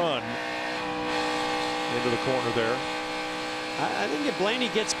quite a run into the corner there. I think if Blaney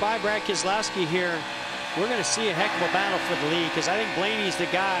gets by Brad Keselowski here, we're going to see a heck of a battle for the lead, because I think Blaney's the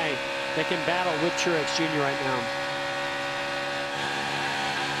guy that can battle with Truex Jr. right now.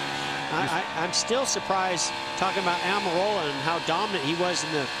 I'm still surprised, talking about Almirola and how dominant he was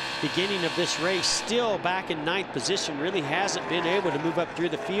in the beginning of this race, still back in 9th position, really hasn't been able to move up through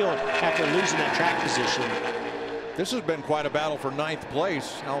the field after losing that track position. This has been quite a battle for 9th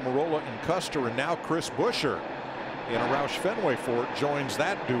place. Almirola and Custer, and now Chris Buescher in a Roush Fenway Ford joins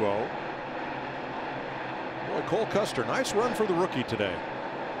that duo. Boy, Cole Custer, nice run for the rookie today.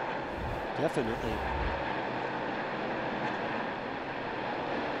 Definitely.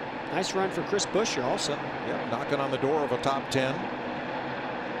 Nice run for Chris Buescher also. Yeah, knocking on the door of a top 10.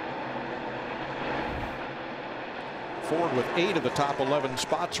 Ford with 8 of the top 11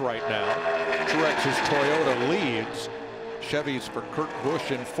 spots right now. Truex's Toyota leads. Chevys for Kurt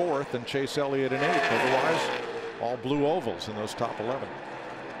Busch in 4th and Chase Elliott in 8th. Otherwise, all blue ovals in those top 11.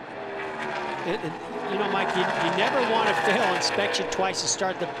 You know, Mike, you never want to fail inspection twice to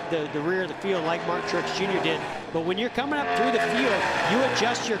start the rear of the field like Mark Truex Jr. did. But when you're coming up through the field, you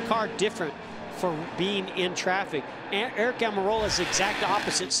adjust your car different for being in traffic. Eric Almirola's exact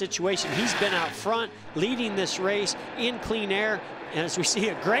opposite situation. He's been out front leading this race in clean air. And as we see,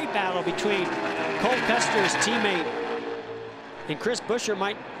 a great battle between Cole Custer's teammate and Chris Buescher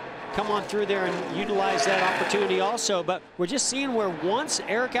might come on through there and utilize that opportunity also. But we're just seeing where once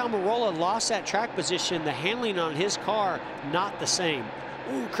Eric Almirola lost that track position, the handling on his car not the same.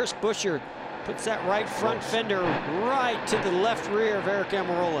 Ooh, Chris Buescher puts that right front fender right to the left rear of Eric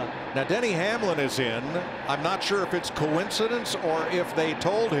Almirola. Now Denny Hamlin is in. I'm not sure if it's coincidence or if they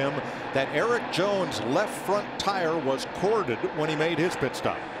told him that Eric Jones' left front tire was corded when he made his pit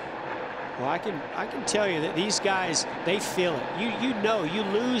stop. Well, I can tell you that these guys, they feel it. You know, you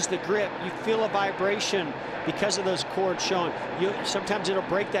lose the grip, you feel a vibration because of those cords showing. Sometimes it'll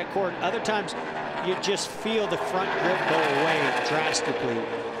break that cord. Other times you just feel the front grip go away drastically.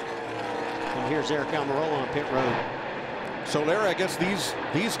 And here's Eric Almirola on pit road. So Larry, I guess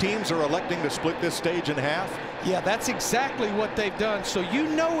these teams are electing to split this stage in half. Yeah, that's exactly what they've done. So you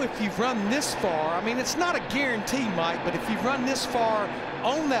know, if you've run this far, I mean, it's not a guarantee, Mike, but if you've run this far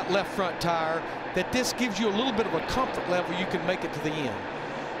on that left front tire, that this gives you a little bit of a comfort level, you can make it to the end.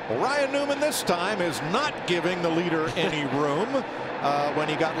 Well, Ryan Newman this time is not giving the leader any room. When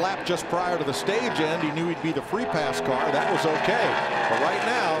he got lapped just prior to the stage end, he knew he'd be the free pass car. That was okay. But right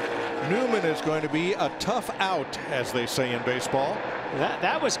now, Newman is going to be a tough out, as they say in baseball.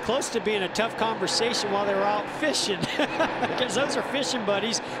 That was close to being a tough conversation while they were out fishing, because those are fishing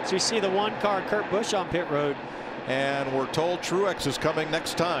buddies. So we see the one car, Kurt Busch, on pit road. And we're told Truex is coming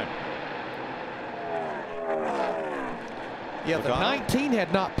next time. Yeah, the 19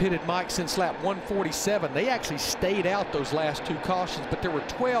 had not pitted, Mike, since lap 147. They actually stayed out those last 2 cautions, but there were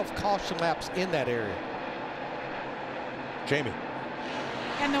 12 caution laps in that area. Jamie.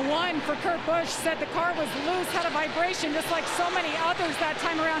 And the one for Kurt Busch said the car was loose, had a vibration, just like so many others that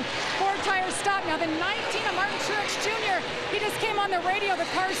time around. 4 tires stopped. Now the 19 of Martin Truex Jr., he just came on the radio. The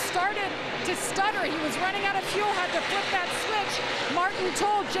car started to stutter. He was running out of fuel, had to flip that switch. Martin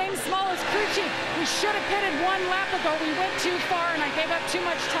told James Small's crew chief, we should have pitted 1 lap ago. We went too far and I gave up too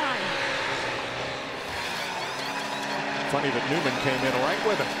much time. Funny that Newman came in right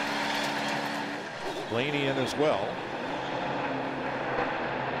with him. Blaney in as well.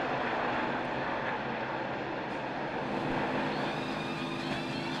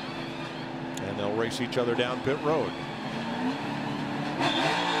 And they'll race each other down pit road.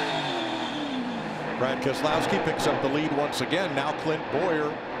 Brad Keselowski picks up the lead once again. Now Clint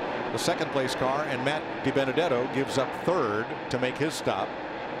Bowyer, the 2nd place car, and Matt DiBenedetto gives up 3rd to make his stop.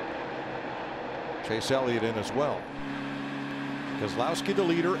 Chase Elliott in as well. Keselowski, the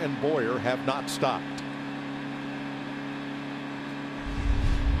leader, and Bowyer have not stopped.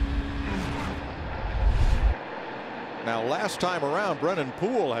 Now, last time around, Brennan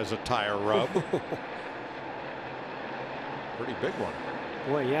Poole has a tire rub. Pretty big one.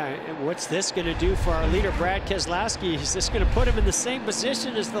 Boy, yeah, what's this going to do for our leader, Brad Keselowski? Is this going to put him in the same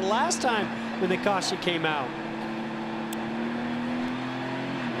position as the last time when the caution came out?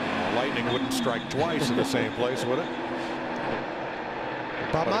 Lightning wouldn't strike twice in the same place, would it?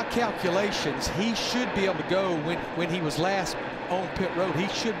 By my calculations, he should be able to go, when he was last on pit road, he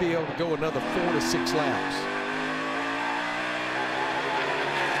should be able to go another 4 to 6 laps.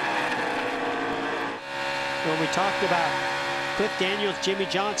 When we talked about Cliff Daniels, Jimmy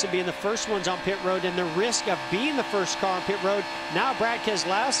Johnson being the first ones on pit road, and the risk of being the first car on pit road. Now Brad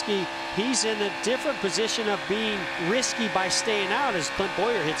Keselowski, he's in a different position of being risky by staying out as Clint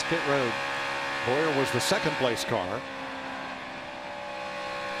Boyer hits pit road. Boyer was the second place car.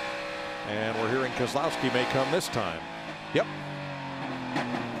 And we're hearing Keselowski may come this time. Yep.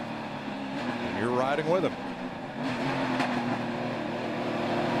 And you're riding with him.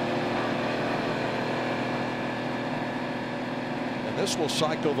 And this will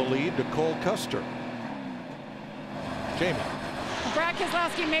cycle the lead to Cole Custer. Jamie. Brad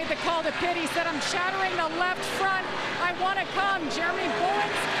Keselowski made the call to pit. He said, I'm shattering the left front. I want to come. Jeremy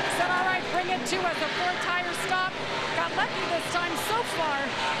Bullins said, all right, bring it to us. A 4-tire stop. Got lucky this time so far.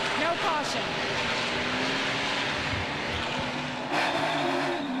 No caution.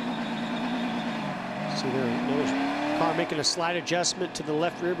 See there, another car making a slight adjustment to the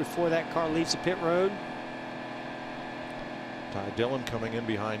left rear before that car leaves the pit road. Ty Dillon coming in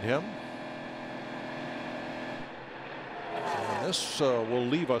behind him. And this will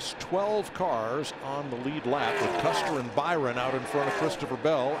leave us 12 cars on the lead lap with Custer and Byron out in front of Christopher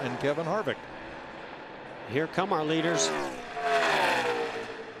Bell and Kevin Harvick. Here come our leaders.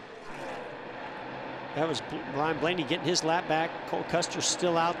 That was Brian Blaney getting his lap back. Cole Custer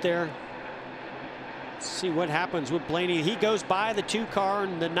still out there. Let's see what happens with Blaney. He goes by the 2 car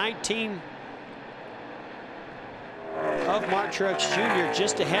and the 19 of Mark Truex Jr.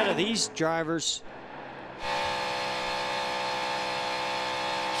 just ahead of these drivers.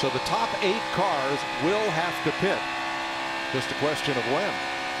 So the top 8 cars will have to pit. Just a question of when.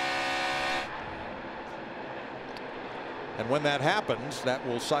 And when that happens, that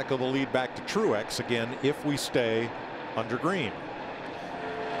will cycle the lead back to Truex again if we stay under green.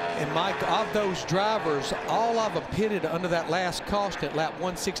 And Mike, of those drivers, all of them pitted under that last caution at lap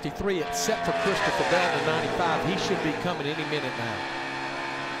 163, except for Christopher Bell in 95. He should be coming any minute now.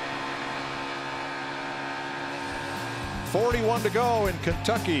 41 to go in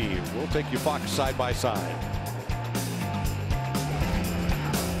Kentucky. We'll take you Fox side by side.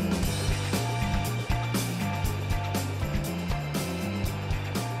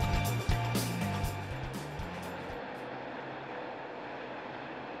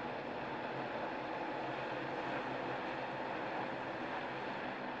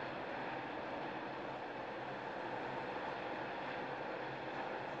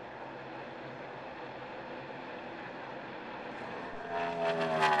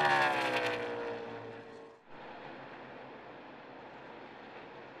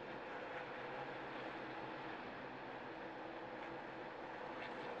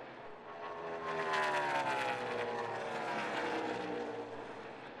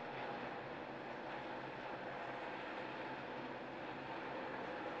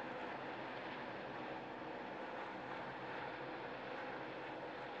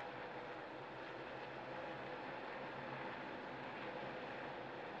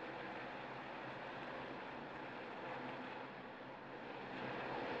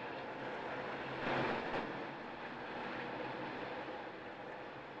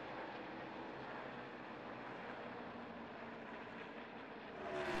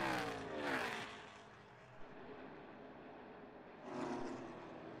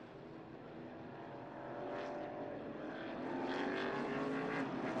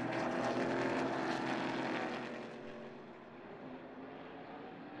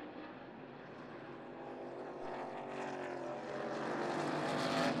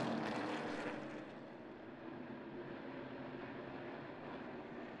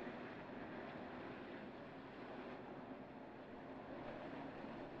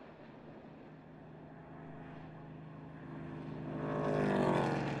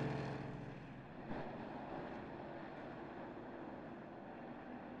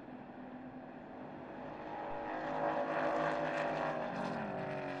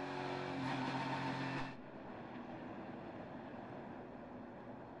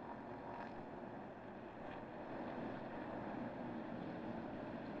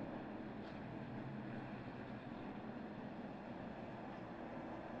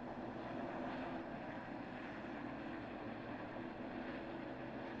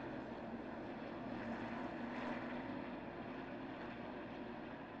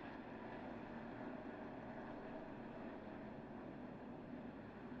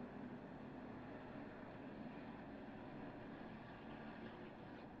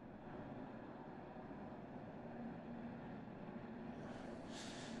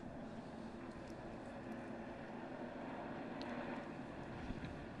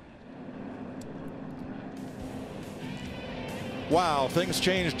 Wow, things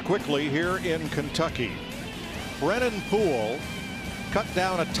changed quickly here in Kentucky. Brennan Poole cut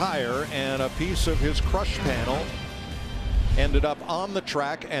down a tire, and a piece of his crush panel ended up on the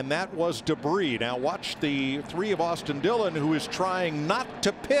track, and that was debris. Now watch the 3 of Austin Dillon, who is trying not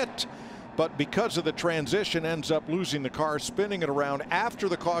to pit, but because of the transition ends up losing the car, spinning it around after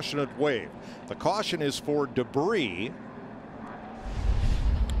the caution had waved. The caution is for debris,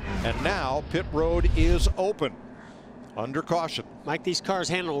 and now pit road is open under caution. Mike, these cars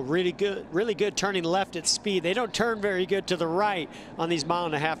handle really good turning left at speed. They don't turn very good to the right on these 1.5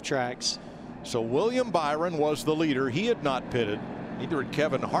 mile tracks. So William Byron was the leader. He had not pitted. Neither had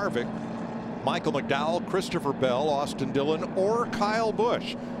Kevin Harvick, Michael McDowell, Christopher Bell, Austin Dillon, or Kyle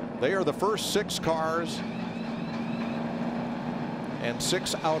Busch. They are the first 6 cars, and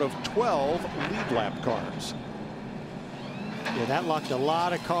 6 out of 12 lead lap cars. Yeah, that locked a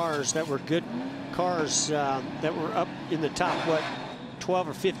lot of cars that were good cars that were up in the top, what, 12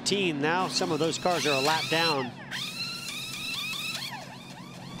 or 15. Now some of those cars are a lap down.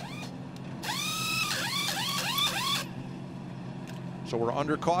 So we're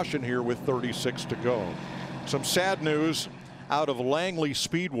under caution here with 36 to go. Some sad news out of Langley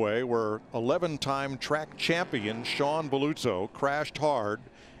Speedway, where 11-time track champion Sean Belluzzo crashed hard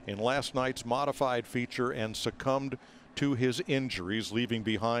in last night's modified feature and succumbed to his injuries, leaving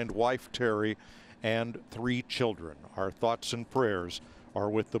behind wife Terry and 3 children. Our thoughts and prayers are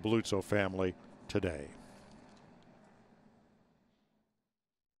with the Belluzzo family today.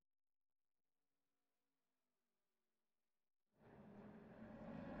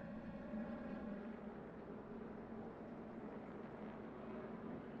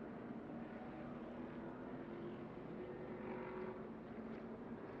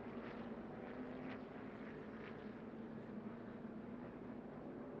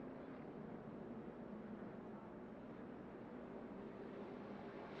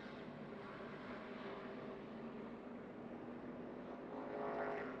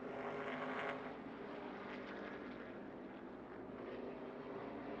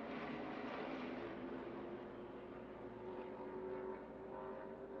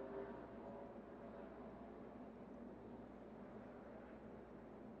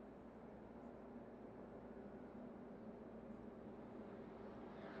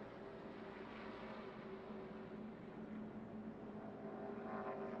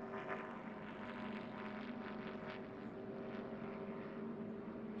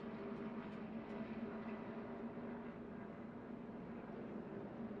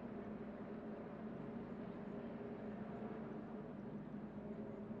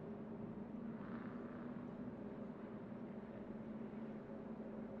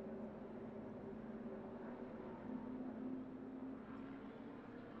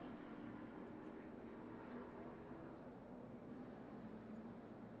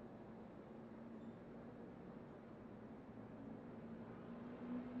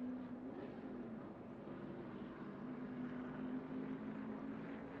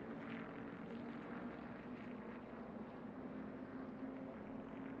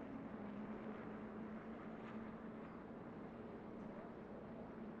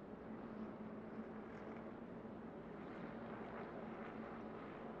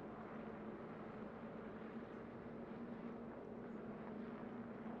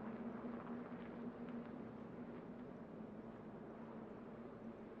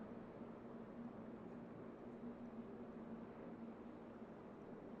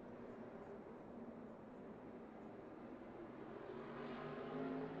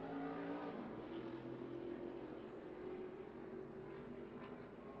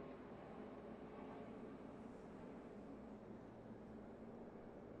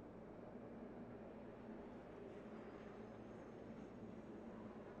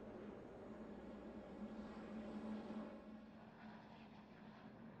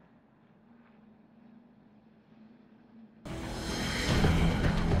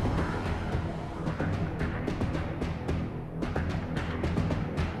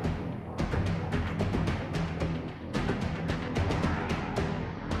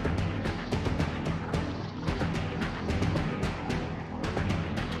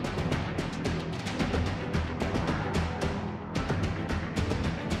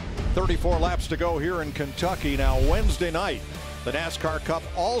 .34 laps to go here in Kentucky. Now Wednesday night, the NASCAR Cup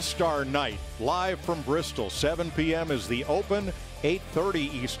All-Star Night, live from Bristol. 7 p.m. is the Open.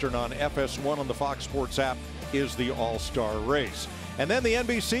 8:30 Eastern on FS1 on the Fox Sports app is the All-Star Race. And then the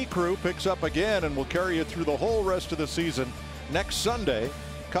NBC crew picks up again and will carry you through the whole rest of the season next Sunday.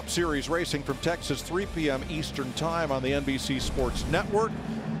 Cup Series racing from Texas, 3 p.m. Eastern time on the NBC Sports Network.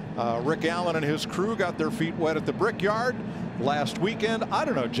 Rick Allen and his crew got their feet wet at the Brickyard last weekend. I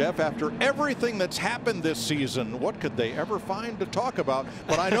don't know, Jeff, after everything that's happened this season, what could they ever find to talk about?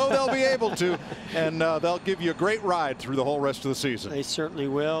 But I know they'll be able to, and they'll give you a great ride through the whole rest of the season. They certainly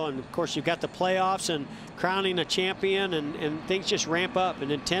will. And of course, you've got the playoffs and crowning a champion, and things just ramp up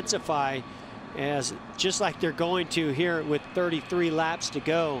and intensify, as just like they're going to here with 33 laps to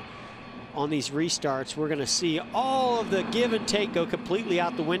go on these restarts. We're going to see all of the give and take go completely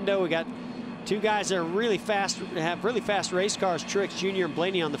out the window. We got two guys that are really fast, have really fast race cars, Truex Jr. and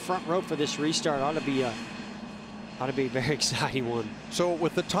Blaney, on the front row for this restart. Ought to be a very exciting one. So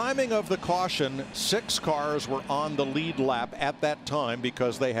with the timing of the caution, 6 cars were on the lead lap at that time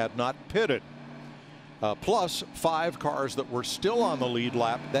because they had not pitted. Plus 5 cars that were still on the lead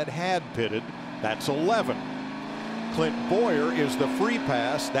lap that had pitted. That's 11. Clint Boyer is the free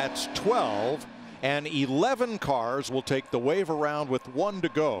pass. That's 12. And 11 cars will take the wave around with 1 to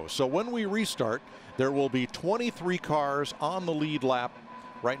go. So when we restart, there will be 23 cars on the lead lap.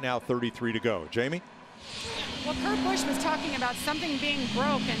 Right now, 33 to go. Jamie? Well, Kurt Busch was talking about something being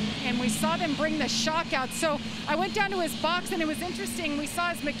broke, and we saw them bring the shock out. So I went down to his box, and it was interesting. We saw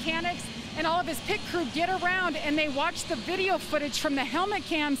his mechanics and all of his pit crew get around, and they watched the video footage from the helmet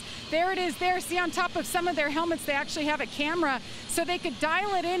cams. There it is there. See, on top of some of their helmets, they actually have a camera, so they could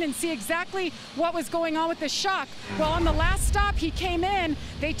dial it in and see exactly what was going on with the shock. Well, on the last stop, he came in,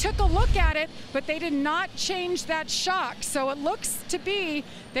 they took a look at it, but they did not change that shock. So it looks to be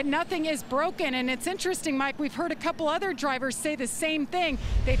that nothing is broken. And it's interesting, Mike, we've heard a couple other drivers say the same thing.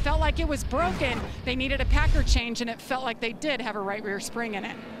 They felt like it was broken. They needed a packer change, and it felt like they did have a right rear spring in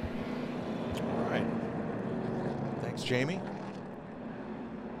it. All right. Thanks, Jamie.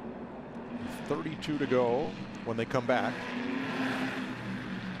 32 to go when they come back.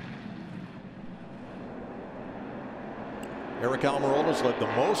 Eric Almirola's led the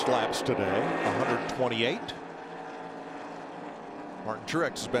most laps today, 128. Martin Truex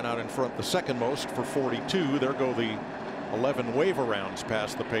has been out in front the second most for 42. There go the 11 wave arounds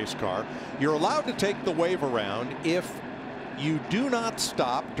past the pace car. You're allowed to take the wave around if you do not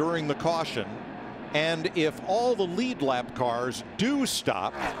stop during the caution, and if all the lead lap cars do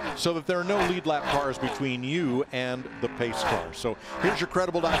stop, so that there are no lead lap cars between you and the pace car. So here's your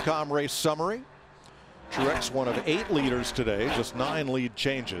Credible.com race summary. Truex, one of 8 leaders today, just 9 lead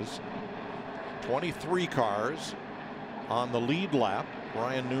changes. 23 cars on the lead lap.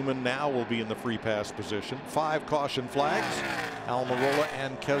 Ryan Newman now will be in the free pass position. 5 caution flags. Almirola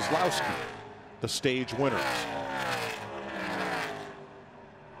and Keselowski, the stage winners.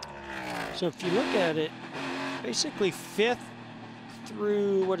 So if you look at it, basically 5th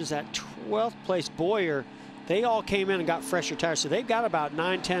through, what is that, 12th place Boyer, they all came in and got fresher tires. So they've got about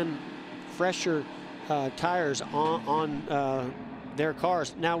 9-10 fresher tires on their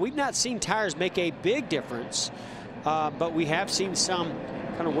cars. Now, we've not seen tires make a big difference, but we have seen some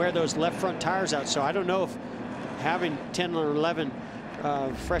kind of wear those left front tires out. So I don't know if having 10 or 11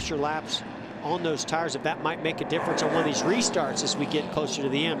 fresher laps on those tires, if that might make a difference on one of these restarts as we get closer to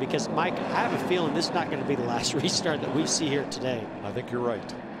the end. Because, Mike, I have a feeling this is not going to be the last restart that we see here today. I think you're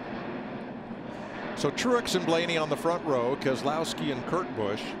right. So Truex and Blaney on the front row. Keselowski and Kurt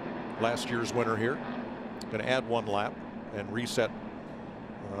Busch, last year's winner here, going to add 1 lap and reset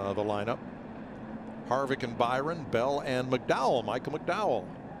the lineup. Harvick and Byron, Bell and McDowell. Michael McDowell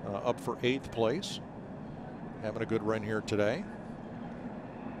up for 8th place. Having a good run here today.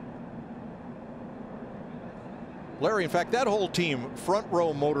 Larry, in fact, that whole team, Front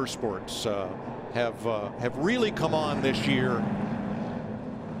Row Motorsports, have really come on this year.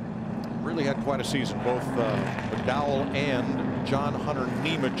 Really had quite a season, both McDowell and John Hunter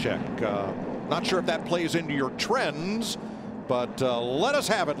Nemechek. Not sure if that plays into your trends, but let us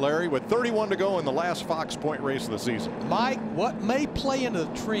have it, Larry, with 31 to go in the last Fox Point race of the season. Mike, what may play into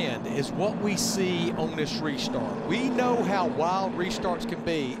the trend is what we see on this restart. We know how wild restarts can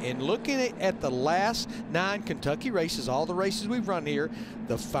be, and looking at the last 9 Kentucky races, all the races we've run here,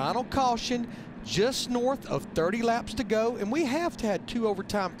 the final caution just north of 30 laps to go, and we have had 2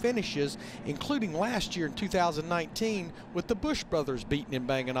 overtime finishes, including last year in 2019 with the Busch brothers beating and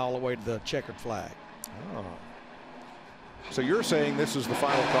banging all the way to the checkered flag. Oh. So you're saying this is the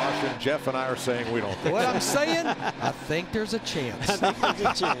final caution. Jeff and I are saying we don't think what so. I'm saying, I think there's a chance. I think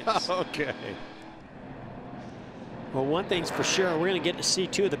there's a chance. Okay. Well, one thing's for sure, we're going to get to see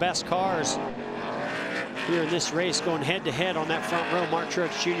 2 of the best cars here in this race going head-to-head on that front row. Mark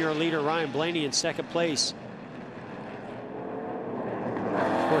Truex Jr., our leader, Ryan Blaney in 2nd place.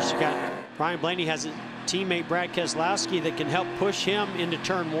 Of course, you got Ryan Blaney has a teammate, Brad Keselowski, that can help push him into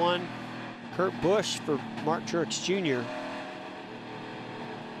turn 1. Kurt Busch for Mark Truex Jr.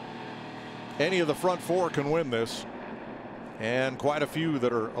 Any of the front four can win this, and quite a few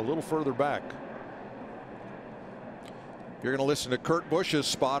that are a little further back. You're going to listen to Kurt Busch's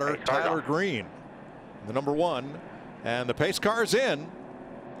spotter, Tyler Green, the #1, and the pace car's in.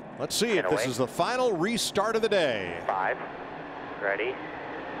 Let's see if this is the final restart of the day. 5, ready,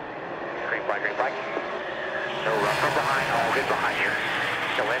 green flag, green flag. No rough from behind, all good behind you.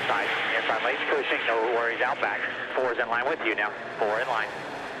 Still inside lane's pushing, no worries out back. 4's in line with you now, 4 in line.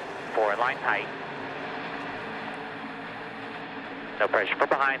 4 in line tight. No pressure from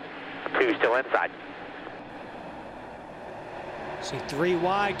behind, 2 still inside. See 3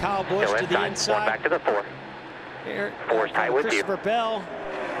 wide, Kyle Busch to the inside. 4 back to the 4. 4's tight with you. Christopher Bell.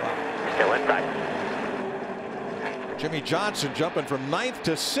 Still inside. Jimmy Johnson jumping from 9th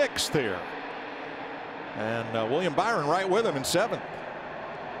to 6th here. And William Byron right with him in 7th.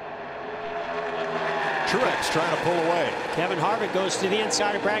 Truex trying to pull away. Kevin Harvick goes to the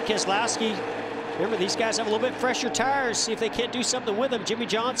inside of Brad Keselowski. Remember, these guys have a little bit fresher tires. See if they can't do something with them. Jimmy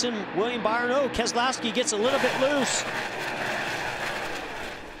Johnson, William Byron. Oh, Keselowski gets a little bit loose.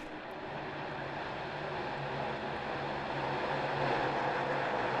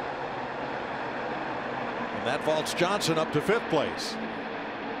 And that vaults Johnson up to 5th place.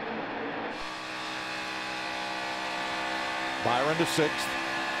 Byron to 6th.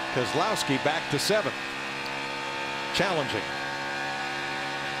 Keselowski back to 7th. Challenging.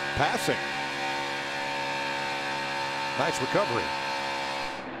 Passing. Nice recovery.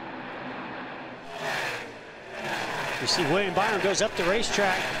 You see William Byron goes up the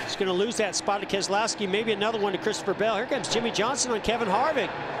racetrack. He's going to lose that spot to Keselowski. Maybe another one to Christopher Bell. Here comes Jimmy Johnson on Kevin Harvick.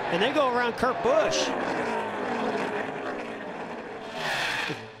 And they go around Kurt Busch.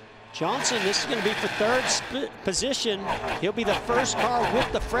 Johnson, this is going to be for 3rd position. He'll be the first car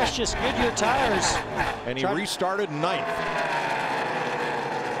with the freshest Goodyear tires. And he restarted 9th.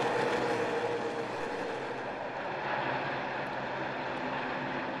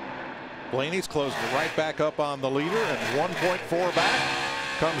 Blaney's closed right back up on the leader, and 1.4 back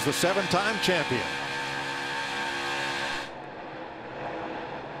comes the 7-time champion.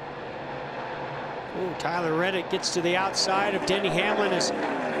 Ooh, Tyler Reddick gets to the outside of Denny Hamlin as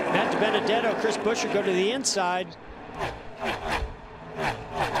Matt DiBenedetto, Chris Buescher go to the inside.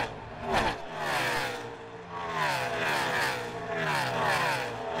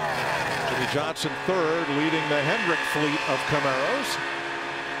 Jimmy Johnson 3rd, leading the Hendrick fleet of Camaros.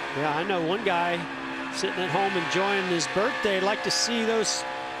 Yeah, I know one guy sitting at home enjoying his birthday. I'd like to see those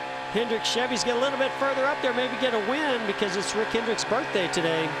Hendrick Chevys get a little bit further up there, maybe get a win because it's Rick Hendrick's birthday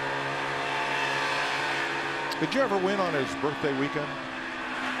today. Did you ever win on his birthday weekend?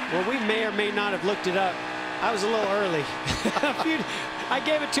 Well, we may or may not have looked it up. I was a little early. I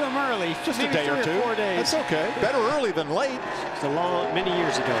gave it to him early. Just maybe a day 3 or 2. or 4 days. That's okay. Better early than late. It's many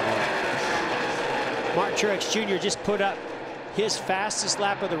years ago. Martin Truex Jr. just put up his fastest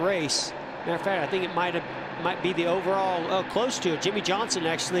lap of the race. Matter of fact, I think it might be the overall close to it. Jimmy Johnson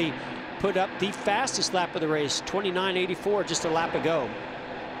actually put up the fastest lap of the race, 29.84, just a lap ago.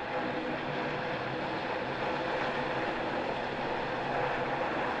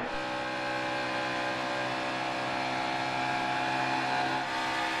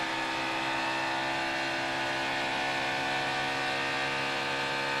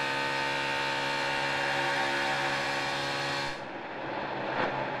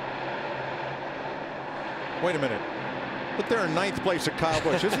 Wait a minute. But they're in 9th place at Kyle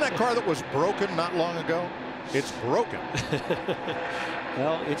Busch. Isn't that car that was broken not long ago? It's broken.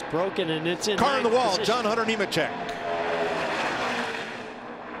 Well, it's broken and it's in car on the wall, position. John Hunter Nemechek.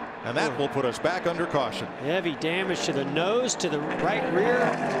 And that will put us back under caution. Heavy damage to the nose, to the right rear.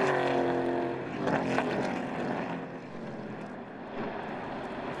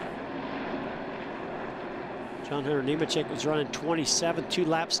 John Hunter Nemechek was running 27th, 2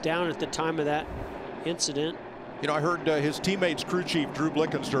 laps down at the time of that incident. You know, I heard his teammate's crew chief, Drew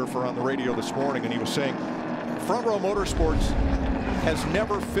Blickensderfer, on the radio this morning, and he was saying Front Row Motorsports has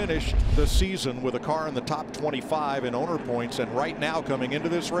never finished the season with a car in the top 25 in owner points, and right now coming into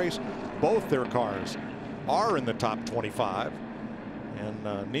this race, both their cars are in the top 25. And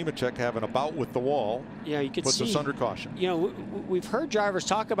Nemechek having a bout with the wall. Yeah, you could puts see, us under caution. You know, we've heard drivers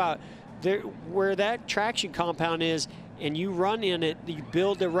talk about where that traction compound is, and you run in it, you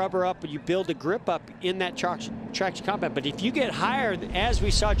build the rubber up, and you build the grip up in that traction compound. But if you get higher, as we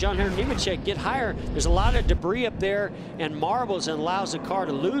saw John Hunter Nemechek get higher, there's a lot of debris up there and marbles, and allows the car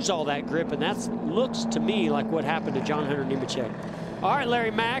to lose all that grip. And that looks to me like what happened to John Hunter Nemechek. All right, Larry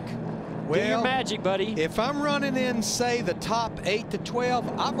Mack, Do your magic, buddy. If I'm running in, say, the top 8 to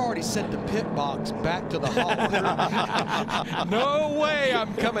 12, I've already sent the pit box back to the hauler. No way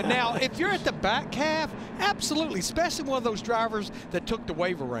I'm coming. Now, if you're at the back half, absolutely, especially one of those drivers that took the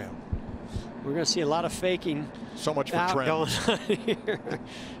wave around. We're going to see a lot of faking. So much for going on here.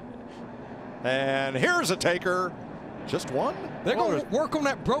 And here's a taker. Just one? They're going to work on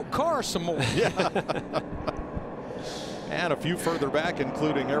that broke car some more. Yeah. And a few further back,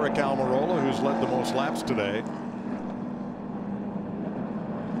 including Eric Almirola, who's led the most laps today.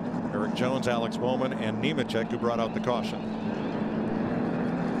 Eric Jones, Alex Bowman, and Nemechek, who brought out the caution.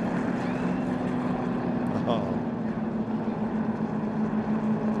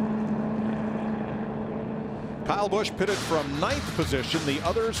 Kyle Busch pitted from 9th position, the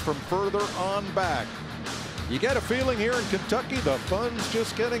others from further on back. You get a feeling here in Kentucky, the fun's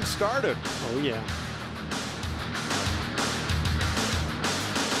just getting started. Oh, yeah.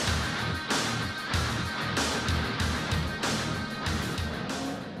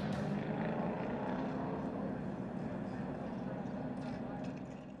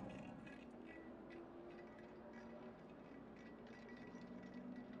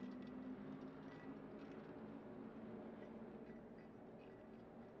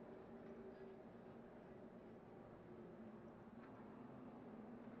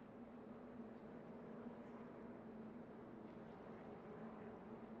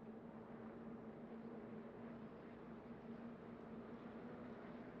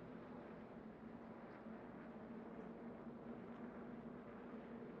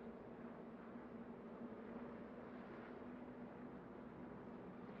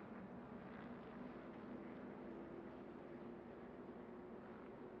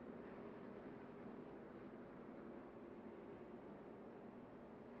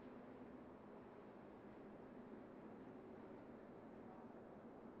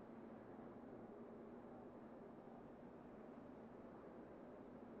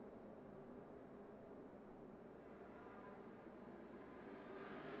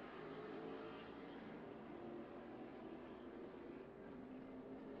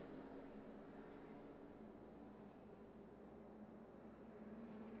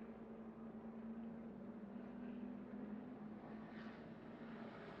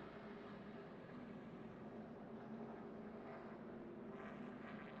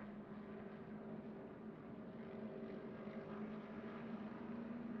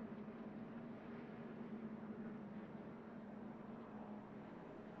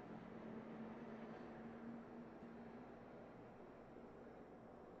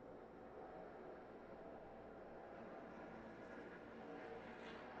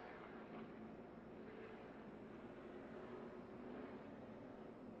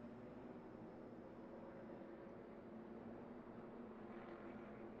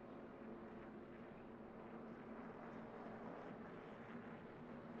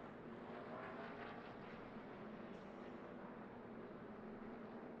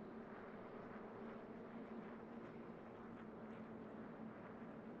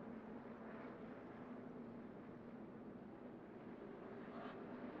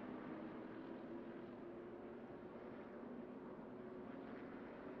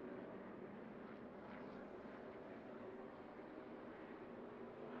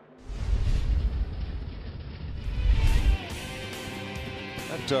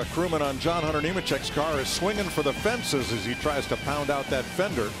 That crewman on John Hunter Nemechek's car is swinging for the fences as he tries to pound out that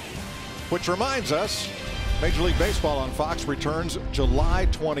fender. Which reminds us, Major League Baseball on Fox returns July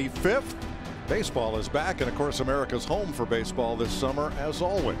 25th. Baseball is back, and of course America's home for baseball this summer as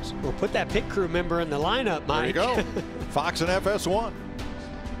always. We'll put that pit crew member in the lineup, Mike. There you go. Fox and FS1.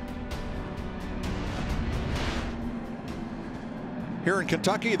 Here in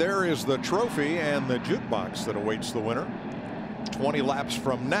Kentucky, there is the trophy and the jukebox that awaits the winner. 20 laps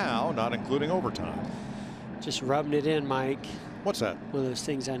from now, not including overtime. Just rubbing it in, Mike. What's that? One of those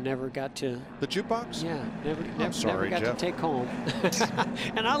things I never got to. The jukebox? Yeah, never sorry, got Jeff. to take home.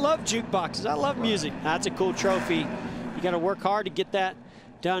 And I love jukeboxes. I love music. That's a cool trophy. You got to work hard to get that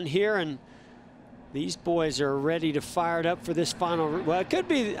done here, and these boys are ready to fire it up for this final. Well, it could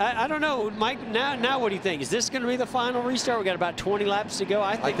be. I don't know, Mike. Now, what do you think? Is this going to be the final restart? We got about 20 laps to go.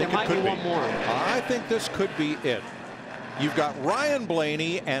 I think there might be one more. I think this could be it. You've got Ryan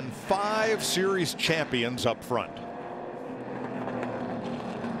Blaney and 5 series champions up front.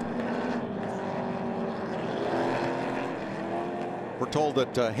 We're told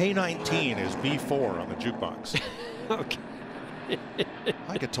that Hey 19 is B4 on the jukebox. Okay.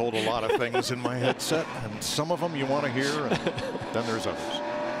 I get told a lot of things in my headset, and some of them you want to hear, and then there's others.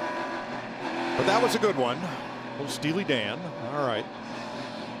 But that was a good one. Little Steely Dan. All right.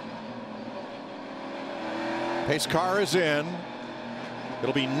 Pace car is in.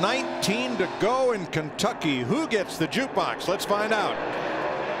 It'll be 19 to go in Kentucky. Who gets the jukebox? Let's find out.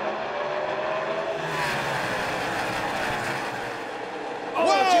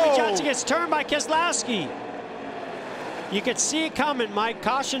 Oh, Jimmy Johnson gets turned by Keselowski. You could see it coming, Mike.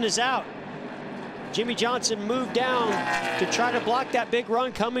 Caution is out. Jimmy Johnson moved down to try to block that big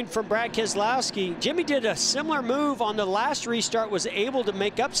run coming from Brad Keselowski. Jimmy did a similar move on the last restart, was able to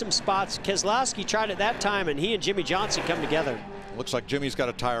make up some spots. Keselowski tried it that time, and he and Jimmy Johnson come together. Looks like Jimmy's got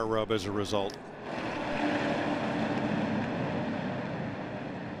a tire rub as a result.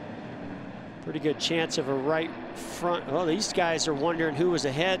 Pretty good chance of a right front. Oh, these guys are wondering who was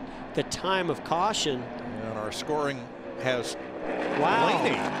ahead the time of caution. And our scoring has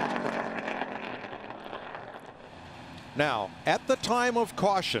Blaney. Now, at the time of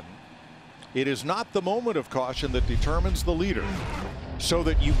caution, it is not the moment of caution that determines the leader. So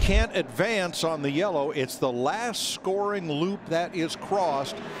that you can't advance on the yellow, it's the last scoring loop that is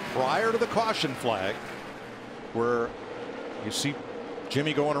crossed prior to the caution flag, where you see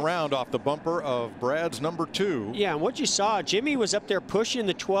Jimmy going around off the bumper of Brad's number 2. Yeah, and what you saw, Jimmy was up there pushing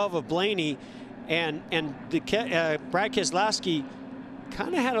the 12 of Blaney, and Brad Keselowski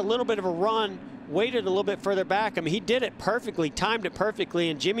kind of had a little bit of a run, waited a little bit further back. I mean, he did it perfectly, timed it perfectly,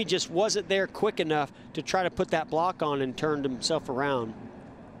 and Jimmy just wasn't there quick enough to try to put that block on and turned himself around.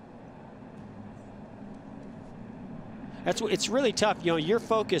 It's really tough. You know, you're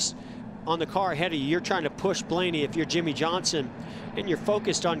focused on the car ahead of you. You're trying to push Blaney if you're Jimmy Johnson, and you're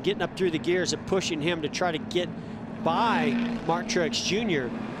focused on getting up through the gears and pushing him to try to get by Mark Truex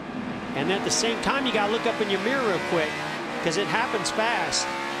Jr. And at the same time, you got to look up in your mirror real quick because it happens fast.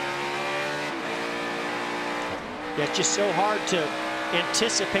 Yeah, it's just so hard to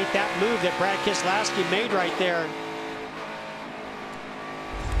anticipate that move that Brad Keselowski made right there.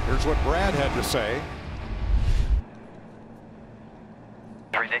 Here's what Brad had to say.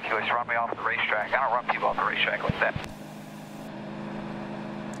 It's ridiculous. Run me off the racetrack. I don't run people off the racetrack like that.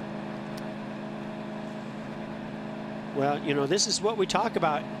 Well, you know, this is what we talk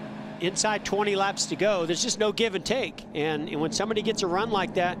about. Inside 20 laps to go, there's just no give and take. And when somebody gets a run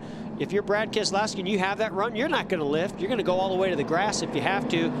like that, if you're Brad Keselowski and you have that run, you're not going to lift. You're going to go all the way to the grass if you have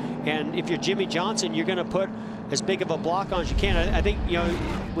to. And if you're Jimmy Johnson, you're going to put as big of a block on as you can. I think, you know,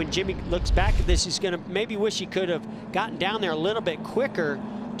 when Jimmy looks back at this, he's going to maybe wish he could have gotten down there a little bit quicker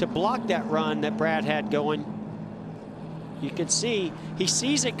to block that run that Brad had going. You can see he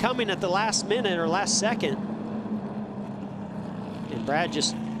sees it coming at the last minute or last second. And Brad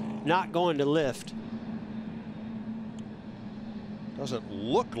just not going to lift. Doesn't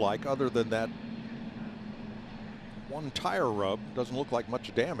look like, other than that one tire rub, doesn't look like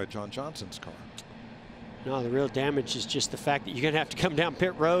much damage on Johnson's car. No, the real damage is just the fact that you're going to have to come down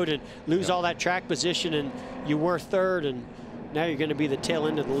pit road and lose all that track position, and you were third, and now you're going to be the tail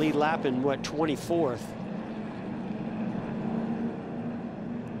end of the lead lap in, what, 24th.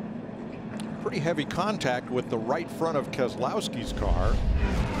 Pretty heavy contact with the right front of Keselowski's car.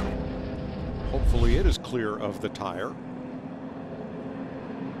 Hopefully it is clear of the tire.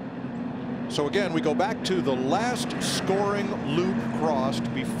 So again, we go back to the last scoring loop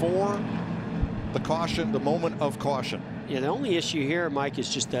crossed before the caution, the moment of caution. Yeah, the only issue here, Mike, is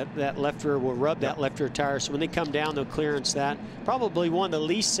just that left rear will rub that left rear tire. So when they come down, they'll clearance that. Probably one of the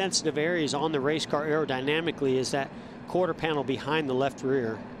least sensitive areas on the race car aerodynamically is that quarter panel behind the left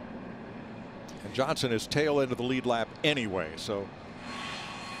rear. And Johnson is tail end of the lead lap anyway, so.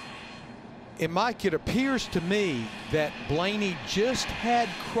 And Mike, it appears to me that Blaney just had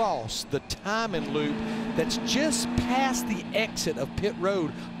crossed the timing loop that's just past the exit of pit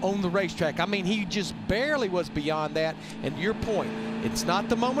road on the racetrack. I mean, he just barely was beyond that. And to your point, it's not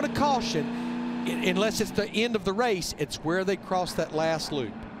the moment of caution unless it's the end of the race. It's where they cross that last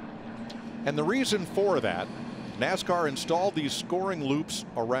loop. And the reason for that, NASCAR installed these scoring loops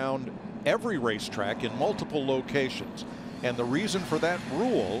around every racetrack in multiple locations. And the reason for that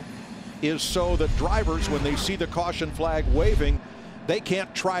rule is so that drivers, when they see the caution flag waving, they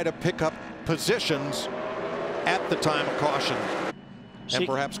can't try to pick up positions at the time of caution and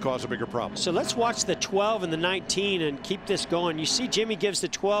perhaps cause a bigger problem. So let's watch the 12 and the 19 and keep this going. You see Jimmy gives the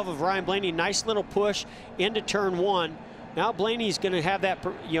 12 of Ryan Blaney a nice little push into turn 1. Now Blaney's going to have that,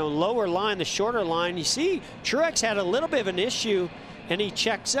 you know, lower line, the shorter line. You see Truex had a little bit of an issue, and he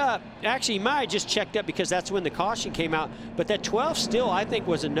checks up. Actually, he might have just checked up because that's when the caution came out. But that 12 still, I think,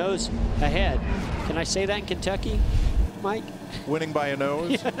 was a nose ahead. Can I say that in Kentucky, Mike? Winning by a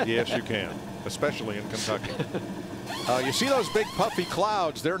nose? Yeah. Yes, you can, especially in Kentucky. You see those big puffy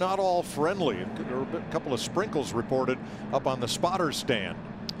clouds, they're not all friendly. There were a couple of sprinkles reported up on the spotter stand.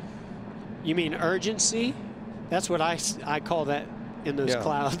 You mean urgency? That's what I call that in those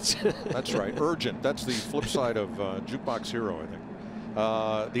clouds. That's right. Urgent. That's the flip side of Jukebox Hero, I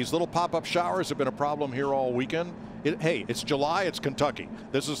think. These little pop-up showers have been a problem here all weekend. Hey, it's July. It's Kentucky.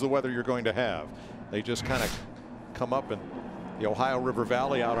 This is the weather you're going to have. They just kind of come up in the Ohio River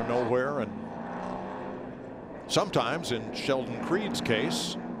Valley out of nowhere, and sometimes, in Sheldon Creed's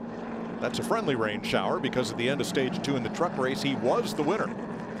case, that's a friendly rain shower, because at the end of stage 2 in the truck race, he was the winner.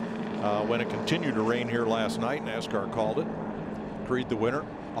 When it continued to rain here last night, NASCAR called it. Creed the winner.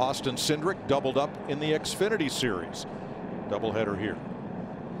 Austin Cindric doubled up in the Xfinity Series. Doubleheader here.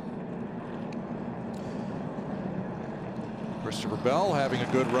 Christopher Bell having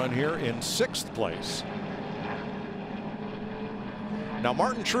a good run here in 6th place. Now,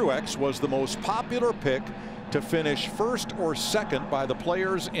 Martin Truex was the most popular pick to finish 1st or 2nd by the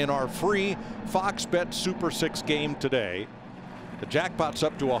players in our free Fox Bet Super 6 game today. The jackpot's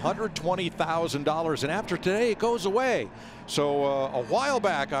up to $120,000, and after today it goes away. So a while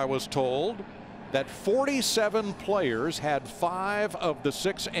back I was told that 47 players had 5 of the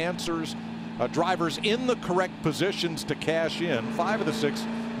 6 answers, drivers in the correct positions to cash in. 5 of the 6,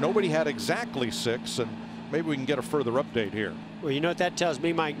 nobody had exactly 6, and maybe we can get a further update here. Well, you know what that tells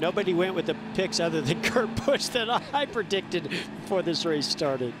me, Mike? Nobody went with the picks other than Kurt Busch that I predicted before this race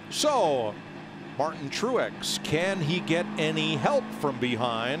started. So, Martin Truex, can he get any help from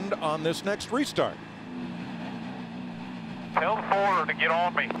behind on this next restart? Tell the forwarder to get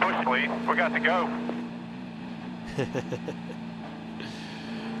on me. Push, please. We got to go.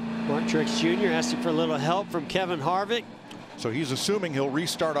 Martin Truex Jr. asking for a little help from Kevin Harvick. So he's assuming he'll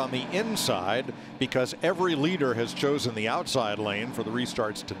restart on the inside, because every leader has chosen the outside lane for the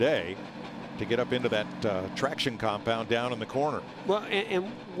restarts today to get up into that traction compound down in the corner. Well,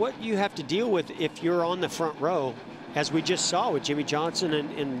 and what you have to deal with if you're on the front row, as we just saw with Jimmy Johnson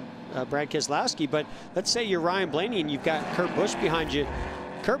and Brad Keselowski, but let's say you're Ryan Blaney and you've got Kurt Busch behind you.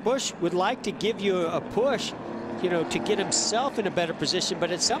 Kurt Busch would like to give you a push, you know, to get himself in a better position,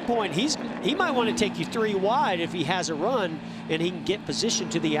 but at some point he might want to take you 3 wide if he has a run and he can get position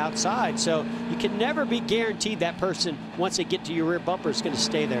to the outside. So you can never be guaranteed that person, once they get to your rear bumper, is going to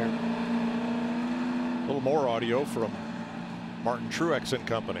stay there. A little more audio from Martin Truex and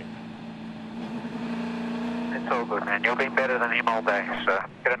company. It's all good, man. You'll be better than him all day. So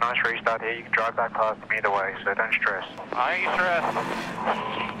get a nice restart here. You can drive back past him either way, so don't stress. I ain't stressed.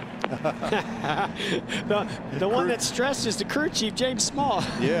 the one that's stressed is the crew chief, James Small.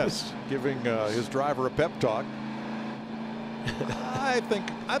 Yes, giving his driver a pep talk. I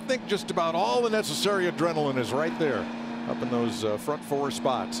think just about all the necessary adrenaline is right there, up in those front 4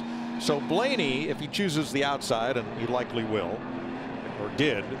 spots. So Blaney, if he chooses the outside, and he likely will, or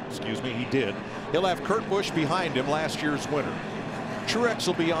did, excuse me, he did, he'll have Kurt Busch behind him, last year's winner. Truex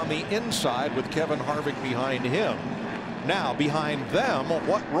will be on the inside with Kevin Harvick behind him. Now, behind them,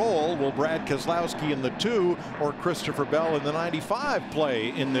 what role will Brad Keselowski in the 2 or Christopher Bell in the 95 play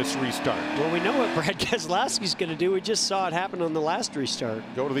in this restart? Well, we know what Brad Keselowski's going to do. We just saw it happen on the last restart.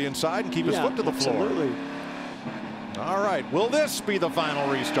 Go to the inside and keep his foot to the floor. Absolutely. All right, will this be the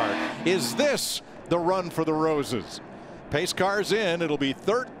final restart? Is this the run for the roses? Pace car's in. It'll be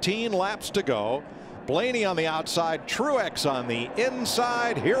 13 laps to go. Blaney on the outside, Truex on the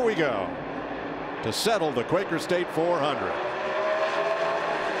inside. Here we go to settle the Quaker State 400.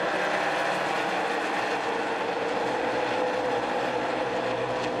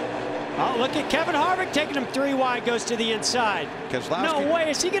 Oh, look at Kevin Harvick taking him 3 wide, goes to the inside. Keselowski. No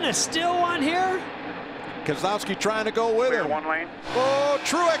way, is he going to steal one here? Keselowski trying to go with him. 1 lane. Oh,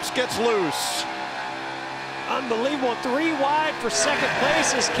 Truex gets loose. Unbelievable. 3 wide for 2nd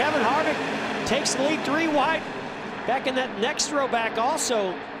place as Kevin Harvick takes the lead. 3 wide back in that next row back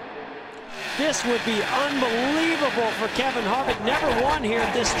also. This would be unbelievable for Kevin Harvick. Never won here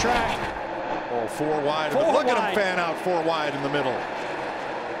at this track. Oh, 4 wide. 4 Look wide. at him fan out 4 wide in the middle.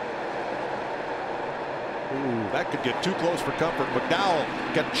 Ooh, that could get too close for comfort. McDowell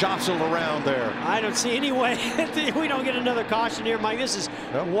got jostled around there. I don't see any way we don't get another caution here, Mike. This is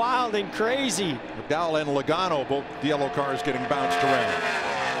wild and crazy. McDowell and Logano, both the yellow cars getting bounced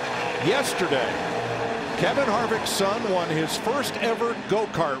around. Yesterday, Kevin Harvick's son won his first ever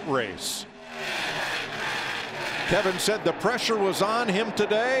go-kart race. Kevin said the pressure was on him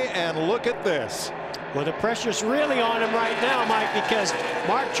today, and look at this. Well, the pressure's really on him right now, Mike, because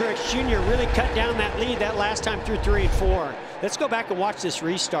Mark Truex Jr. really cut down that lead that last time through 3 and 4. Let's go back and watch this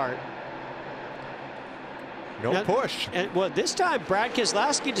restart. No push. And, well, this time Brad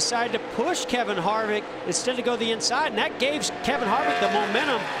Keselowski decided to push Kevin Harvick instead of go the inside, and that gave Kevin Harvick the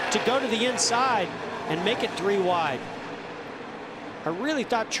momentum to go to the inside and make it 3 wide. I really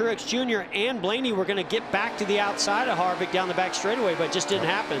thought Truex Jr. and Blaney were going to get back to the outside of Harvick down the back straightaway, but it just didn't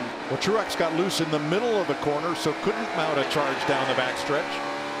happen. Well, Truex got loose in the middle of the corner, so couldn't mount a charge down the back stretch.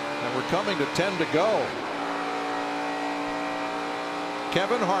 And we're coming to 10 to go.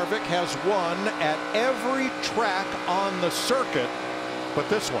 Kevin Harvick has won at every track on the circuit but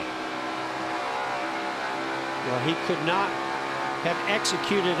this one. Well, he could not have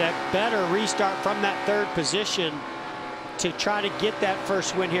executed a better restart from that third position to try to get that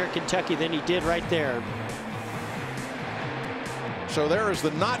first win here at Kentucky than he did right there. So there is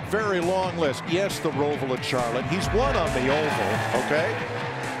the not very long list. Yes, the Roval at Charlotte. He's won on the oval, okay?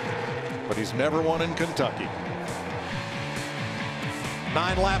 But he's never won in Kentucky.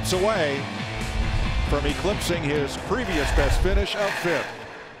 9 laps away from eclipsing his previous best finish of 5th.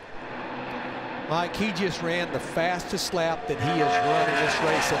 Mike, he just ran the fastest lap that he has run in this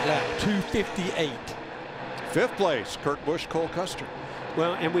race at lap 258. 5th place, Kurt Busch, Cole Custer.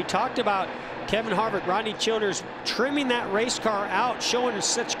 Well, and we talked about Kevin Harvick, Rodney Childers trimming that race car out, showing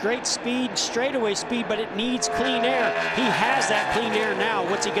such great speed, straightaway speed, but it needs clean air. He has that clean air now.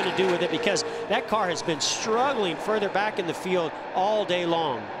 What's he going to do with it? Because that car has been struggling further back in the field all day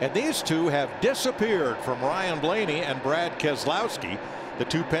long. And these two have disappeared from Ryan Blaney and Brad Keselowski. The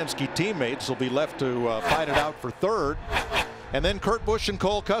two Penske teammates will be left to fight it out for 3rd. And then Kurt Busch and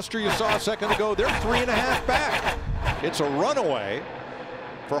Cole Custer, you saw a second ago, they're 3.5 back. It's a runaway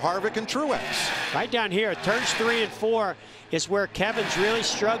for Harvick and Truex. Right down here, turns 3 and 4 is where Kevin's really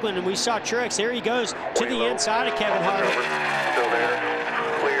struggling, and we saw Truex. There he goes to the inside of Kevin Harvick. Still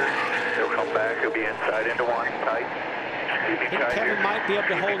there, clear. He'll come back. He'll be inside into 1, tight. I think Kevin might be able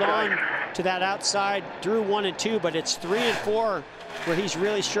to hold on to that outside through 1 and 2, but it's 3 and 4 where he's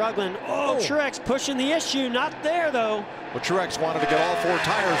really struggling. Oh, Truex pushing the issue, not there though. Well, Truex wanted to get all 4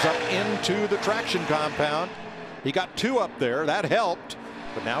 tires up into the traction compound. He got 2 up there, that helped,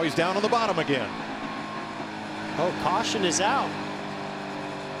 but now he's down on the bottom again. Oh, caution is out.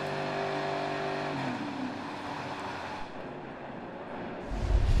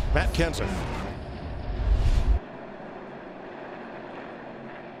 Matt Kenseth.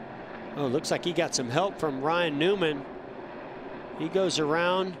 Oh, looks like he got some help from Ryan Newman. He goes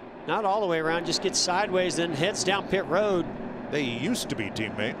around, not all the way around, just gets sideways, then heads down pit road. They used to be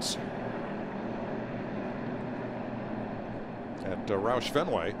teammates at Roush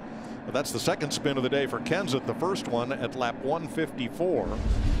Fenway. But that's the second spin of the day for Kenseth. The first one at lap 154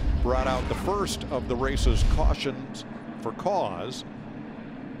 brought out the first of the race's cautions for cause.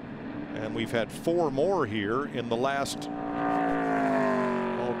 And we've had 4 more here in the last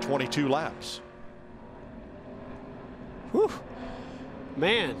 22 laps. Whew.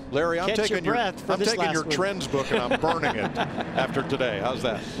 Man, Larry, I'm taking your one. trends book and I'm burning it after today. How's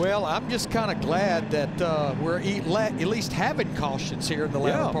that? Well, I'm just kind of glad that we're at least having cautions here in the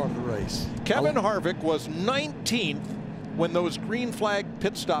latter part of the race. Kevin Harvick was 19th when those green flag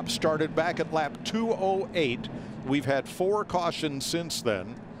pit stops started back at lap 208. We've had 4 cautions since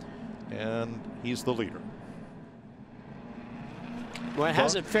then, and he's the leader. Well, it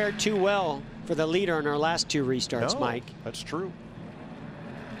hasn't fared too well for the leader in our last 2 restarts, Mike. That's true.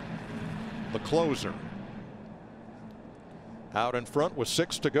 The closer out in front with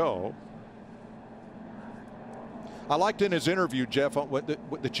 6 to go. I liked in his interview, Jeff,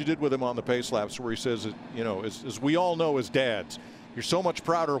 that you did with him on the pace laps, where he says, you know, as we all know as dads, you're so much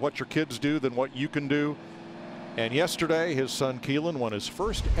prouder of what your kids do than what you can do. And yesterday, his son Keelan won his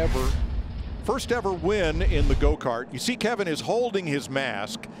first ever win in the go-kart. You see Kevin is holding his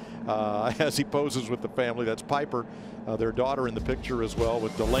mask as he poses with the family. That's Piper, their daughter, in the picture as well,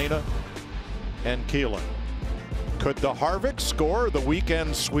 with Delana and Keelan. Could the Harvick score the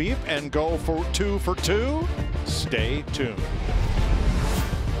weekend sweep and go for 2 for 2? Stay tuned.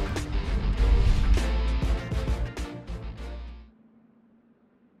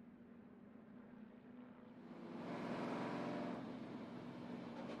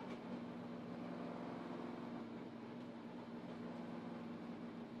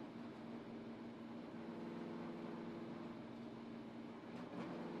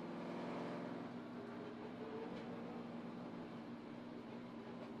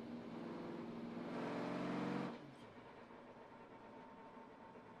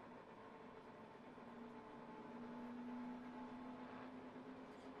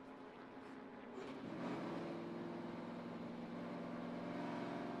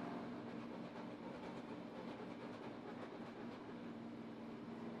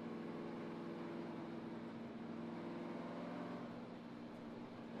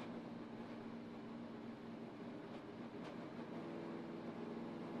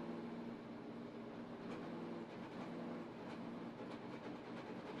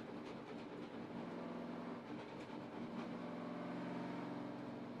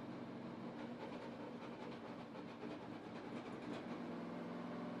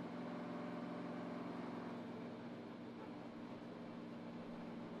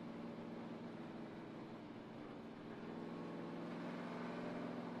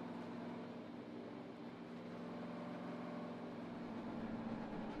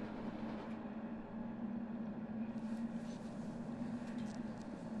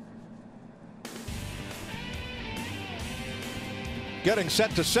 getting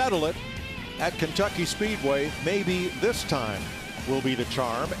set to settle it at Kentucky Speedway. Maybe this time will be the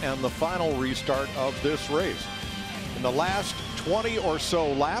charm and the final restart of this race. In the last 20 or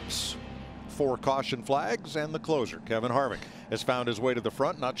so laps, 4 caution flags, and the closer, Kevin Harvick, has found his way to the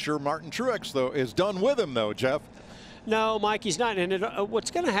front. Not sure Martin Truex, though, is done with him, though, Jeff. No, Mike, he's not. And what's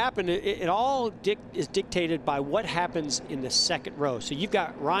going to happen, it all is dictated by what happens in the second row. So you've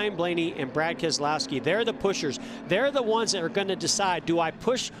got Ryan Blaney and Brad Keselowski. They're the pushers. They're the ones that are going to decide, do I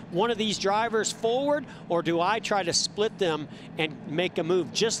push one of these drivers forward, or do I try to split them and make a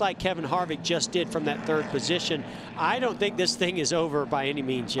move, just like Kevin Harvick just did from that 3rd position. I don't think this thing is over by any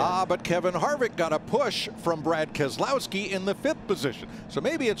means yet. But Kevin Harvick got a push from Brad Keselowski in the 5th position. So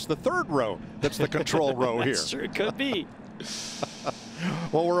maybe it's the 3rd row that's the control row here. That's true. It could be.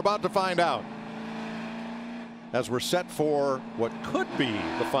 Well, we're about to find out as we're set for what could be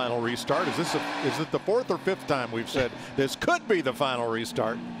the final restart. Is it the 4th or 5th time we've said this could be the final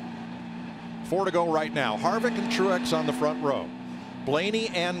restart? 4 to go right now. Harvick and Truex on the front row. Blaney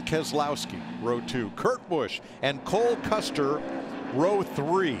and Keselowski, row 2. Kurt Busch and Cole Custer, row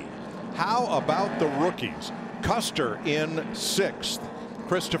 3. How about the rookies? Custer in 6th.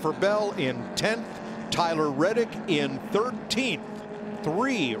 Christopher Bell in 10th. Tyler Reddick in 13th.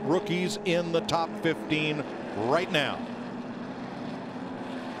 3 rookies in the top 15 right now.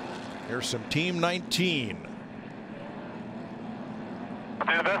 Here's some Team 19.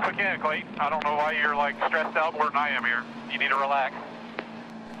 Do the best we can, Clayton. I don't know why you're like stressed out more than I am here. You need to relax.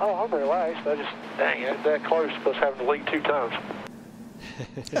 Oh, I'm relaxed. I just, dang it, that close to us having to lead 2 times.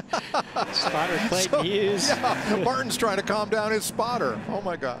 Spotter Clayton Hughes. Yeah, Martin's trying to calm down his spotter. Oh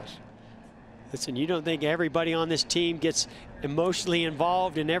my gosh. Listen, you don't think everybody on this team gets emotionally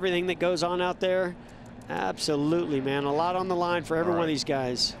involved in everything that goes on out there? Absolutely, man. A lot on the line for every one of these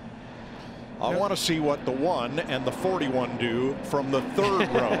guys. I want to see what the 1 and the 41 do from the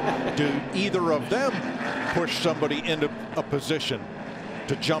 3rd row. Do either of them push somebody into a position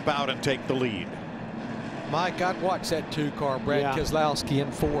to jump out and take the lead? Mike, I'd watch that 2-car, Brad Keselowski in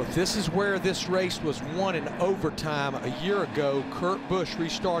 4th. This is where this race was won in overtime a year ago. Kurt Busch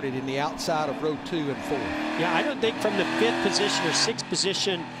restarted in the outside of row 2 and 4. Yeah, I don't think from the 5th position or 6th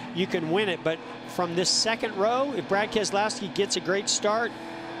position you can win it, but from this 2nd row, if Brad Keselowski gets a great start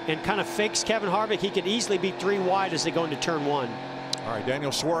and kind of fakes Kevin Harvick, he could easily be 3 wide as they go into turn 1. All right,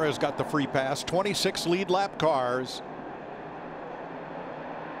 Daniel Suarez got the free pass. 26 lead lap cars.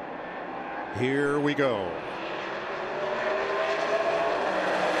 Here we go.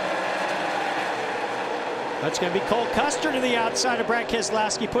 That's going to be Cole Custer to the outside of Brad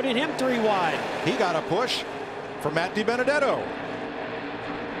Keselowski, putting him 3 wide. He got a push from Matt DiBenedetto.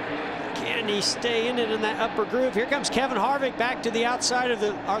 Can he stay in it in that upper groove? Here comes Kevin Harvick back to the outside of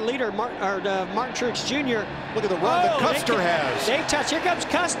our leader, Martin Truex Jr. Look at the run that Custer has. They touch. Here comes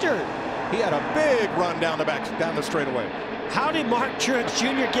Custer. He had a big run down the straightaway. How did Martin Truex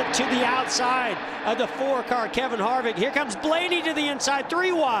Jr. get to the outside of the 4-car Kevin Harvick? Here comes Blaney to the inside,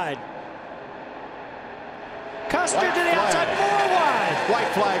 3 wide. Custer to the outside, 4 wide. White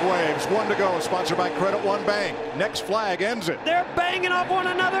flag waves, 1 to go, sponsored by Credit One Bank. Next flag ends it. They're banging off one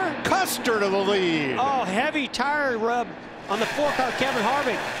another. Custer to the lead. Oh, heavy tire rub on the 4-car Kevin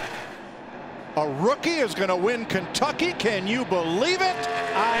Harvick. A rookie is going to win Kentucky. Can you believe it?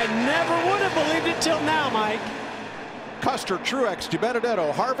 I never would have believed it till now, Mike. Custer, Truex,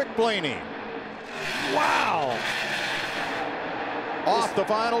 DiBenedetto, Harvick, Blaney. Wow. Off the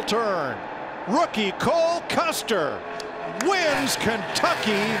final turn. Rookie Cole Custer wins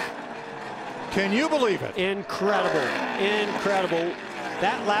Kentucky. Can you believe it? Incredible. Incredible.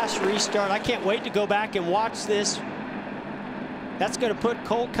 That last restart, I can't wait to go back and watch this. That's going to put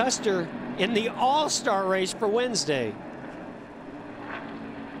Cole Custer in the All-Star race for Wednesday.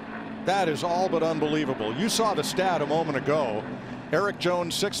 That is all but unbelievable. You saw the stat a moment ago. Eric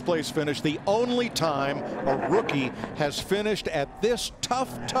Jones' 6th place finish, the only time a rookie has finished at this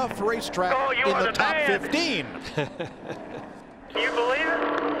tough racetrack in the top 15. Can you believe it?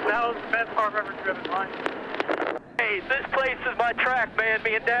 That was the best car I've ever driven, Mike. Hey, this place is my track, man.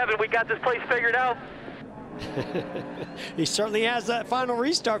 Me and Davin, we got this place figured out. He certainly has that final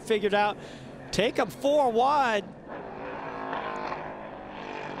restart figured out. Take him 4 wide.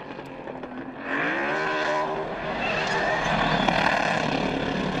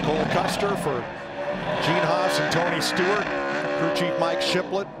 Cole Custer for Gene Haas and Tony Stewart. Crew chief Mike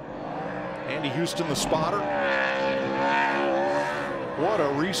Shiplett. Andy Houston, the spotter. What a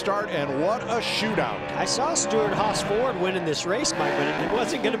restart and what a shootout. I saw Stewart Haas Ford winning this race, Mike, but it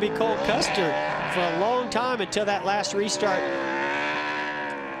wasn't going to be Cole Custer for a long time until that last restart.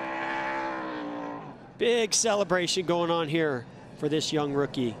 Big celebration going on here for this young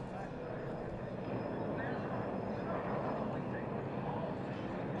rookie.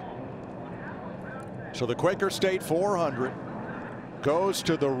 So the Quaker State 400 goes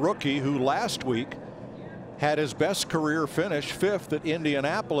to the rookie who last week had his best career finish, 5th at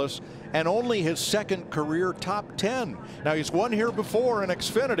Indianapolis, and only his 2nd career top 10. Now, he's won here before in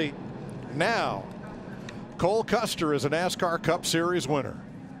Xfinity. Now, Cole Custer is a NASCAR Cup Series winner.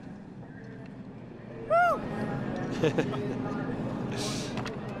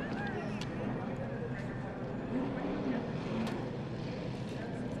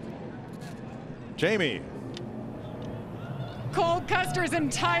 Jamie. Cole Custer's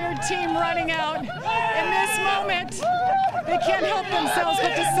entire team running out. In this moment, they can't help themselves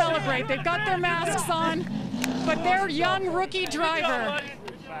but to celebrate. They've got their masks on, but their young rookie driver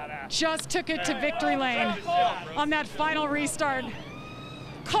just took it to victory lane on that final restart.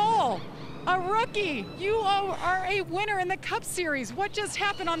 Cole, a rookie, you are a winner in the Cup Series. What just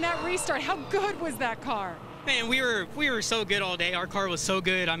happened on that restart? How good was that car? Man, we were so good all day. Our car was so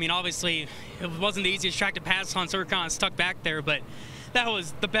good. I mean, obviously, it wasn't the easiest track to pass on, so we're kind of stuck back there. But that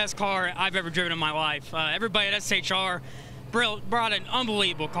was the best car I've ever driven in my life. Everybody at SHR brought an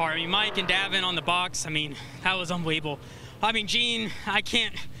unbelievable car. I mean, Mike and Davin on the box. I mean, that was unbelievable. I mean, Gene, I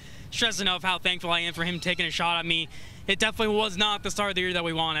can't stress enough how thankful I am for him taking a shot at me. It definitely was not the start of the year that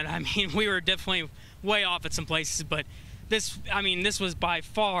we wanted. I mean, we were definitely way off at some places, but this was by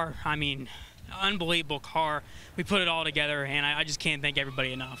far, I mean, unbelievable car. We put it all together, and I just can't thank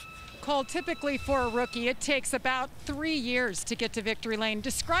everybody enough. Cole, typically for a rookie, it takes about 3 years to get to victory lane.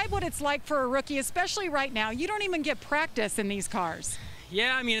 Describe what it's like for a rookie, especially right now. You don't even get practice in these cars.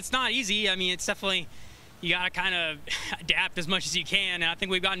 Yeah, I mean, it's not easy. I mean, it's definitely, you got to kind of adapt as much as you can, and I think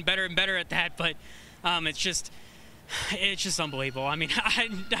we've gotten better and better at that, but it's just unbelievable. I mean,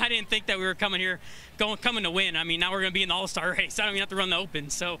 I didn't think that we were coming here, coming to win. I mean, now we're going to be in the All-Star race. I don't even have to run the Open,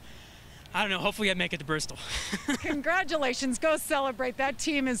 so I don't know. Hopefully I make it to Bristol. Congratulations. Go celebrate. That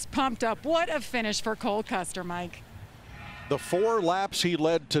team is pumped up. What a finish for Cole Custer, Mike. The 4 laps he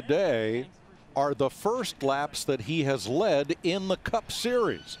led today are the first laps that he has led in the Cup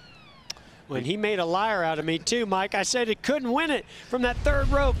Series. When he made a liar out of me too, Mike. I said it couldn't win it from that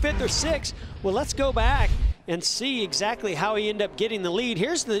 3rd row, 5th or 6th. Well, let's go back and see exactly how he ended up getting the lead.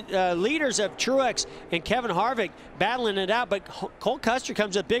 Here's the leaders of Truex and Kevin Harvick battling it out, but Cole Custer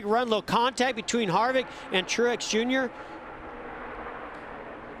comes a big run, low contact between Harvick and Truex Jr.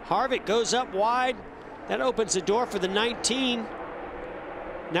 Harvick goes up wide. That opens the door for the 19.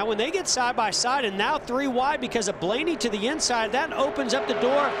 Now when they get side by side, and now 3 wide because of Blaney to the inside, that opens up the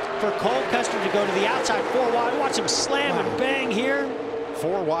door for Cole Custer to go to the outside, 4 wide. Watch him slam and bang here.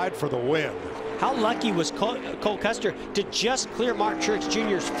 4 wide for the win. How lucky was Cole Custer to just clear Mark Truex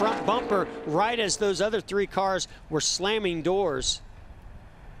Jr.'s front bumper right as those other 3 cars were slamming doors.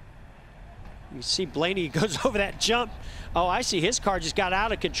 You see Blaney goes over that jump. Oh, I see his car just got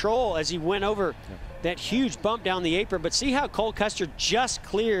out of control as he went over that huge bump down the apron. But see how Cole Custer just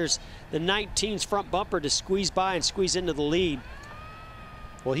clears the 19's front bumper to squeeze by and squeeze into the lead.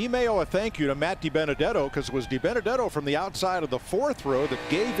 Well, he may owe a thank you to Matt DiBenedetto, because it was DiBenedetto from the outside of the 4th row that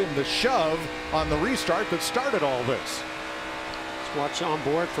gave him the shove on the restart that started all this. Let's watch on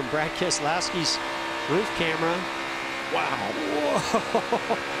board from Brad Keselowski's roof camera. Wow.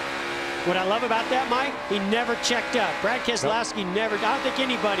 Whoa. What I love about that, Mike, he never checked up. Brad Keselowski never, I don't think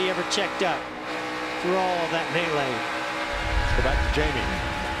anybody ever checked up through all of that melee. Let's go back to Jamie.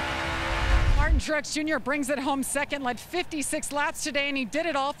 Martin Truex Jr. brings it home second, led 56 laps today, and he did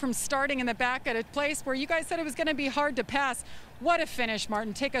it all from starting in the back at a place where you guys said it was going to be hard to pass. What a finish,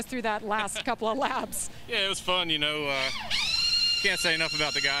 Martin. Take us through that last couple of laps. Yeah, it was fun, you know. Can't say enough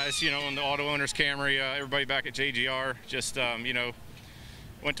about the guys, you know, and the Auto Owners Camry, everybody back at JGR. Just, you know,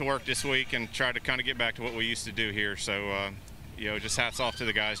 went to work this week and tried to kind of get back to what we used to do here. So, you know, just hats off to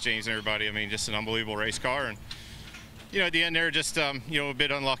the guys, James and everybody. I mean, just an unbelievable race car. And you know, at the end there, just, you know, a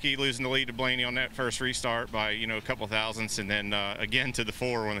bit unlucky losing the lead to Blaney on that first restart by, you know, a couple thousandths. And then again to the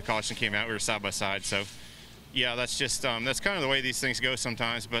 4 when the caution came out, we were side by side. So, yeah, that's just, that's kind of the way these things go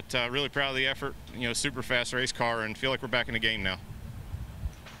sometimes. But really proud of the effort, you know, super fast race car, and feel like we're back in the game now.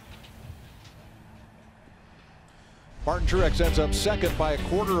 Martin Truex ends up 2nd by a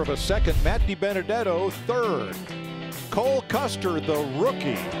 1/4 of a second. Matt DiBenedetto 3rd. Cole Custer, the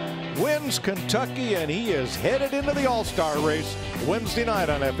rookie, wins Kentucky, and he is headed into the All-Star race Wednesday night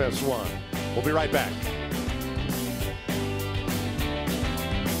on FS1. We'll be right back.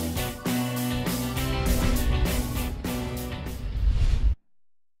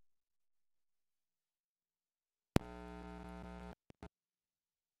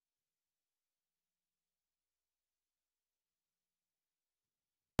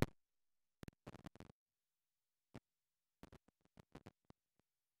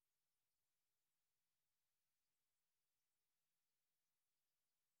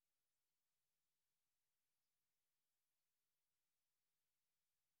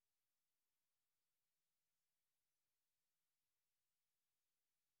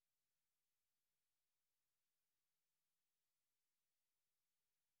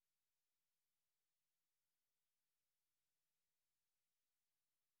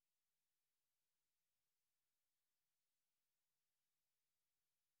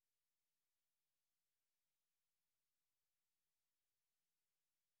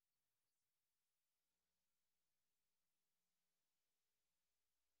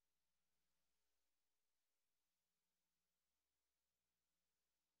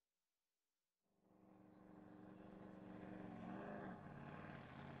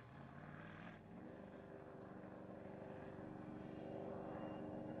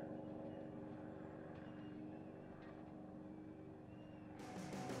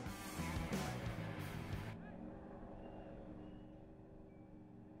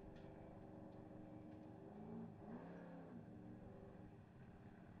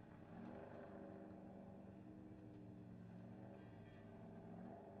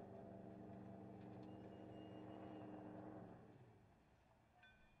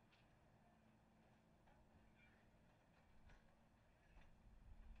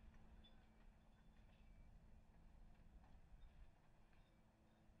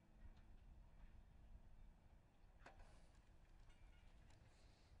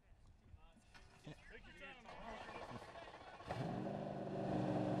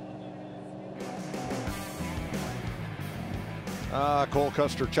 Cole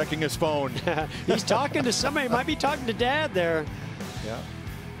Custer checking his phone. He's talking to somebody. Might be talking to Dad there. Yeah.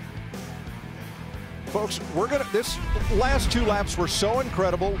 Folks, this last 2 laps were so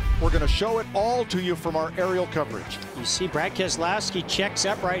incredible. We're gonna show it all to you from our aerial coverage. You see Brad Keselowski checks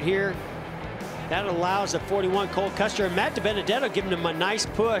up right here. That allows the 41 Cole Custer and Matt DiBenedetto giving him a nice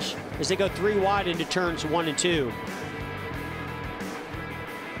push as they go 3 wide into turns 1 and 2.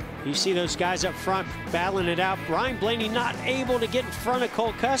 You see those guys up front battling it out. Ryan Blaney not able to get in front of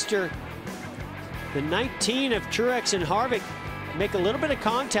Cole Custer. The 19 of Truex and Harvick make a little bit of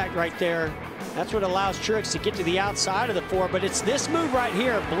contact right there. That's what allows Truex to get to the outside of the 4, but it's this move right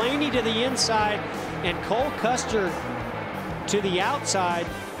here. Blaney to the inside and Cole Custer to the outside.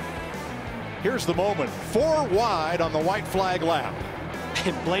 Here's the moment. 4 wide on the white flag lap.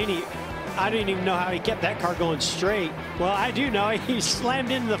 And Blaney, I didn't even know how he kept that car going straight. Well, I do know he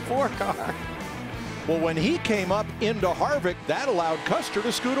slammed into the 4 car. Well, when he came up into Harvick, that allowed Custer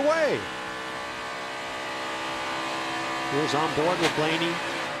to scoot away. Here's on board with Blaney.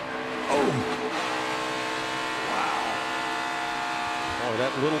 Oh! Wow. Oh,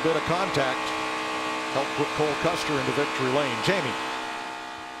 that little bit of contact helped put Cole Custer into victory lane. Jamie.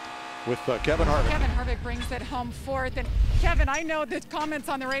 With Kevin Harvick. Kevin Harvick brings it home 4th. And Kevin, I know the comments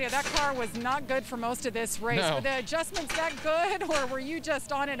on the radio, that car was not good for most of this race. No. Were the adjustments that good, or were you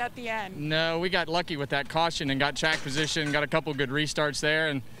just on it at the end? No, we got lucky with that caution and got track position, got a couple good restarts there,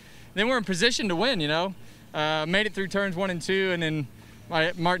 and then we're in position to win, you know. Made it through turns 1 and 2, and then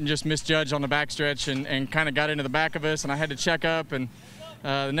Martin just misjudged on the backstretch and kind of got into the back of us, and I had to check up, and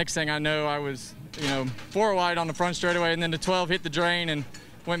the next thing I know, I was, 4 wide on the front straightaway, and then the 12 hit the drain and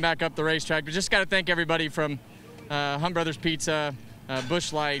went back up the racetrack. But just got to thank everybody from Hunt Brothers Pizza,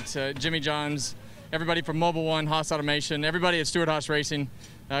 Busch Light, Jimmy John's, everybody from Mobile One, Haas Automation, everybody at Stewart Haas Racing,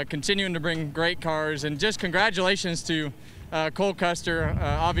 continuing to bring great cars. And just congratulations to Cole Custer.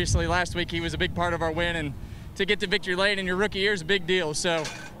 Obviously, last week he was a big part of our win, and to get to victory lane in your rookie year is a big deal. So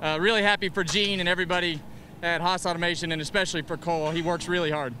really happy for Gene and everybody at Haas Automation, and especially for Cole. He works really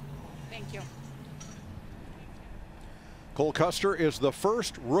hard. Thank you. Cole Custer is the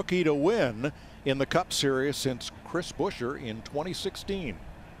first rookie to win in the Cup Series since Chris Buescher in 2016.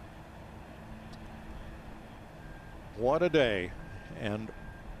 What a day, and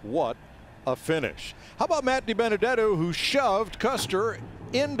what a finish. How about Matt DiBenedetto, who shoved Custer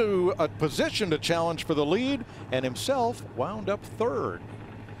into a position to challenge for the lead and himself wound up 3rd.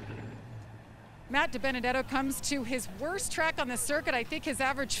 Matt DiBenedetto comes to his worst track on the circuit. I think his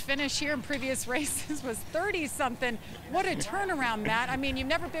average finish here in previous races was 30-something. What a turnaround, Matt. I mean, you've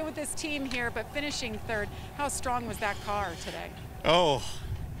never been with this team here, but finishing 3rd. How strong was that car today? Oh,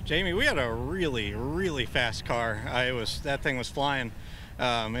 Jamie, we had a really, really fast car. That thing was flying.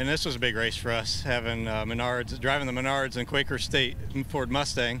 And this was a big race for us, having driving the Menards and Quaker State Ford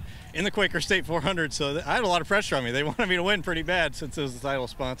Mustang in the Quaker State 400. So I had a lot of pressure on me. They wanted me to win pretty bad since it was the title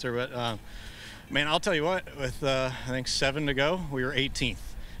sponsor. But man, I'll tell you what, with I think 7 to go, we were 18th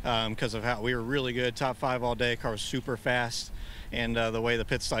because of how we were really good, top 5 all day. Car was super fast, and the way the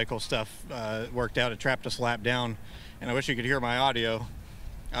pit cycle stuff worked out, it trapped us a lap down. And I wish you could hear my audio.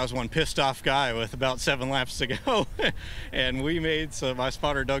 I was one pissed off guy with about 7 laps to go. And we made some, my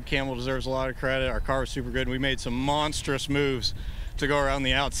spotter Doug Campbell deserves a lot of credit. Our car was super good, and we made some monstrous moves to go around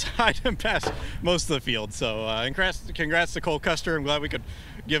the outside and pass most of the field. So congrats to Cole Custer. I'm glad we could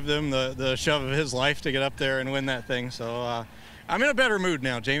give them the shove of his life to get up there and win that thing. So I'm in a better mood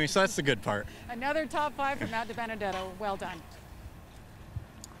now, Jamie, so that's the good part. Another top 5 for Matt DiBenedetto. Well done.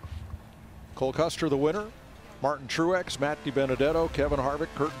 Cole Custer the winner. Martin Truex, Matt DiBenedetto, Kevin Harvick,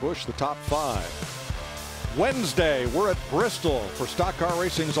 Kurt Busch the top 5. Wednesday, we're at Bristol for Stock Car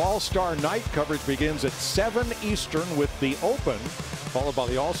Racing's All-Star Night. Coverage begins at 7 Eastern with the Open, followed by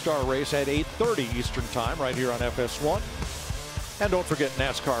the All-Star Race at 8:30 Eastern Time right here on FS1. And don't forget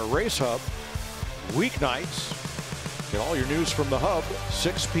NASCAR Race Hub, weeknights. Get all your news from the Hub,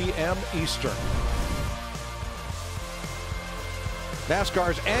 6 p.m. Eastern.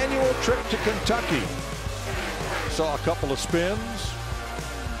 NASCAR's annual trip to Kentucky. Saw a couple of spins.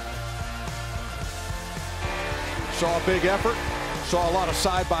 Saw a big effort. Saw a lot of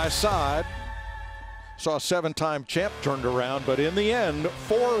side-by-side. Saw a 7-time champ turned around, but in the end,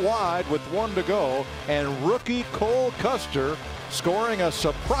 4 wide with 1 to go, and rookie Cole Custer scoring a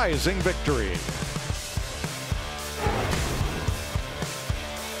surprising victory.